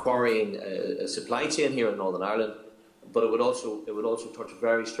and quarrying supply chain here in Northern Ireland. But it would also touch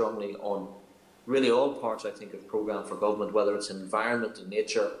very strongly on really all parts, I think, of programme for government, whether it's environment and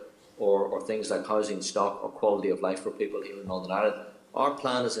nature or things like housing stock or quality of life for people here in Northern Ireland. Our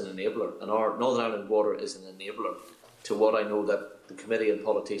plan is an enabler, and our Northern Ireland Water is an enabler to what I know that the committee and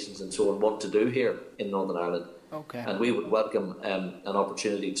politicians and so on want to do here in Northern Ireland. Okay. And we would welcome an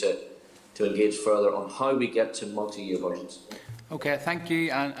opportunity to to engage further on how we get to multi-year budgets. Okay, thank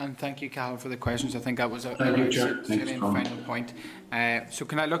you, and thank you, Cal, for the questions. I think that was a salient final point. So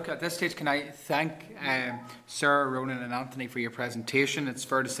can I look at this stage, can I thank Sarah, Ronan and Anthony for your presentation. It's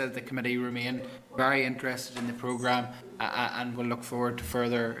fair to say that the committee remain very interested in the programme and will look forward to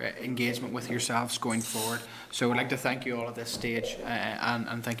further engagement with yourselves going forward. So I'd like to thank you all at this stage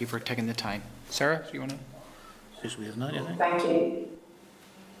and thank you for taking the time. Sarah, do you want to? Yes, we have not, I think. Thank you.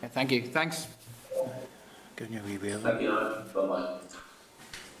 Thank you. Thanks. Giving you a wee wave. Thank you. Bye-bye.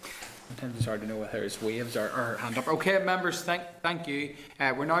 Sometimes it's hard to know whether it's waves or hand up. Okay, members, thank you.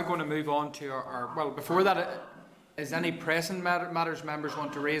 We're now going to move on to our well, before that, is any pressing matters members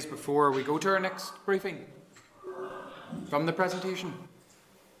want to raise before we go to our next briefing from the presentation?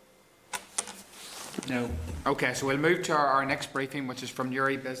 No. Okay, so we'll move to our next briefing, which is from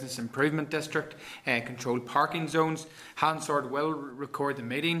Newry Business Improvement District, controlled parking zones. Hansard will record the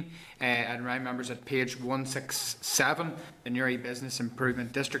meeting and remind members at page 167, the Newry Business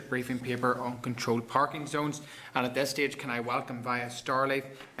Improvement District briefing paper on controlled parking zones. And at this stage, can I welcome via Starleaf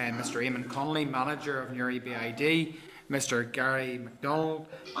Mr. Eamon Connolly, Manager of Newry BID, Mr. Gary MacDonald,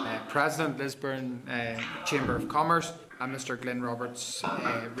 President, Lisburn Chamber of Commerce, and Mr. Glyn Roberts,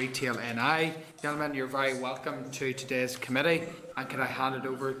 Retail NI. Gentlemen, you're very welcome to today's committee, and can I hand it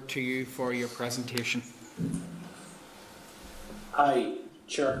over to you for your presentation? Hi,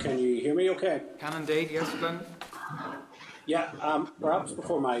 Chair, can you hear me okay? Can indeed, yes, Glyn. Yeah, perhaps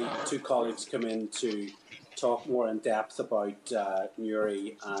before my two colleagues come in to talk more in depth about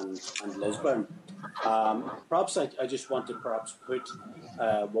Newry and Lisburn, perhaps I just want to put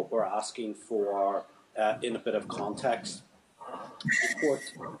what we're asking for in a bit of context.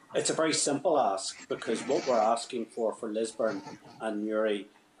 It's a very simple ask, because what we're asking for Lisburn and Newry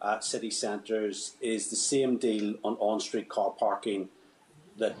city centres is the same deal on on-street car parking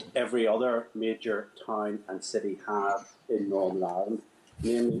that every other major town and city have in Northern Ireland,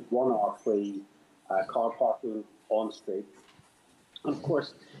 namely 1 hour free car parking on street. And of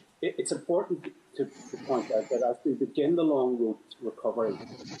course, it's important to point out that as we begin the long road to recovery,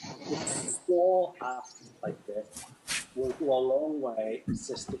 small asks like this will go a long way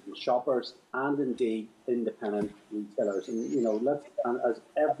assisting shoppers and indeed independent retailers. And and as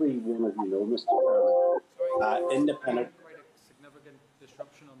every one of you know, Mr. Chairman, independent. Quite a significant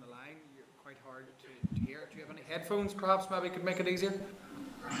disruption on the line. You're quite hard to hear. Do you have any headphones? Perhaps maybe could make it easier.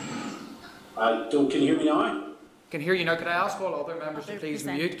 Can you hear me now? Can hear you now. Could I ask all other members to please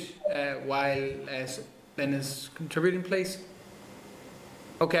mute while Glyn is contributing, please?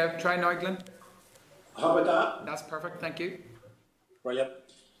 Okay, try now, Glyn. How about that? That's perfect, thank you. Brilliant.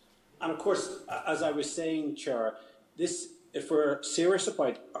 And of course, as I was saying, Chair, if we're serious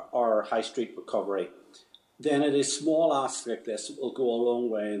about our high street recovery, then it is small asks like this that will go a long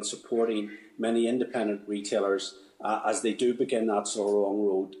way in supporting many independent retailers as they do begin that sort of long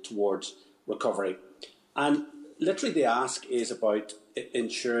road towards recovery. And literally the ask is about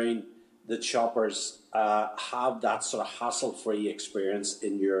ensuring that shoppers have that sort of hassle-free experience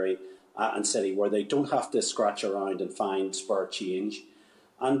in Newry and City, where they don't have to scratch around and find spare change.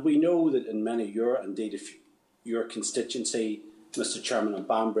 And we know that in many of your constituency, Mr. Chairman, in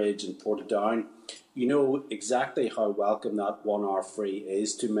Banbridge and Portadown, you know exactly how welcome that 1 hour free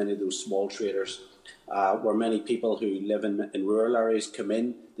is to many of those small traders, where many people who live in rural areas come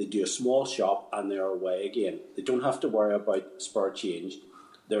in, they do a small shop and they're away again. They don't have to worry about spare change.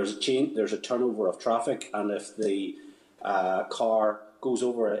 There's a turnover of traffic, and if the car goes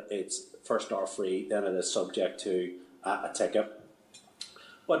over its first hour free, then it is subject to a ticket.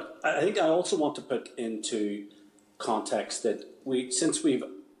 But I think I also want to put into context that since we've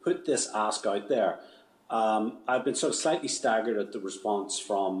put this ask out there, I've been sort of slightly staggered at the response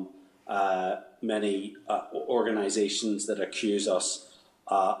from many organisations that accuse us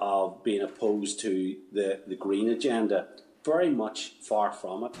of being opposed to the green agenda. Very much far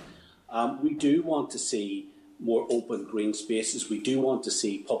from it. We do want to see more open green spaces. We do want to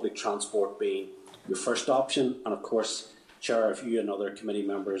see public transport being your first option. And of course, Chair, if you and other committee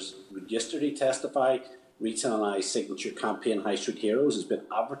members would yesterday testify, Retail and I's signature campaign, High Street Heroes, has been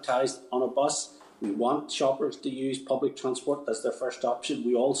advertised on a bus. We want shoppers to use public transport as their first option.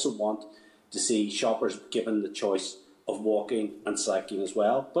 We also want to see shoppers given the choice of walking and cycling as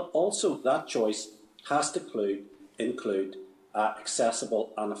well. But also that choice has to include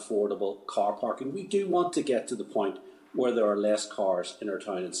accessible and affordable car parking. We do want to get to the point where there are less cars in our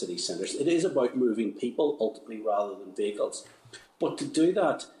town and city centres. It is about moving people ultimately rather than vehicles. But to do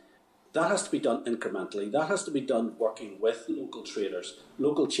that, that has to be done incrementally. That has to be done working with local traders,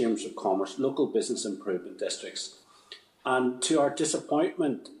 local chambers of commerce, local business improvement districts. And to our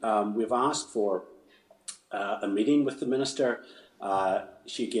disappointment, we've asked for a meeting with the Minister.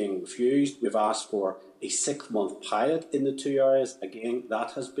 She again refused. We've asked for a 6-month pilot in the two areas. Again,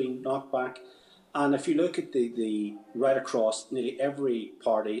 that has been knocked back. And if you look at the right across, nearly every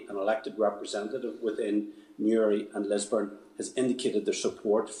party and elected representative within Newry and Lisburn has indicated their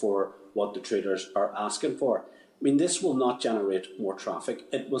support for what the traders are asking for. I mean, this will not generate more traffic.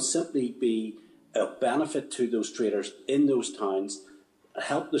 It will simply be a benefit to those traders in those towns,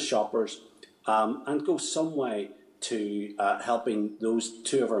 help the shoppers, and go some way to helping those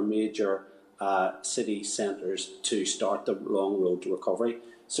two of our major city centres to start the long road to recovery.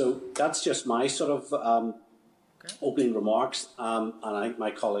 So that's just my sort of opening remarks, and I think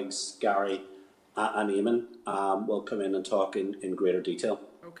my colleagues Gary and Eamon will come in and talk in greater detail.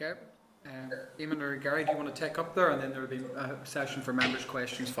 Okay. Eamon or Gary, do you want to take up there, and then there will be a session for members'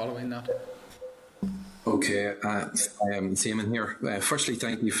 questions following that. Okay, it's Eamon here. Firstly,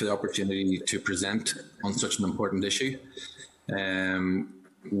 thank you for the opportunity to present on such an important issue.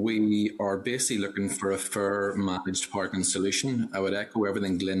 We are basically looking for a fair managed parking solution. I would echo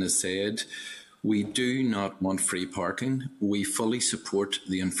everything Glyn has said. We do not want free parking. We fully support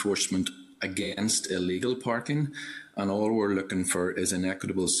the enforcement against illegal parking, and all we're looking for is an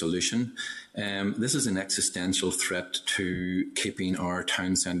equitable solution. This is an existential threat to keeping our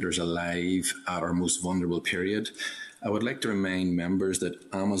town centres alive at our most vulnerable period. I would like to remind members that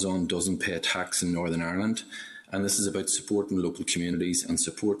Amazon doesn't pay a tax in Northern Ireland, and this is about supporting local communities and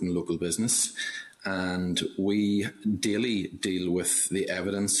supporting local business. And we daily deal with the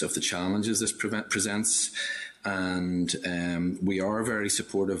evidence of the challenges this presents. And we are very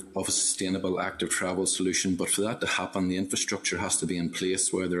supportive of a sustainable active travel solution, but for that to happen, the infrastructure has to be in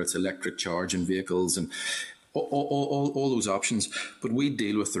place, whether it's electric charging vehicles and all those options. But we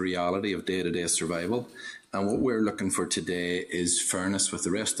deal with the reality of day-to-day survival. And what we're looking for today is fairness with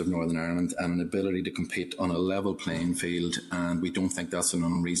the rest of Northern Ireland and an ability to compete on a level playing field, and we don't think that's an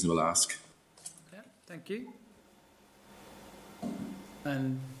unreasonable ask. Okay, thank you.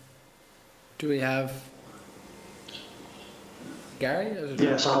 And do we have Gary?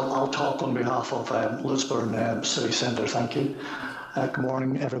 Yes, I'll talk on behalf of Lisburn City Centre. Thank you. Good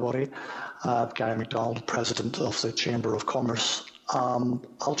morning, everybody. Gary MacDonald, President of the Chamber of Commerce.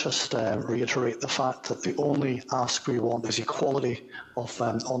 I'll just reiterate the fact that the only ask we want is equality of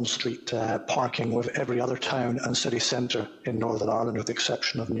on-street parking with every other town and city centre in Northern Ireland, with the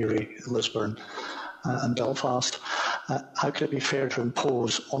exception of Newry, Lisburn and Belfast. How could it be fair to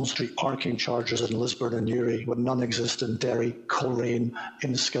impose on-street parking charges in Lisburn and Newry when none exist in Derry, Coleraine,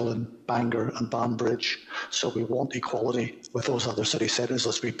 Enniskillen, Bangor and Banbridge? So we want equality with those other city centres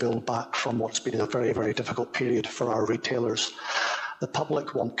as we build back from what's been a very, very difficult period for our retailers. The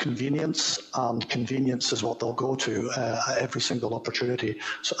public want convenience, and convenience is what they'll go to at every single opportunity.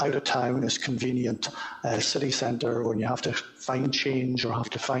 So out of town is convenient. City centre, when you have to find change or have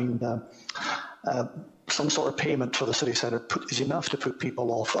to find some sort of payment for the city centre, is enough to put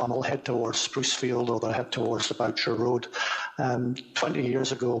people off, and they'll head towards Sprucefield or they'll head towards the Boucher Road. 20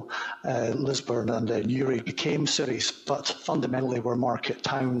 years ago, Lisburn and Newry became cities, but fundamentally were market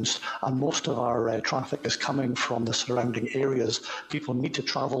towns, and most of our traffic is coming from the surrounding areas. People need to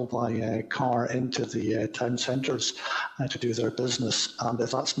travel by car into the town centres to do their business, and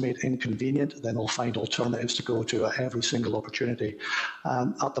if that's made inconvenient, then they'll find alternatives to go to at every single opportunity.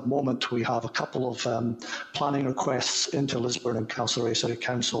 At the moment, we have a couple of planning requests into Lisburn and Castlereagh City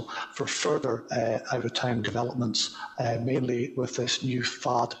Council for further out-of-town developments, mainly with this new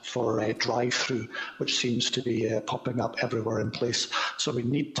fad for drive-through, which seems to be popping up everywhere in place. So we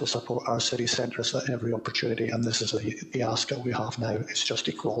need to support our city centres at every opportunity, and this is the ask that we have now. It's just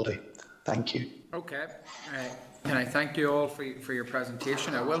equality. Thank you. Okay. Can I thank you all for your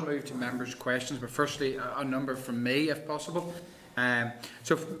presentation? I will move to members' questions, but firstly, a number from me, if possible.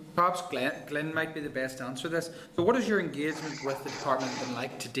 So perhaps Glyn might be the best to answer this. So what has your engagement with the department been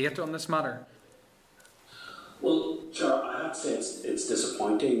like to date on this matter? Well, Chair, I have to say it's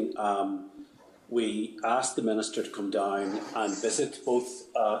disappointing. We asked the Minister to come down and visit both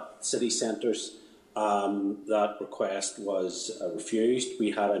city centres. That request was refused.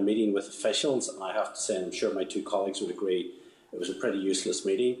 We had a meeting with officials, and I have to say, and I'm sure my two colleagues would agree, it was a pretty useless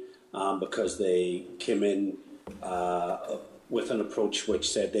meeting because they came in with an approach which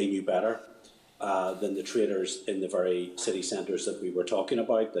said they knew better than the traders in the very city centres that we were talking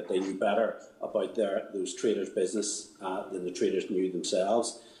about, that they knew better about those traders' business than the traders knew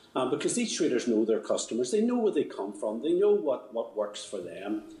themselves. Because these traders know their customers, they know where they come from, they know what works for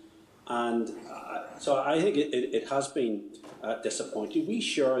them. And so I think it has been disappointing. We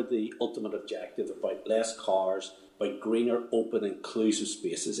share the ultimate objective about less cars, by greener, open, inclusive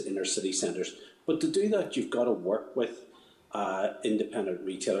spaces in our city centres. But to do that, you've got to work with independent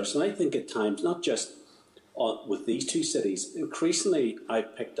retailers. And I think at times, not just with these two cities, increasingly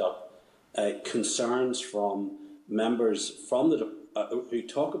I've picked up concerns from members from the who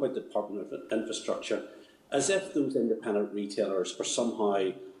talk about the Department of Infrastructure as if those independent retailers are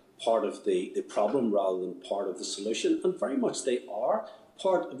somehow part of the problem rather than part of the solution. And very much they are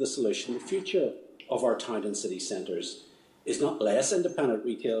part of the solution. The future of our town and city centres is not less independent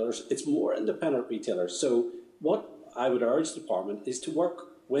retailers, it's more independent retailers. So what I would urge the Department is to work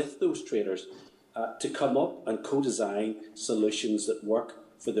with those traders to come up and co-design solutions that work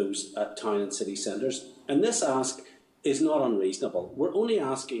for those town and city centres. And this ask is not unreasonable. We're only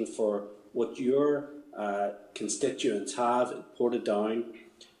asking for what your constituents have in Portadown,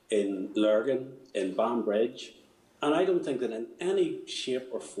 in Lurgan, in Banbridge, and I don't think that in any shape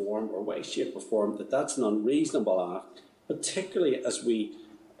or form, or way, shape or form, that that's an unreasonable act, particularly as we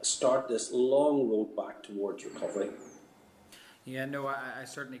start this long road back towards recovery. Yeah, no, I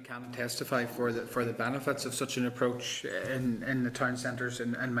certainly can testify for the benefits of such an approach in the town centres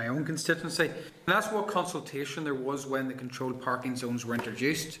in my own constituency. And that's what consultation there was when the controlled parking zones were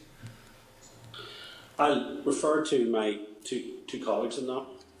introduced. I'll refer to my two colleagues on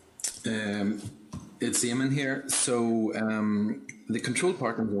that. It's Eamon here. So the controlled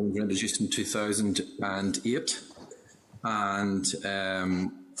parking zones were introduced in 2008, and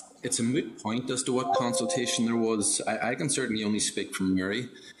it's a moot point as to what consultation there was. I can certainly only speak from Newry,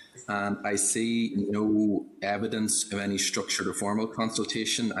 and I see no evidence of any structured or formal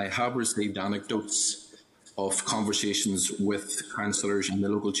consultation. I have received anecdotes of conversations with councillors in the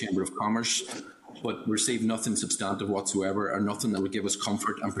local Chamber of Commerce, but received nothing substantive whatsoever, or nothing that would give us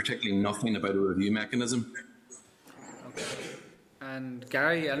comfort, and particularly nothing about a review mechanism. Okay. And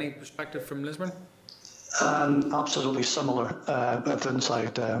Gary, any perspective from Lisburn? Absolutely similar. But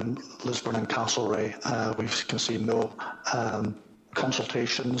inside Lisburn and Castlereagh, we can see no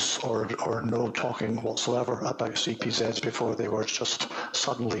consultations or no talking whatsoever about CPZs before they were just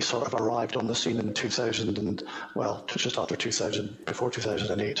suddenly sort of arrived on the scene in 2000 and, well, just after 2000, before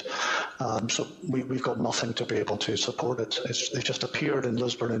 2008. So we've got nothing to be able to support it. They just appeared in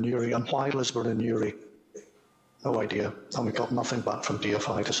Lisburn and Newry. And why Lisburn and Newry? No idea. And we got nothing back from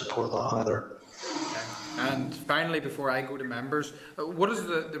DFI to support that either. And finally, before I go to members, what is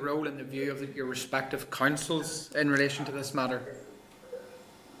the role and the view of your respective councils in relation to this matter?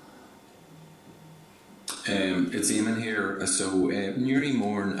 It's Eamon here. So Newry,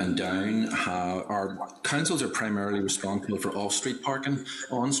 Mourne and Down our councils are primarily responsible for off-street parking.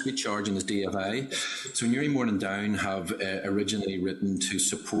 On-street charging is DFI. So Newry, Mourne and Down have originally written to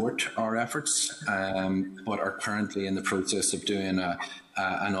support our efforts, but are currently in the process of doing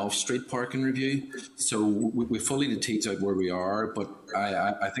an off-street parking review. So we fully need to tease out where we are, but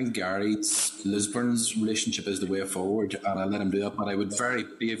I think Gary's Lisburn's relationship is the way forward, and I'll let him do that. But I would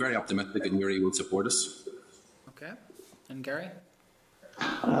be very optimistic that Newry will support us. Okay, and Gary?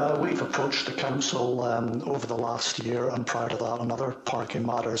 We've approached the council over the last year and prior to that on other parking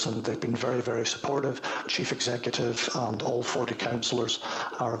matters, and they've been very, very supportive. Chief Executive and all 40 councillors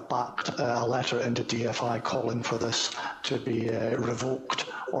have backed a letter into DFI calling for this to be revoked,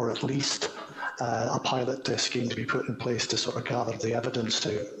 or at least a pilot scheme to be put in place to sort of gather the evidence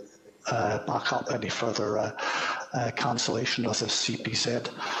to back up any further cancellation of this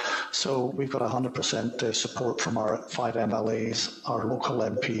CPZ. So we've got 100% support from our 5 MLAs, our local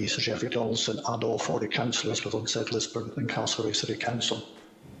MPs, Jeffrey Donaldson, and all 40 councillors within said Lisburn and Castlereagh City Council.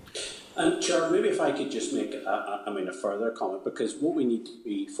 And Chair, maybe if I could just make a further comment, because what we need to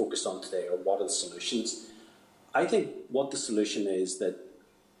be focused on today are what are the solutions. I think what the solution is that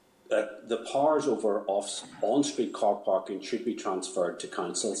the powers over on-street car parking should be transferred to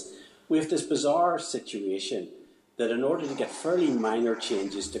councils. We have this bizarre situation that in order to get fairly minor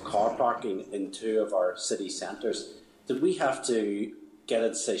changes to car parking in 2 of our city centres, that we have to get a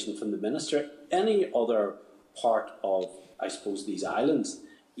decision from the Minister. Any other part of, I suppose, these islands,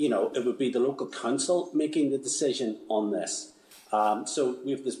 it would be the local council making the decision on this. So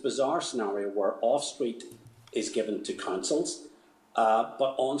we have this bizarre scenario where off-street is given to councils,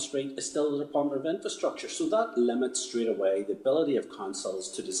 but on-street is still the Department of Infrastructure. So that limits straight away the ability of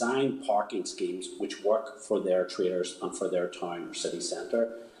councils to design parking schemes which work for their traders and for their town or city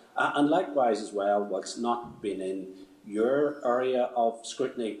centre. And likewise as well, what's not been in your area of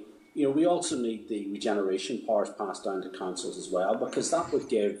scrutiny, we also need the regeneration powers passed down to councils as well, because that would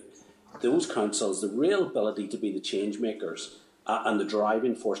give those councils the real ability to be the change makers and the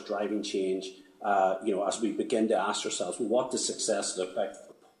driving force, driving change. As we begin to ask ourselves, what does success look like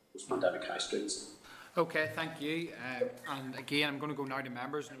for post-pandemic high streets? Okay, thank you. And again, I'm going to go now to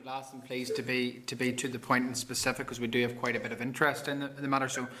members and I'll ask them please to be to the point and specific, because we do have quite a bit of interest in the matter.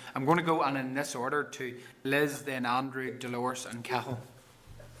 So I'm going to go, and in this order, to Liz, then Andrew, Dolores and Cathal.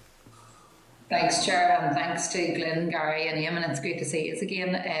 Thanks, Chair, and thanks to Glenn, Gary and Eamon. It's great to see you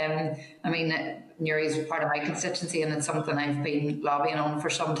again. I mean, Newry is part of my constituency and it's something I've been lobbying on for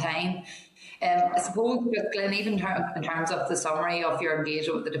some time. I suppose, with Glenn, even in terms of the summary of your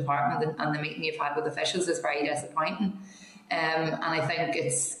engagement with the department and the meeting you've had with officials is very disappointing. And I think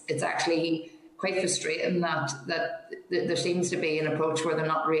it's actually quite frustrating that there seems to be an approach where they're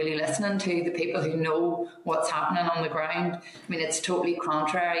not really listening to the people who know what's happening on the ground. I mean, it's totally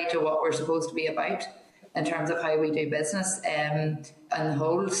contrary to what we're supposed to be about in terms of how we do business on the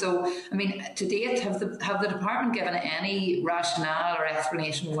whole. So, I mean, to date, have the department given any rationale or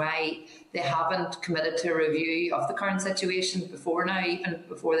explanation why they haven't committed to a review of the current situation before now, even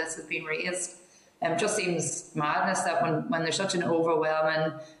before this has been raised? It just seems madness that when there's such an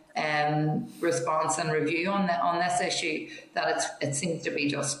overwhelming response and review on this issue, that it seems to be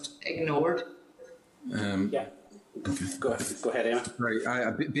just ignored. Yeah. Okay. Go ahead, Emma.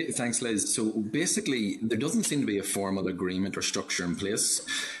 Right. Thanks, Liz. So basically, there doesn't seem to be a formal agreement or structure in place,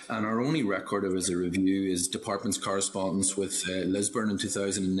 and our only record of as a review is department's correspondence with Lisburn in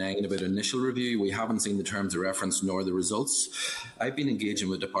 2009 about initial review. We haven't seen the terms of reference nor the results. I've been engaging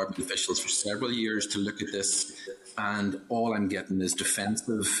with department officials for several years to look at this, and all I'm getting is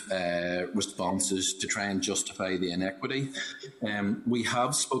defensive responses to try and justify the inequity. We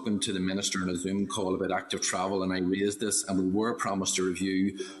have spoken to the Minister on a Zoom call about active travel, and I raised this, and we were promised a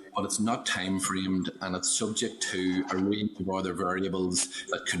review, but it's not time framed and it's subject to a range of other variables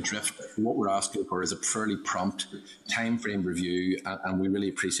that could drift. What we're asking for is a fairly prompt time frame review, and we really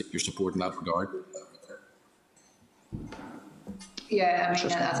appreciate your support in that regard. Yeah, I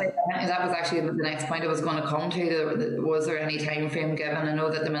mean, I think that was actually the next point I was going to come to. Was there any time frame given? I know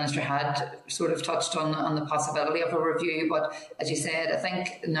that the Minister had sort of touched on the possibility of a review, but as you said, I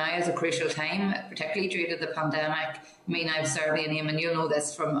think now is a crucial time, particularly due to the pandemic. I mean, I've certainly, and Eamon, you'll know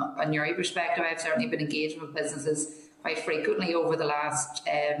this from a Newry perspective, I've certainly been engaging with businesses quite frequently over the last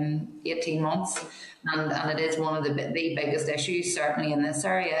 18 months, and it is one of the biggest issues, certainly in this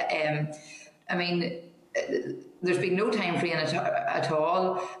area. I mean, there's been no time frame at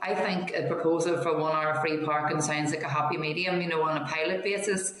all. I think a proposal for 1 hour free parking sounds like a happy medium, on a pilot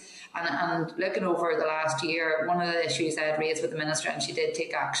basis. And looking over the last year, one of the issues I had raised with the Minister, and she did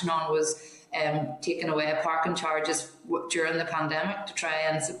take action on, was taking away parking charges during the pandemic to try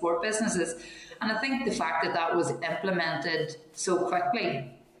and support businesses. And I think the fact that was implemented so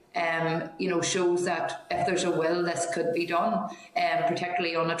quickly shows that if there's a will, this could be done,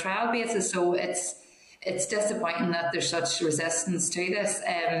 particularly on a trial basis. So it's disappointing that there's such resistance to this.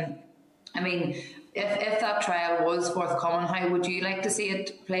 I mean, if that trial was forthcoming, how would you like to see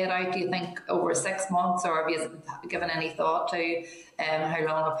it played out? Do you think over 6 months, or have you given any thought to how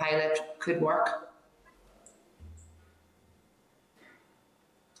long a pilot could work?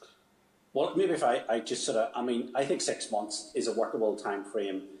 Well, maybe if I just I think 6 months is a workable time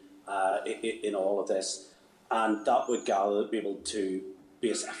frame in all of this, and that would be able to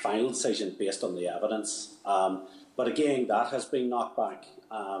base a final decision based on the evidence. But again, that has been knocked back.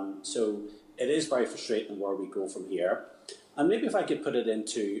 So it is very frustrating where we go from here. And maybe if I could put it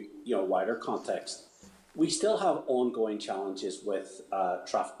into wider context, we still have ongoing challenges with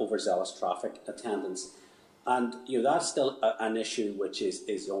overzealous traffic attendance. And that's still an issue which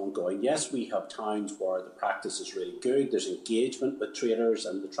is ongoing. Yes, we have towns where the practice is really good. There's engagement with traders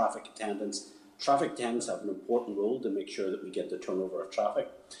and the traffic attendants. Traffic attendants have an important role to make sure that we get the turnover of traffic.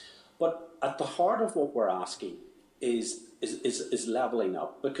 But at the heart of what we're asking is levelling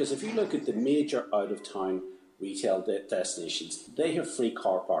up. Because if you look at the major out-of-town retail destinations, they have free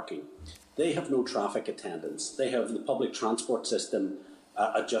car parking. They have no traffic attendants. They have the public transport system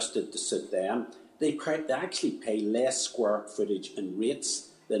adjusted to suit them. They actually pay less square footage and rates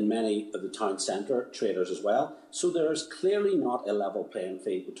than many of the town centre traders as well. So there is clearly not a level playing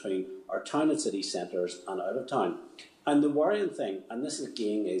field between our town and city centres and out of town. And the worrying thing, and this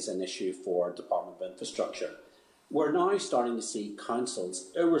again is an issue for Department of Infrastructure, we're now starting to see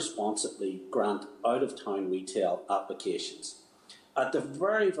councils irresponsibly grant out of town retail applications at the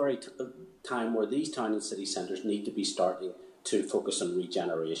very, very time where these town and city centres need to be starting to focus on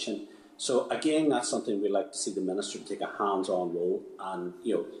regeneration. So again, that's something we'd like to see the Minister take a hands-on role and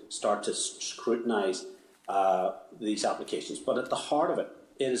start to scrutinise these applications. But at the heart of it,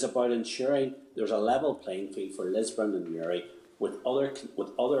 it is about ensuring there's a level playing field for Lisburn and Newry with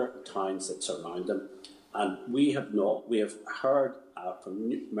other towns that surround them. And we have heard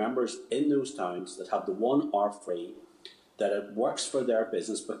from members in those towns that have the 1 hour free that it works for their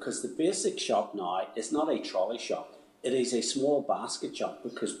business, because the basic shop now is not a trolley shop. It is a small basket shop,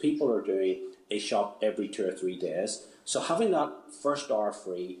 because people are doing a shop every 2 or 3 days. So having that first hour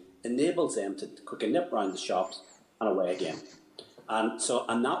free enables them to quickly nip around the shops and away again. And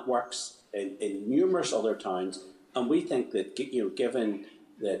that works in numerous other towns. And we think that, given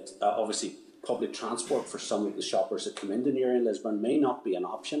that obviously public transport for some of the shoppers that come into Newry and Lisburn may not be an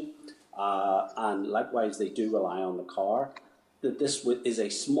option, and likewise they do rely on the car, that this is a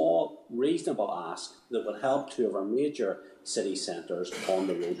small, reasonable ask that would help 2 of our major city centres on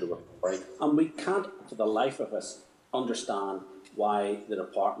the road to recovery. And we can't, for the life of us, understand why the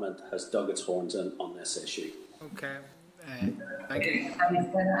department has dug its horns in on this issue. Okay. Thank you.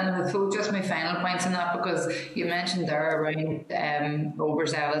 And I suppose just my final points on that, because you mentioned there around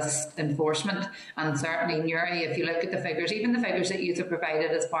overzealous enforcement, and certainly in Newry, if you look at the figures, even the figures that you have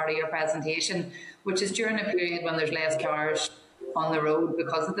provided as part of your presentation, which is during a period when there's less cars on the road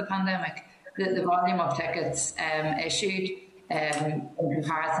because of the pandemic, the volume of tickets issued in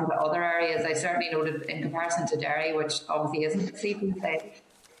comparison to other areas, I certainly noted in comparison to Derry, which obviously isn't CP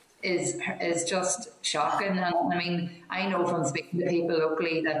is just shocking. And I mean, I know from speaking to people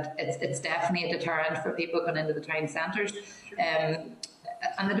locally that it's definitely a deterrent for people going into the town centres. And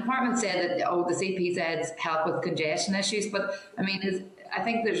the department said that the CPZs help with congestion issues, but I mean, I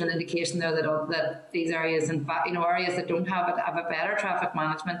think there's an indication there that these areas, in fact, areas that don't have it, have a better traffic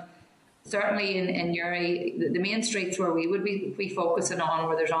management. Certainly in Newry, the main streets where we would be focusing on,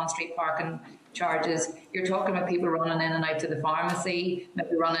 where there's on-street parking charges, you're talking about people running in and out to the pharmacy,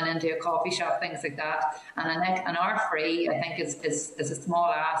 maybe running into a coffee shop, things like that. And an hour free, I think, is a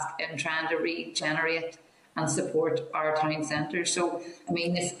small ask in trying to regenerate and support our town centres. So, I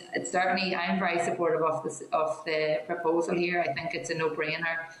mean, it's certainly, I'm very supportive of the proposal here. I think it's a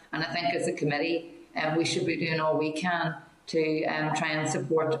no-brainer, and I think as a committee, we should be doing all we can to try and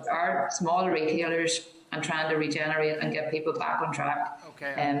support our small retailers and trying to regenerate and get people back on track.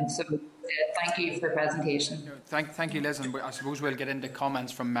 Okay. Thank you for the presentation. Thank you, Liz. And I suppose we'll get into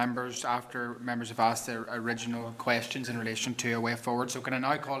comments from members after members have asked their original questions in relation to a way forward. So can I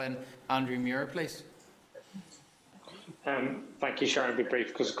now call in Andrew Muir, please? Thank you, Sharon. I'll be brief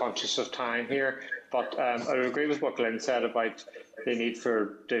because I'm conscious of time here. But I would agree with what Glenn said about the need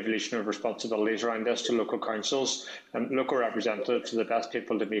for devolution of responsibilities around this to local councils and local representatives are the best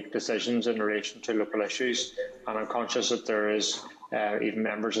people to make decisions in relation to local issues. And I'm conscious that there is even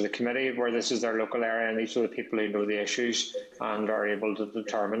members of the committee where this is their local area, and these are the people who know the issues and are able to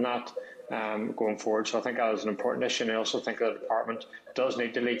determine that going forward. So I think that is an important issue, and I also think that the department does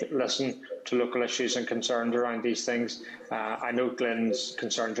need to listen to local issues and concerns around these things. I know Glenn's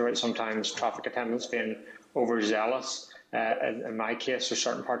concerns about sometimes traffic attendants being overzealous. In my case, there's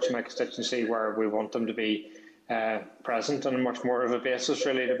certain parts of my constituency where we want them to be present on a much more of a basis,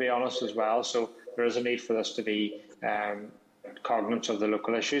 really, to be honest, as well. So there is a need for this to be cognizant of the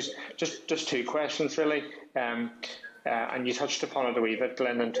local issues. Just 2 questions, really. And you touched upon it a wee bit,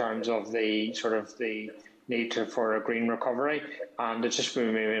 Glenn, in terms of the need for a green recovery, and it's just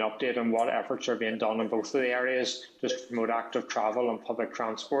maybe an update on what efforts are being done in both of the areas just to promote active travel and public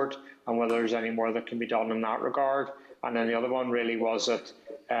transport, and whether there's any more that can be done in that regard. And then the other one really was that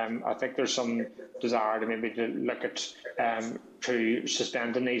I think there's some desire to maybe to look at to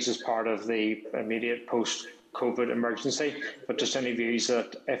suspending these as part of the immediate post-COVID emergency, but just any views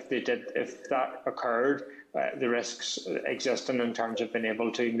that if that occurred, the risks existing in terms of being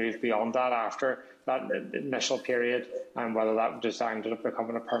able to move beyond that after that initial period, and whether that just ended up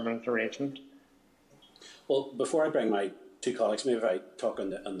becoming a permanent arrangement. Well, before I bring my 2 colleagues, maybe if I talk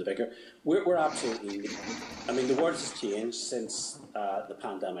on the bigger, we're absolutely, I mean, the world has changed since the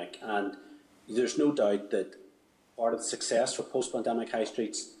pandemic, and there's no doubt that part of the success for post-pandemic high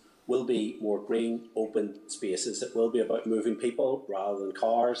streets will be more green, open spaces. It will be about moving people rather than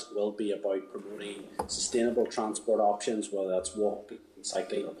cars. It will be about promoting sustainable transport options, whether that's walking,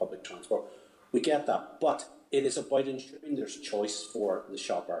 cycling or public transport. We get that, but it is about ensuring there's choice for the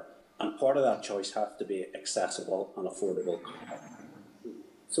shopper, and part of that choice has to be accessible and affordable.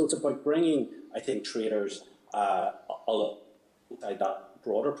 So it's about bringing, I think, traders alongside that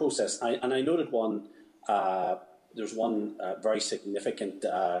broader process. And I noted there's one very significant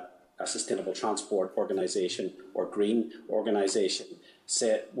sustainable transport organisation or green organisation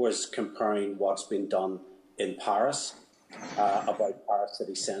was comparing what's been done in Paris about Paris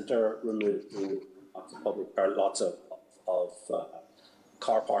city centre, removing lots of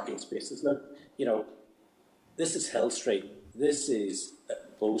car parking spaces. Look, this is Hill Street, this is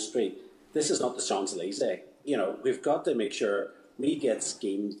Bow Street. this is not the Champs-Elysees. You know, we've got to make sure we get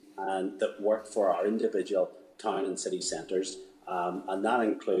schemes that work for our individual town and city centres, and that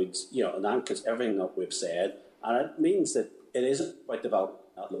includes, everything that we've said, and it means that it isn't about developing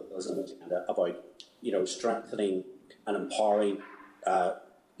that localism agenda, about strengthening and empowering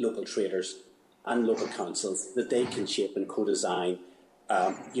local traders and local councils that they can shape and co-design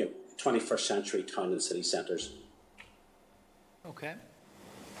 21st century town and city centres. Okay.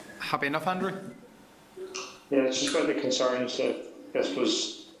 Happy enough, Andrew? Yeah, it's just about the concerns that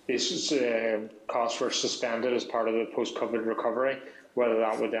these costs were suspended as part of the post-COVID recovery, whether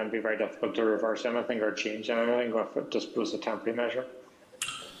that would then be very difficult to reverse anything or change anything if it just was a temporary measure.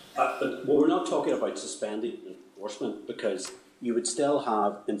 But we're not talking about suspending enforcement, because you would still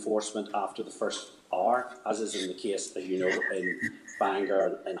have enforcement after the first hour, as is in the case, as you know, in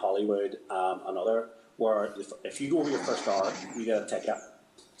Bangor and Hollywood and other, where if you go over your first hour, you get a ticket.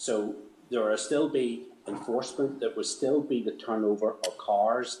 So there will still be enforcement. There will still be the turnover of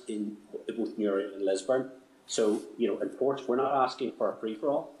cars in both Newry and Lisburn. So, we're not asking for a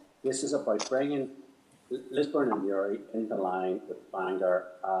free-for-all. This is about bringing Lisburn and Newry into line with Bangor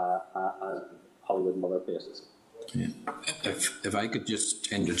and Hollywood and other places. Yeah. If I could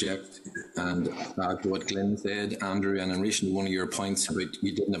just interject and add to what Glenn said, Andrew, and in relation to one of your points about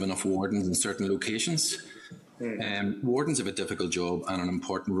you didn't have enough wardens in certain locations. Wardens have a difficult job and an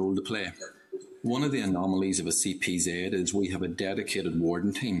important role to play. One of the anomalies of a CPZ is we have a dedicated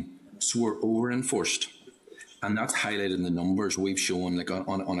warden team, so we're over-enforced. And that's highlighted in the numbers we've shown, like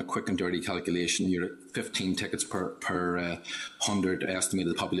on a quick and dirty calculation, you're at 15 tickets per 100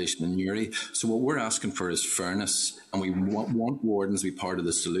 estimated population in Newry. So what we're asking for is fairness, and we want wardens to be part of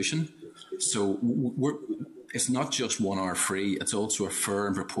the solution. So it's not just 1 hour free, it's also a fair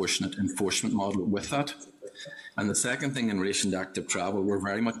and proportionate enforcement model with that. And the second thing in relation to active travel, we're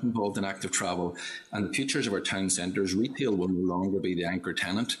very much involved in active travel, and the futures of our town centres, retail will no longer be the anchor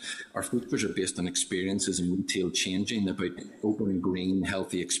tenant. Our futures are based on experiences and retail changing, about open, green,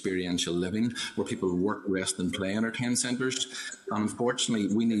 healthy experiential living, where people work, rest and play in our town centres. And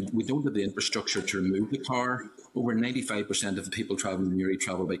unfortunately, we don't have the infrastructure to remove the car. Over 95% of the people travelling in Newry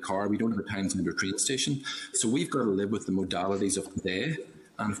travel by car. We don't have a town centre train station. So we've got to live with the modalities of today.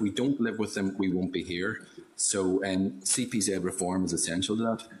 And if we don't live with them, we won't be here. So CPZ reform is essential to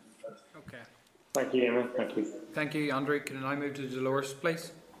that. Okay. Thank you, Eamon. Thank you. Thank you, Andrew. Can I move to Dolores,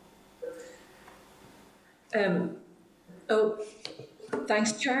 please?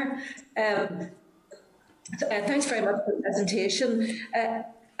 Thanks, Chair. Thanks very much for the presentation.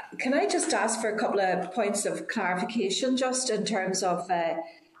 Can I just ask for a couple of points of clarification, just in terms of the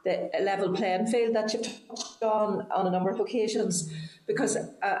level playing field that you've touched on a number of occasions? Because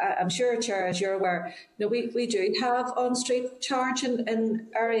I'm sure, Chair, as you're aware, we do have on-street charge in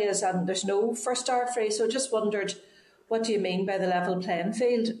areas, and there's no first hour free. So just wondered, what do you mean by the level playing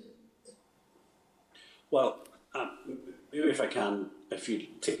field? Well, maybe if you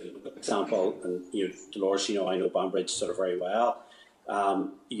take an example, and Dolores, I know Banbridge sort of very well.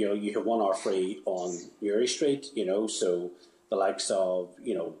 You have 1 hour free on Newry Street, so the likes of,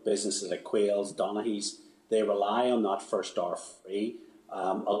 businesses like Quails, Donaghy's, they rely on that first hour free.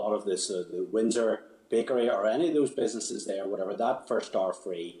 A lot of this, the Windsor Bakery or any of those businesses there, whatever, that first hour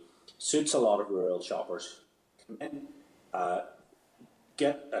free suits a lot of rural shoppers. Come in,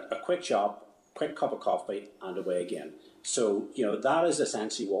 get a quick shop, quick cup of coffee, and away again. So, that is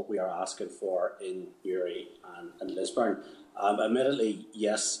essentially what we are asking for in Newry and Lisburn. Admittedly,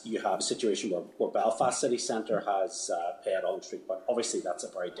 yes, you have a situation where Belfast City Centre has paid on street, but obviously that's a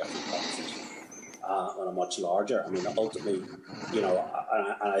very different proposition on a much larger. I mean, ultimately, and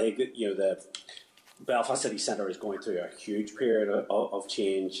I think that, the Belfast City Centre is going through a huge period of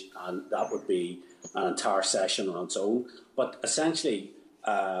change, and that would be an entire session on its own. But essentially,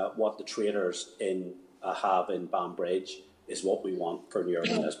 what the traders have in Banbridge is what we want for Newry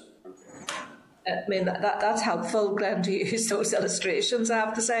and Lisburn. I mean, that's helpful, Glenn, to use those illustrations, I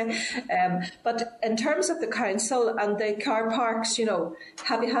have to say. But in terms of the council and the car parks,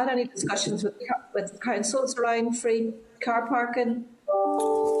 have you had any discussions with the councils around free car parking?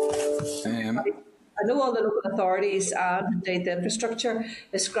 I know all the local authorities and indeed the infrastructure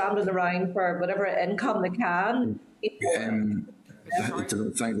is scrambling around for whatever income they can. Sorry,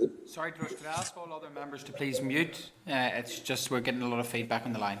 Dolores, could I ask all other members to please mute? It's just we're getting a lot of feedback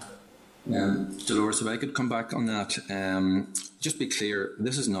on the line. Dolores, if I could come back on that, just be clear,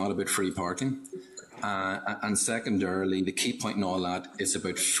 this is not about free parking. And secondarily, the key point in all that is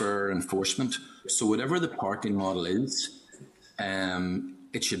about fair enforcement. So whatever the parking model is,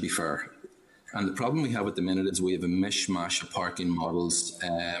 it should be fair. And the problem we have at the minute is we have a mishmash of parking models.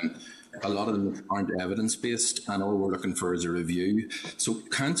 A lot of them aren't evidence-based, and all we're looking for is a review. So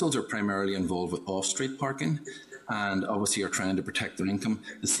councils are primarily involved with off-street parking, and obviously are trying to protect their income.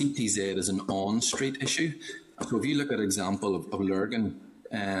 The CPZ is an on-street issue. So if you look at an example of Lurgan,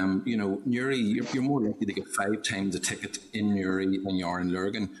 Newry, you're more likely to get 5 times a ticket in Newry than you are in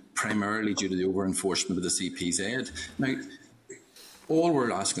Lurgan, primarily due to the over-enforcement of the CPZ. Now, all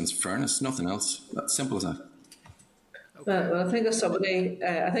we're asking is fairness, nothing else. That's simple as that. Well, I think as somebody,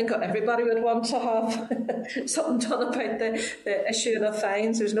 I think everybody would want to have something done about the issue of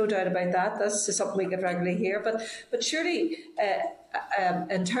fines. There's no doubt about that. That's something we get regularly here. But surely,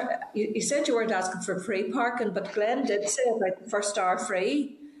 you said you weren't asking for free parking, but Glenn did say about the first hour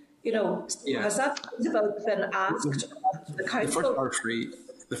free. Has that been asked of the council?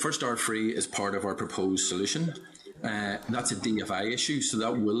 The first hour free is part of our proposed solution. That's a DFI issue, so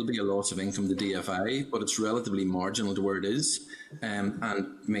that will be a loss of income to DFI, but it's relatively marginal to where it is.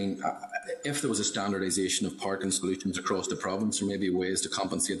 If there was a standardisation of parking solutions across the province, there may be ways to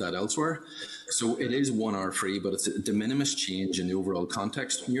compensate that elsewhere. So it is 1 hour free, but it's a de minimis change in the overall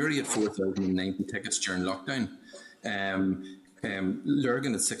context. Newry had 4,090 tickets during lockdown.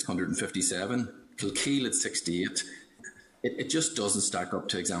 Lurgan at 657, Kilkeel at 68. It just doesn't stack up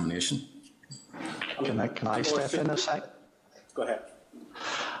to examination. Can I step in a sec? Go ahead.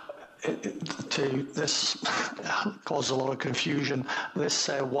 This causes a lot of confusion. This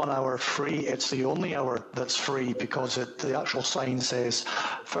 1 hour free, it's the only hour that's free because the actual sign says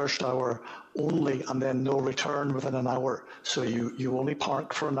first hour only and then no return within an hour. So you only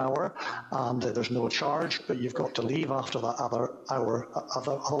park for an hour and there's no charge, but you've got to leave after that other hour.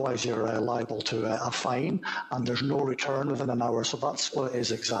 Otherwise you're liable to a fine, and there's no return within an hour. So that's what it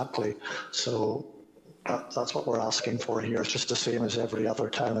is exactly. So that's what we're asking for here. It's just the same as every other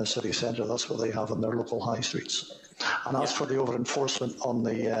town and city centre. That's what they have in their local high streets. And as for the over-enforcement on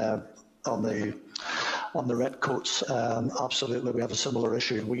the red coats, absolutely, we have a similar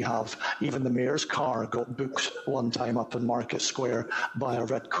issue. We have, even the mayor's car got booked one time up in Market Square by a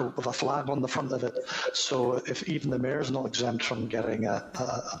red coat with a flag on the front of it. So if even the mayor's not exempt from getting a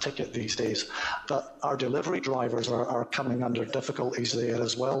ticket these days, but our delivery drivers are coming under difficulties there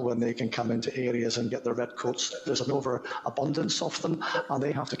as well when they can come into areas and get their red coats. There's an overabundance of them, and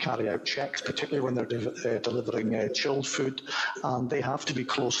they have to carry out checks, particularly when they're delivering chilled food, and they have to be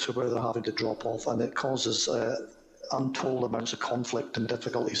close to where they're having to drop off, and it causes untold amounts of conflict and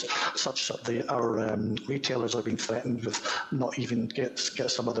difficulties, such that our retailers are being threatened with not even get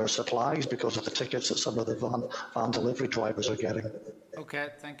some of their supplies because of the tickets that some of the van delivery drivers are getting. Okay,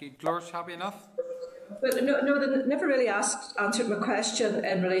 thank you. Dolores, happy enough? But no, they never really answered my question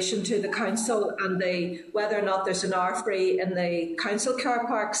in relation to the council and whether or not there's an hour free in the council car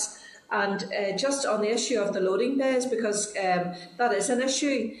parks. And just on the issue of the loading bays, because that is an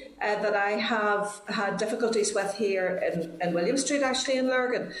issue that I have had difficulties with here in William Street, actually in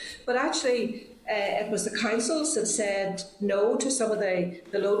Lurgan. But actually, it was the councils that said no to some of the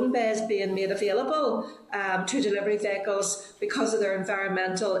loading bays being made available to delivery vehicles because of their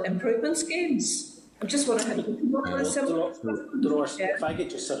environmental improvement schemes. I'm just wondering how you come up with a similar. Dolores, if I could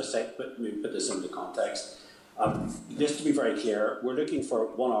just sort of put this into context. Just to be very clear, we're looking for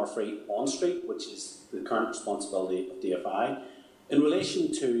 1 hour free on street, which is the current responsibility of DFI. In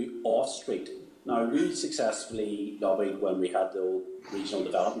relation to off street, now we successfully lobbied when we had the old Regional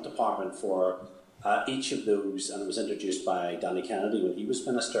Development Department for each of those, and it was introduced by Danny Kennedy when he was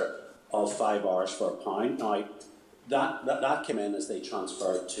Minister, of 5 hours for £1. Now that came in as they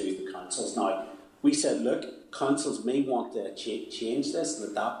transferred to the councils. Now we said, look, councils may want to change this and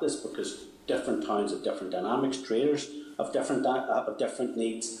adapt this because different towns have different dynamics, traders have different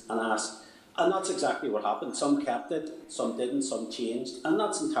needs and asks, and that's exactly what happened. Some kept it, some didn't, some changed, and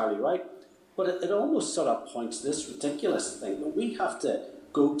that's entirely right. But it almost sort of points to this ridiculous thing that we have to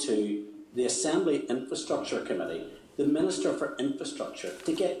go to the Assembly Infrastructure Committee, the Minister for Infrastructure,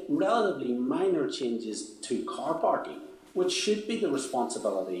 to get relatively minor changes to car parking, which should be the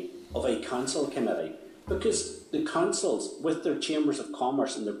responsibility of a council committee. Because the councils, with their chambers of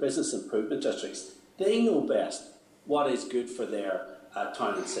commerce and their business improvement districts, they know best what is good for their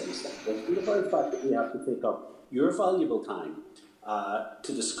town and city centre. And the very fact that we have to take up your valuable time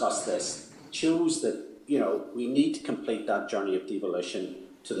to discuss this shows that we need to complete that journey of devolution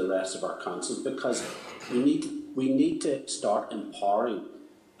to the rest of our councils, because we need to start empowering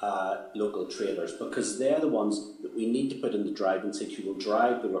local traders, because they're the ones that we need to put in the driving seat who will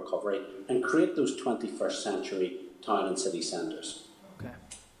drive the recovery and create those 21st century town and city centres.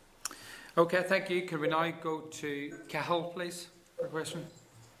 Okay, thank you. Can we now go to Cahill, please, for a question?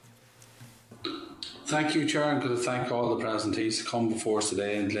 Thank you, Chair, and could I thank all the presentees to come before us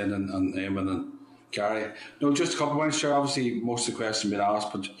today, and Glenn and Eamon and Gary. No, just a couple of points, Chair. Obviously, most of the questions have been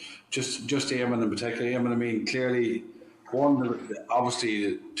asked, but just Eamon in particular. Eamon, I mean, clearly,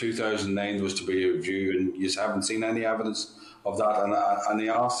 obviously 2009 was to be a review, and you haven't seen any evidence of that. And he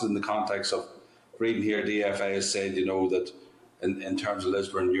asked in the context of reading here, DFA has said, that in terms of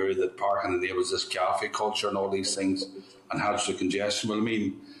Lisburn and Newry, that parking enables this cafe culture and all these things and helps with congestion. Well, I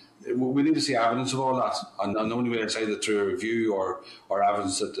mean, we need to see evidence of all that, and the only way I say that through a review or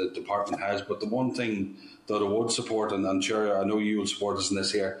evidence that the department has. But the one thing that I would support, and I'm sure I know you will support us in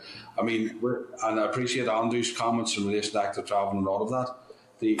this here, I mean, and I appreciate Andrew's comments in relation to active travel and all of that.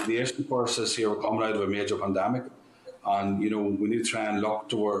 The issue for us is here, we're coming out of a major pandemic, and we need to try and look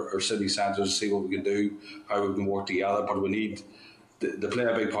to our city centres to see what we can do, how we can work together, but we need to play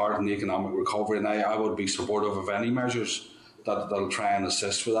a big part in the economic recovery, and I would be supportive of any measures that'll try and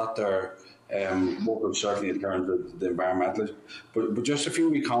assist with that there, certainly in terms of the environmental. But just a few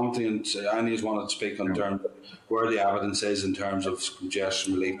wee comments, and Annie's wanted to speak on terms of where the evidence is in terms of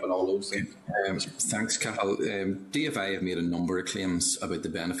congestion relief and all those things. Thanks, Cathal. DFI have made a number of claims about the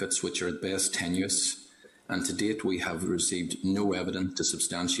benefits, which are at best tenuous, and to date we have received no evidence to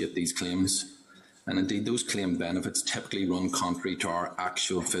substantiate these claims. And indeed, those claimed benefits typically run contrary to our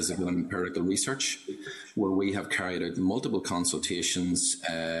actual physical and empirical research, where we have carried out multiple consultations,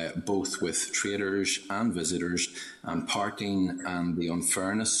 both with traders and visitors, and parking and the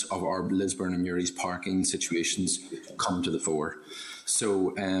unfairness of our Lisburn and Newry's parking situations come to the fore.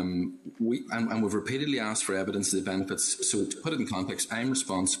 So we've repeatedly asked for evidence of the benefits. So to put it in context, I'm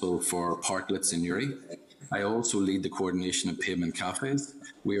responsible for parklets in Newry. I also lead the coordination of pavement cafes.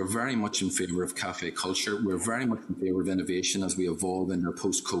 We are very much in favour of cafe culture. We're very much in favour of innovation as we evolve in our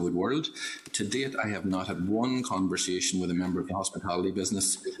post-COVID world. To date, I have not had one conversation with a member of the hospitality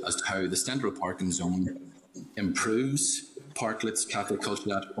business as to how the central parking zone improves parklets, cafe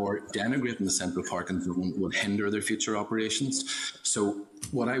culture, or denigrating the central parking zone will hinder their future operations. So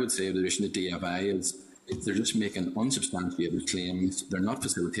what I would say in relation to DFI is they're just making unsubstantiated claims. They're not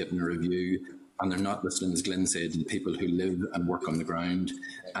facilitating a review. And they're not listening, as Glenn said, to the people who live and work on the ground.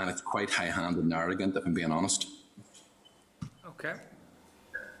 And it's quite high-handed and arrogant, if I'm being honest. Okay.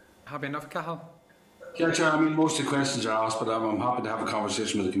 Happy enough, Cathal? Yeah, Chair, I mean, most of the questions are asked, but I'm happy to have a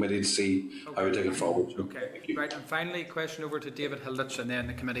conversation with the committee to see how we take it forward. Okay, right. And finally, question over to David Hilditch, and then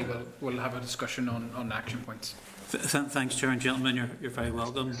the committee will have a discussion on action points. Thanks, Chair and gentlemen. You're very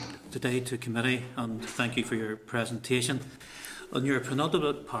welcome today to committee, and thank you for your presentation. On your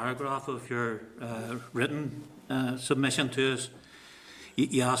penultimate paragraph of your written submission to us,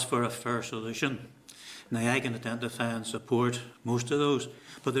 you asked for a fair solution. Now, I can identify and support most of those,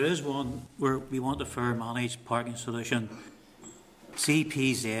 but there is one where we want a fair managed parking solution.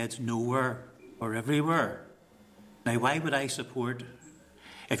 CPZs nowhere or everywhere. Now, why would I support,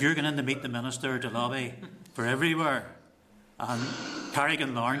 if you're going in to meet the Minister to lobby for everywhere, and Carrick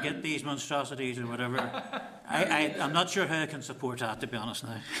and Lauren get these monstrosities or whatever, I'm not sure how I can support that, to be honest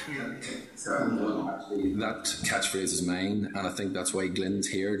now. That catchphrase is mine, and I think that's why Glenn's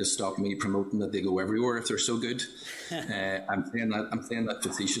here, to stop me promoting that they go everywhere if they're so good. I'm saying that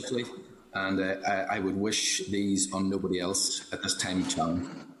facetiously, and I would wish these on nobody else at this time of challenge.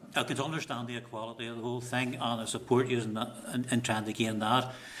 I can understand the equality of the whole thing, and I support you in trying to gain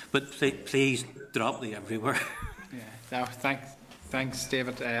that, but please drop the everywhere. Yeah, no, thanks,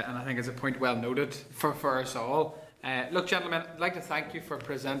 David, and I think it's a point well noted for us all. Look, gentlemen, I'd like to thank you for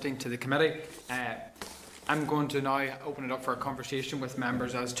presenting to the committee. I'm going to now open it up for a conversation with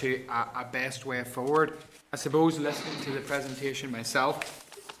members as to a best way forward. I suppose, listening to the presentation myself,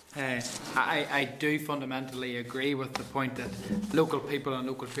 I do fundamentally agree with the point that local people and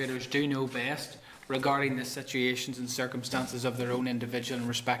local traders do know best regarding the situations and circumstances of their own individual and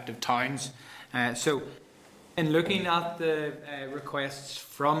respective towns. So, in looking at the requests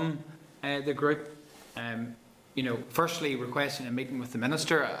from the group, firstly requesting a meeting with the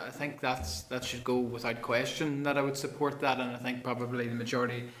Minister, I think that should go without question that I would support that, and I think probably the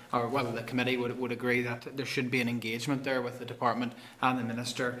majority, the committee would agree that there should be an engagement there with the Department and the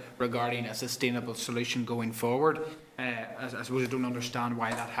Minister regarding a sustainable solution going forward. I suppose I don't understand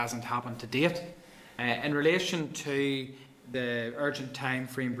why that hasn't happened to date. In relation to the urgent time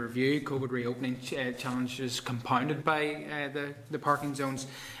frame review, COVID reopening challenges compounded by the parking zones.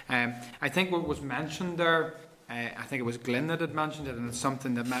 I think what was mentioned there, I think it was Glyn that had mentioned it, and it's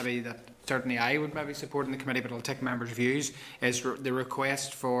something that certainly I would maybe support in the committee, but I'll take members' views, is the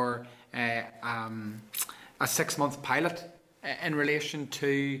request for a 6-month pilot in relation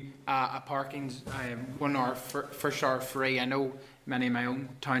to a parking 1 hour first hour free. I know many of my own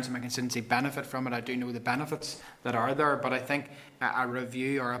towns in my constituency benefit from it. I do know the benefits that are there, but I think a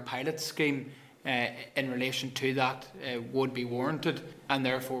review or a pilot scheme in relation to that would be warranted, and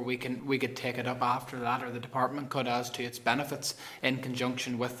therefore we could take it up after that, or the department could, as to its benefits in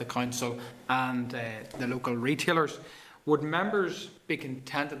conjunction with the council and the local retailers. Would members be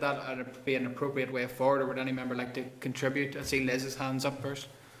content that that would be an appropriate way forward, or would any member like to contribute? I see Liz's hands up first.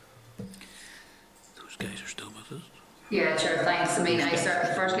 Those guys are still with us. Yeah, sure, thanks. I mean, I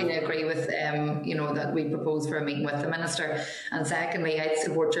firstly agree with, that we propose for a meeting with the Minister. And secondly, I'd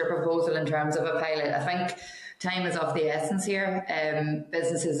support your proposal in terms of a pilot. I think time is of the essence here.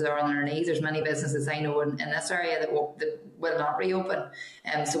 Businesses are on their knees. There's many businesses I know in this area that will not reopen.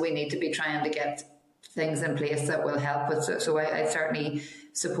 So we need to be trying to get things in place that will help with it. So I certainly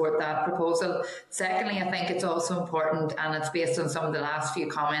support that proposal. Secondly, I think it's also important, and it's based on some of the last few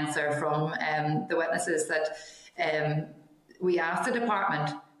comments there from the witnesses, that we asked the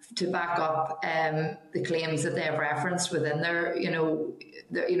department to back up the claims that they have referenced within their, in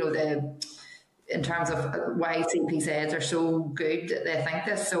terms of why CPZs are so good that they think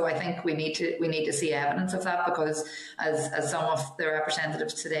this. So I think we need to see evidence of that, because as some of the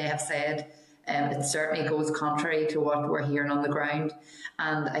representatives today have said, it certainly goes contrary to what we're hearing on the ground.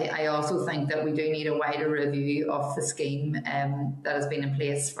 And I also think that we do need a wider review of the scheme that has been in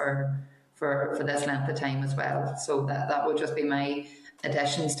place for this length of time as well. So that would just be my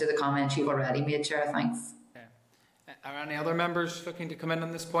additions to the comments you've already made, Chair. Thanks. Are any other members looking to come in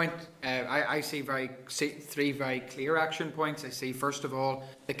on this point? I see three very clear action points. I see, first of all,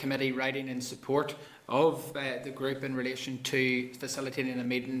 the committee writing in support of the group in relation to facilitating a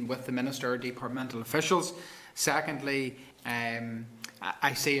meeting with the Minister or departmental officials. Secondly,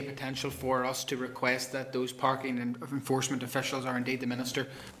 I see a potential for us to request that those parking and enforcement officials, or indeed the Minister,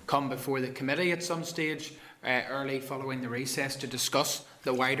 come before the committee at some stage early following the recess to discuss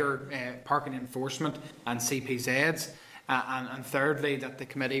the wider parking enforcement and CPZs. And thirdly, that the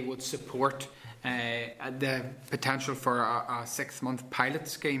committee would support the potential for a 6-month pilot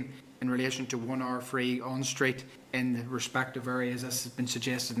scheme in relation to 1 hour free on street in the respective areas, as has been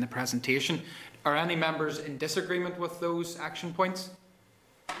suggested in the presentation. Are any members in disagreement with those action points?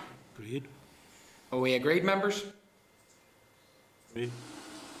 Agreed. Are we agreed, members? Agreed.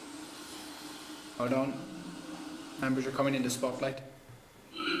 Hold on. Members are coming into spotlight.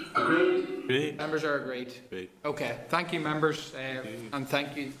 Agreed. Agreed. Members are agreed. Agreed. Okay. Thank you, members, and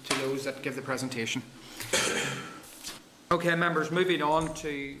thank you to those that give the presentation. Okay, members, moving on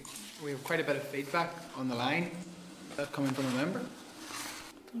to, we have quite a bit of feedback on the line. Is that coming from a member?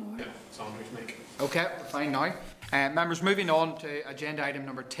 Yeah, it's on with me. Okay, fine now. Members, moving on to agenda item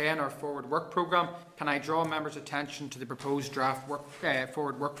number 10, our forward work programme. Can I draw members' attention to the proposed draft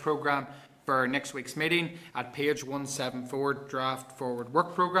forward work programme for next week's meeting at page 174, draft forward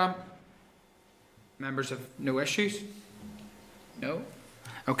work programme? Members have no issues? No?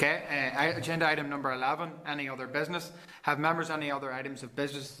 Okay, agenda item number 11, any other business. Have members any other items of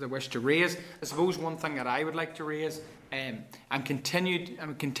business they wish to raise? I suppose one thing that I would like to raise, I'm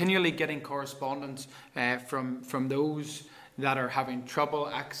continually getting correspondence from those that are having trouble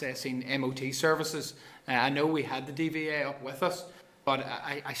accessing MOT services. I know we had the DVA up with us, but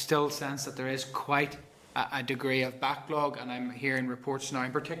I still sense that there is quite a degree of backlog, and I'm hearing reports now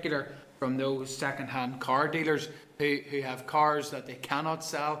in particular from those second-hand car dealers who have cars that they cannot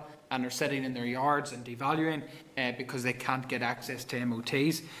sell and are sitting in their yards and devaluing because they can't get access to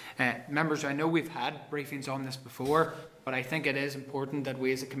MOTs. Members, I know we've had briefings on this before, but I think it is important that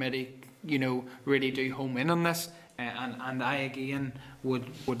we as a committee, really do home in on this. And I again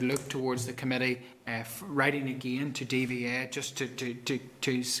would look towards the committee writing again to DVA just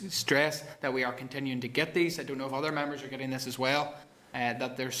to stress that we are continuing to get these. I don't know if other members are getting this as well.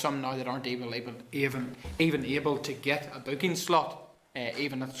 That there's some now that aren't even able to get a booking slot,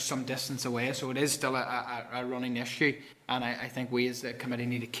 even at some distance away. So it is still a running issue, and I think we as the committee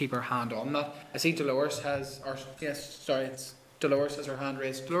need to keep our hand on that. I see Dolores has, Dolores has her hand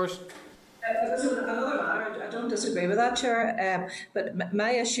raised. Dolores. Another matter, I don't disagree with that, Chair, but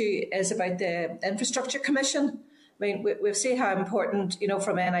my issue is about the Infrastructure Commission. I mean, we've seen how important,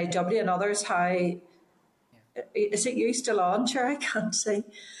 from NIW and others, how... Is it you still on, Chair? I can't see.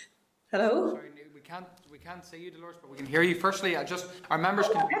 Hello? Sorry, we can't see you, Dolores, but we can hear you. Firstly, are members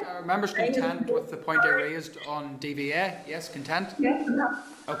content with the point I raised on DVA? Yes, content? Yes.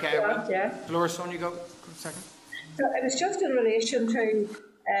 Okay. Yeah. Dolores, on you go. A second. So it was just in relation to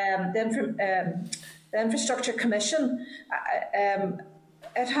the Infrastructure Commission.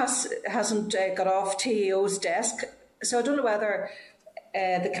 It hasn't got off TEO's desk, so I don't know whether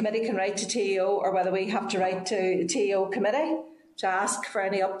the committee can write to TEO or whether we have to write to the TEO committee. to ask for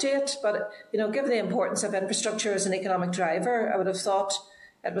any update. But given the importance of infrastructure as an economic driver, I would have thought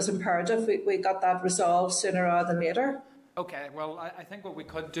it was imperative we got that resolved sooner rather than later. Okay, well, I think what we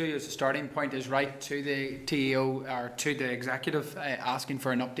could do as a starting point is write to the TEO or to the executive asking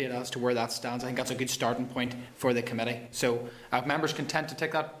for an update as to where that stands. I think that's a good starting point for the committee. So are members content to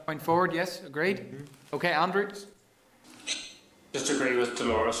take that point forward? Yes, agreed? Mm-hmm. Okay, Andrew? Just agree with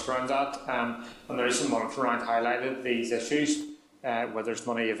Dolores around that. And the recent monitoring round highlighted these issues where there's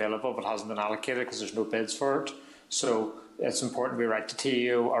money available but hasn't been allocated because there's no bids for it. So it's important we write to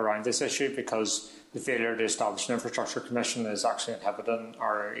TEO around this issue because the failure to establish an infrastructure commission is actually inhibiting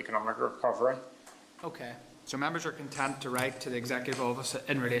our economic recovery. Okay, so members are content to write to the Executive Office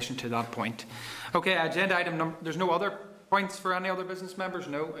in relation to that point. Okay, agenda item number, there's no other points for any other business members?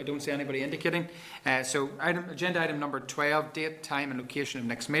 No, I don't see anybody indicating. So agenda item number 12, date, time and location of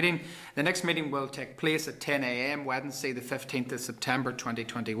next meeting. The next meeting will take place at 10 a.m. Wednesday the 15th of September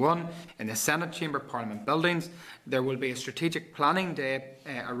 2021 in the Senate Chamber Parliament buildings. There will be a strategic planning day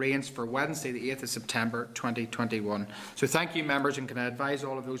arranged for Wednesday the 8th of September 2021. So thank you members, and can I advise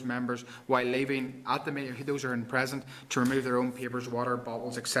all of those members while leaving at the meeting, those who are present, to remove their own papers, water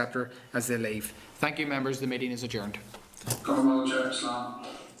bottles, etc. as they leave. Thank you members, the meeting is adjourned.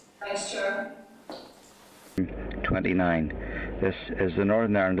 Thanks, Chair. 29. This is the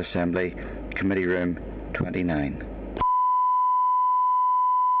Northern Ireland Assembly, Committee Room 29.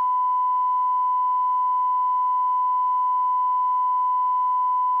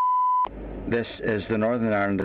 This is the Northern Ireland